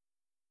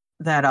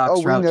 that oh, ox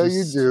we route know you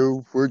just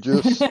do. We're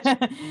just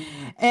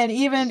and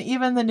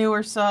even the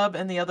newer sub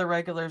and the other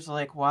regulars are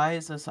like, why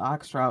is this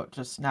ox route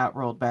just not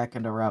rolled back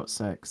into Route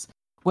 6?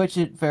 Which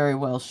it very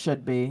well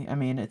should be. I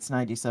mean, it's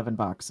 97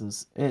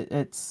 boxes.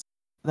 It's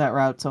that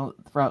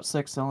Route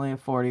 6 only a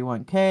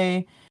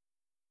 41K.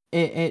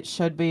 It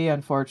should be.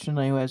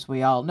 Unfortunately, as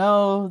we all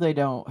know, they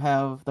don't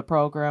have the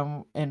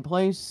program in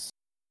place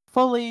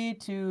fully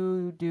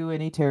to do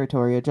any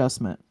territory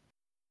adjustment.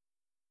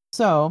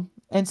 So,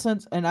 and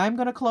I'm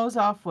going to close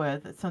off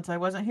with, since I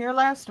wasn't here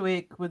last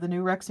week with the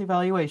new Rex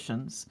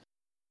evaluations,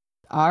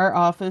 our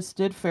office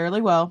did fairly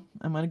well.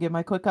 I'm going to give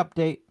my quick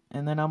update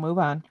and then I'll move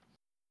on.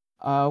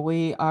 Our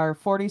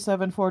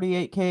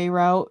 47-48K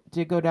route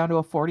did go down to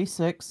a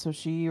 46, so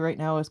she right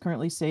now is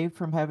currently saved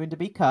from having to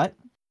be cut.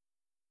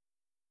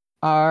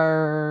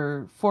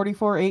 Our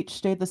 44H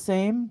stayed the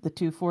same. The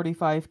two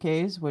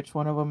 45Ks, which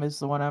one of them is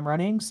the one I'm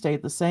running,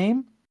 stayed the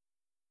same.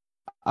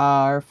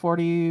 Our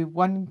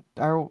 41,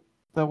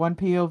 the one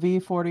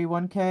POV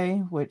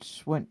 41K,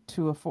 which went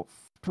to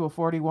a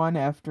 41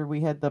 after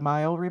we had the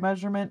mile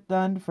remeasurement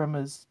done from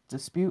his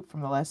dispute from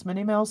the last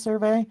mini mail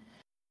survey.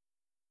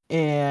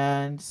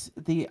 And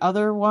the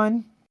other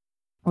one,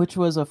 which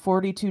was a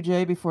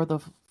 42J before the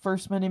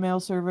first mini mail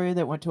survey,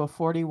 that went to a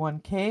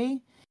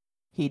 41K.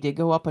 He did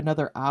go up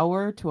another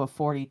hour to a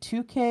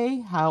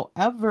 42K.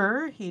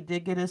 However, he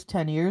did get his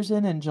 10 years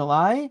in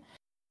July,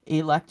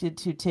 elected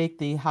to take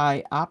the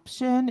high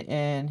option,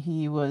 and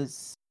he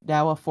was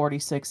now a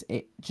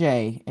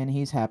 46J, and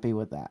he's happy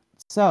with that.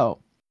 So,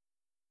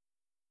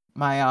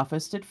 my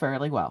office did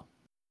fairly well.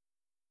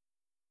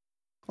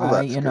 well,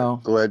 that's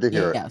good. Glad to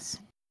hear it. Yes.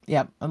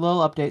 Yep, a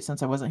little update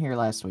since I wasn't here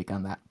last week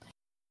on that.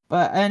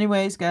 But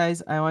anyways,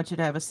 guys, I want you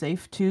to have a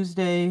safe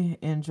Tuesday.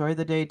 Enjoy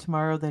the day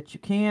tomorrow that you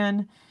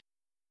can.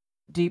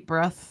 Deep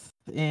breath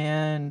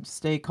and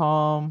stay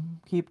calm.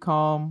 Keep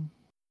calm.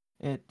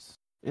 It's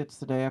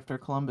the day after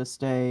Columbus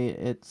Day.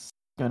 It's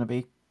gonna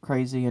be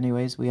crazy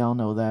anyways. We all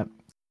know that.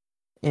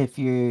 If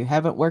you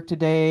haven't worked a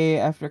day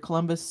after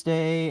Columbus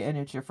Day and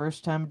it's your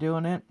first time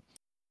doing it,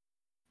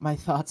 my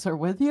thoughts are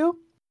with you.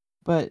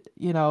 But,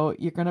 you're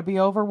going to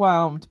be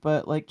overwhelmed.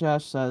 But like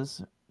Josh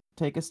says,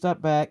 take a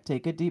step back,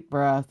 take a deep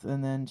breath,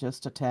 and then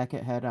just attack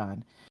it head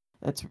on.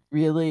 That's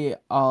really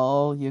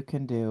all you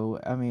can do.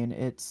 I mean,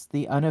 it's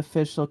the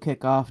unofficial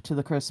kickoff to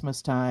the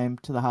Christmas time,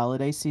 to the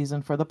holiday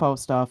season for the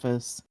post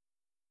office.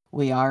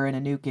 We are in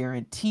a new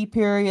guarantee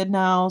period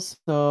now.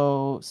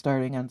 So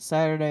starting on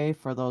Saturday,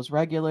 for those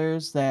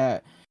regulars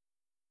that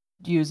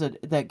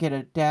that get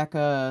a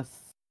DACA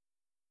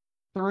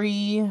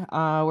 3,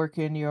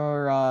 working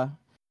your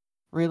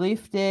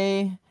relief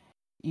day,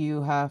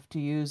 you have to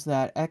use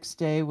that X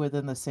day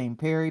within the same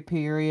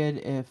period.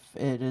 If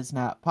it is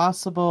not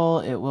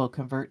possible, it will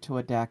convert to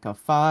a DACA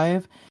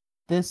 5.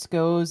 This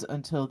goes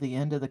until the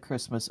end of the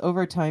Christmas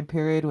overtime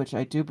period, which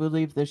I do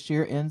believe this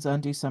year ends on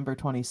December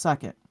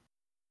 22nd.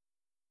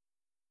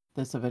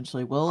 This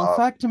eventually will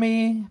affect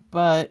me,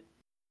 but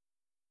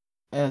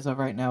as of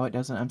right now, it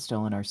doesn't. I'm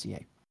still in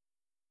RCA.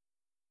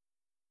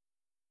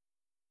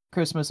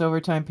 Christmas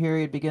overtime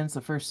period begins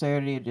the first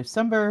Saturday of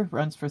December,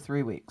 runs for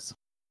 3 weeks.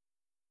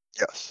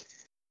 Yes.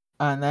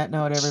 On that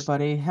note,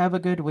 everybody, have a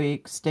good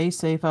week. Stay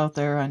safe out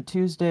there on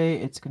Tuesday.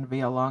 It's going to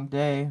be a long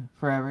day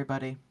for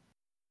everybody.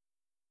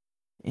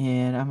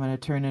 And I'm going to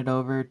turn it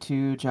over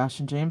to Josh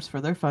and James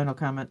for their final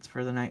comments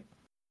for the night.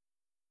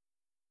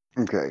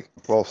 Okay.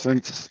 Well,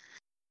 since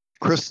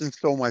Kristen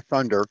stole my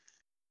thunder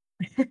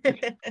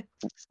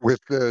with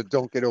the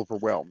don't get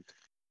overwhelmed,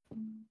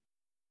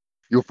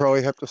 you'll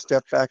probably have to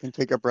step back and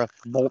take a breath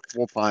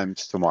multiple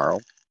times tomorrow.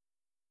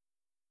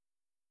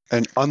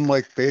 And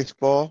unlike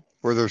baseball,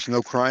 where there's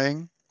no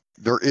crying,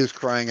 there is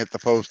crying at the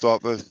post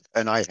office,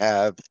 and I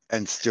have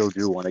and still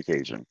do on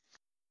occasion.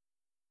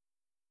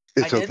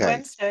 It's okay.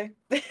 Wednesday.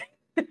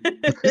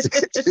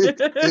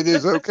 It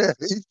is okay.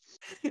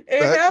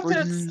 It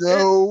happens.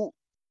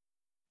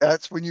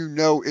 That's when you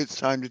know it's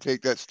time to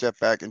take that step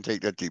back and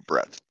take that deep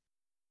breath.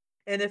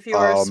 And if you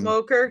are a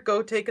smoker,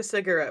 go take a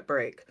cigarette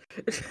break.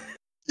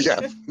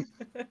 Yeah.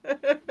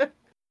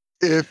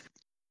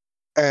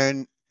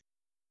 And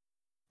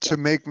to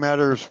make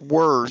matters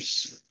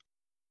worse,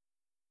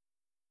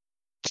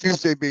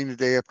 Tuesday being the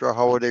day after a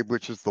holiday,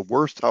 which is the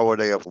worst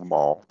holiday of them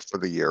all for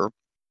the year,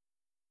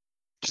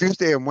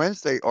 Tuesday and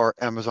Wednesday are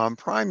Amazon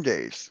Prime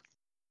days.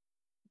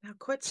 Now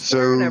quit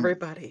scaring So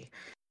everybody.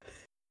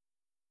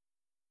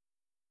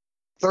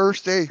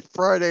 Thursday,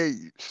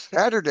 Friday,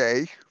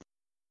 Saturday,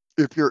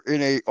 if you're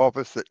in a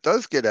office that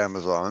does get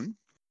Amazon,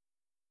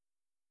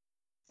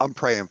 I'm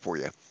praying for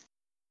you.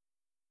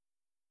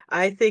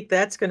 I think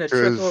that's going to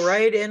trickle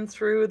right in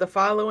through the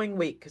following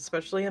week,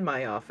 especially in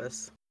my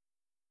office.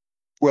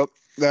 Well,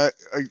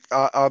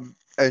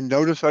 and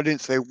notice I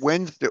didn't say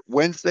Wednesday.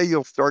 Wednesday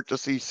you'll start to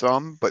see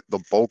some, but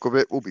the bulk of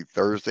it will be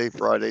Thursday,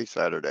 Friday,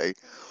 Saturday.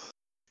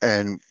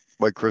 And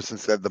like Kristen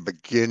said, the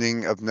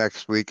beginning of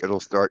next week,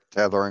 it'll start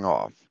tethering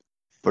off.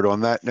 But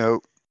on that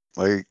note,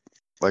 like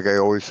I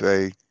always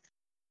say,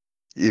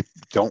 if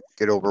don't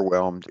get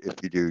overwhelmed.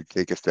 If you do,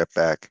 take a step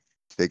back,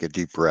 take a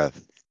deep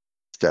breath,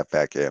 step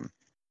back in.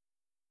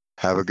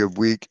 Have a good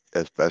week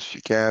as best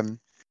you can.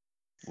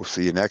 We'll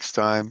see you next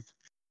time.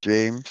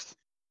 James,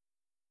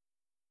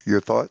 your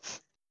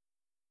thoughts?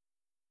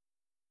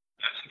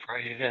 I'm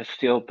surprised you didn't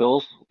steal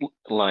Bill's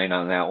line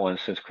on that one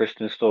since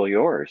Kristen stole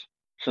yours.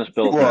 Since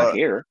Bill's Well, not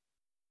here.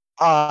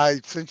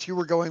 Since you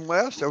were going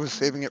last, I was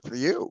saving it for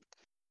you.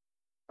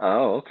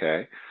 Oh,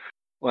 okay.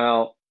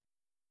 Well,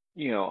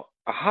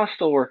 a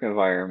hostile work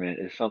environment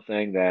is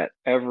something that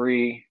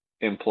every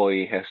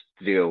employee has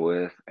to deal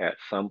with at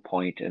some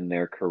point in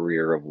their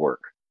career of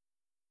work.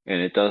 And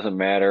it doesn't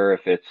matter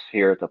if it's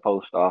here at the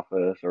post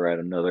office or at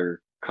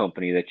another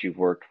company that you've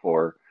worked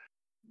for.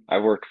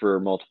 I've worked for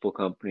multiple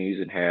companies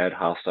and had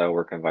hostile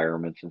work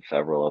environments in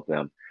several of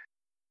them.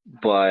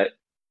 But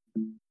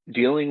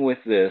dealing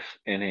with this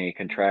in a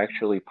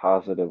contractually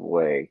positive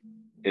way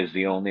is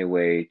the only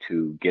way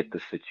to get the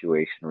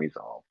situation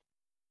resolved.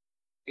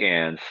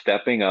 And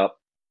stepping up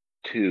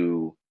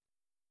to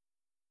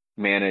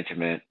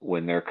management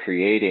when they're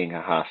creating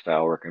a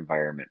hostile work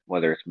environment,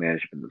 whether it's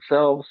management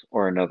themselves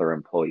or another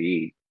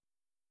employee,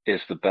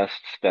 is the best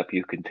step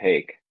you can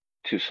take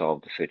to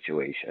solve the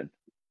situation.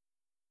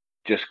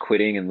 Just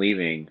quitting and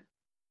leaving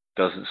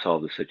doesn't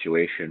solve the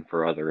situation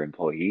for other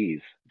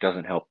employees,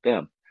 doesn't help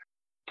them.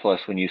 Plus,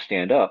 when you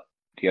stand up,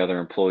 the other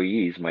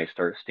employees might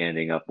start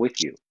standing up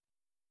with you.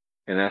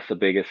 And that's the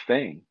biggest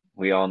thing.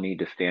 We all need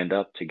to stand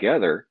up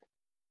together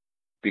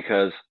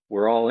because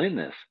we're all in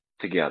this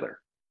together.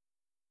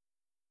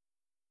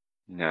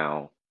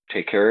 Now,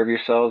 take care of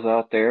yourselves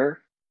out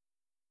there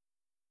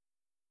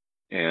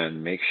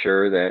and make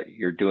sure that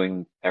you're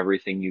doing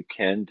everything you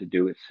can to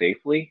do it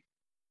safely.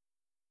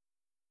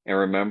 And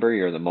remember,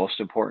 you're the most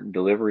important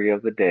delivery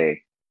of the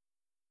day.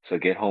 So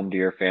get home to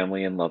your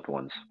family and loved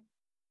ones.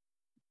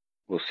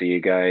 We'll see you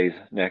guys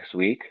next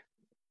week.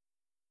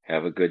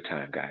 Have a good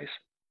time, guys.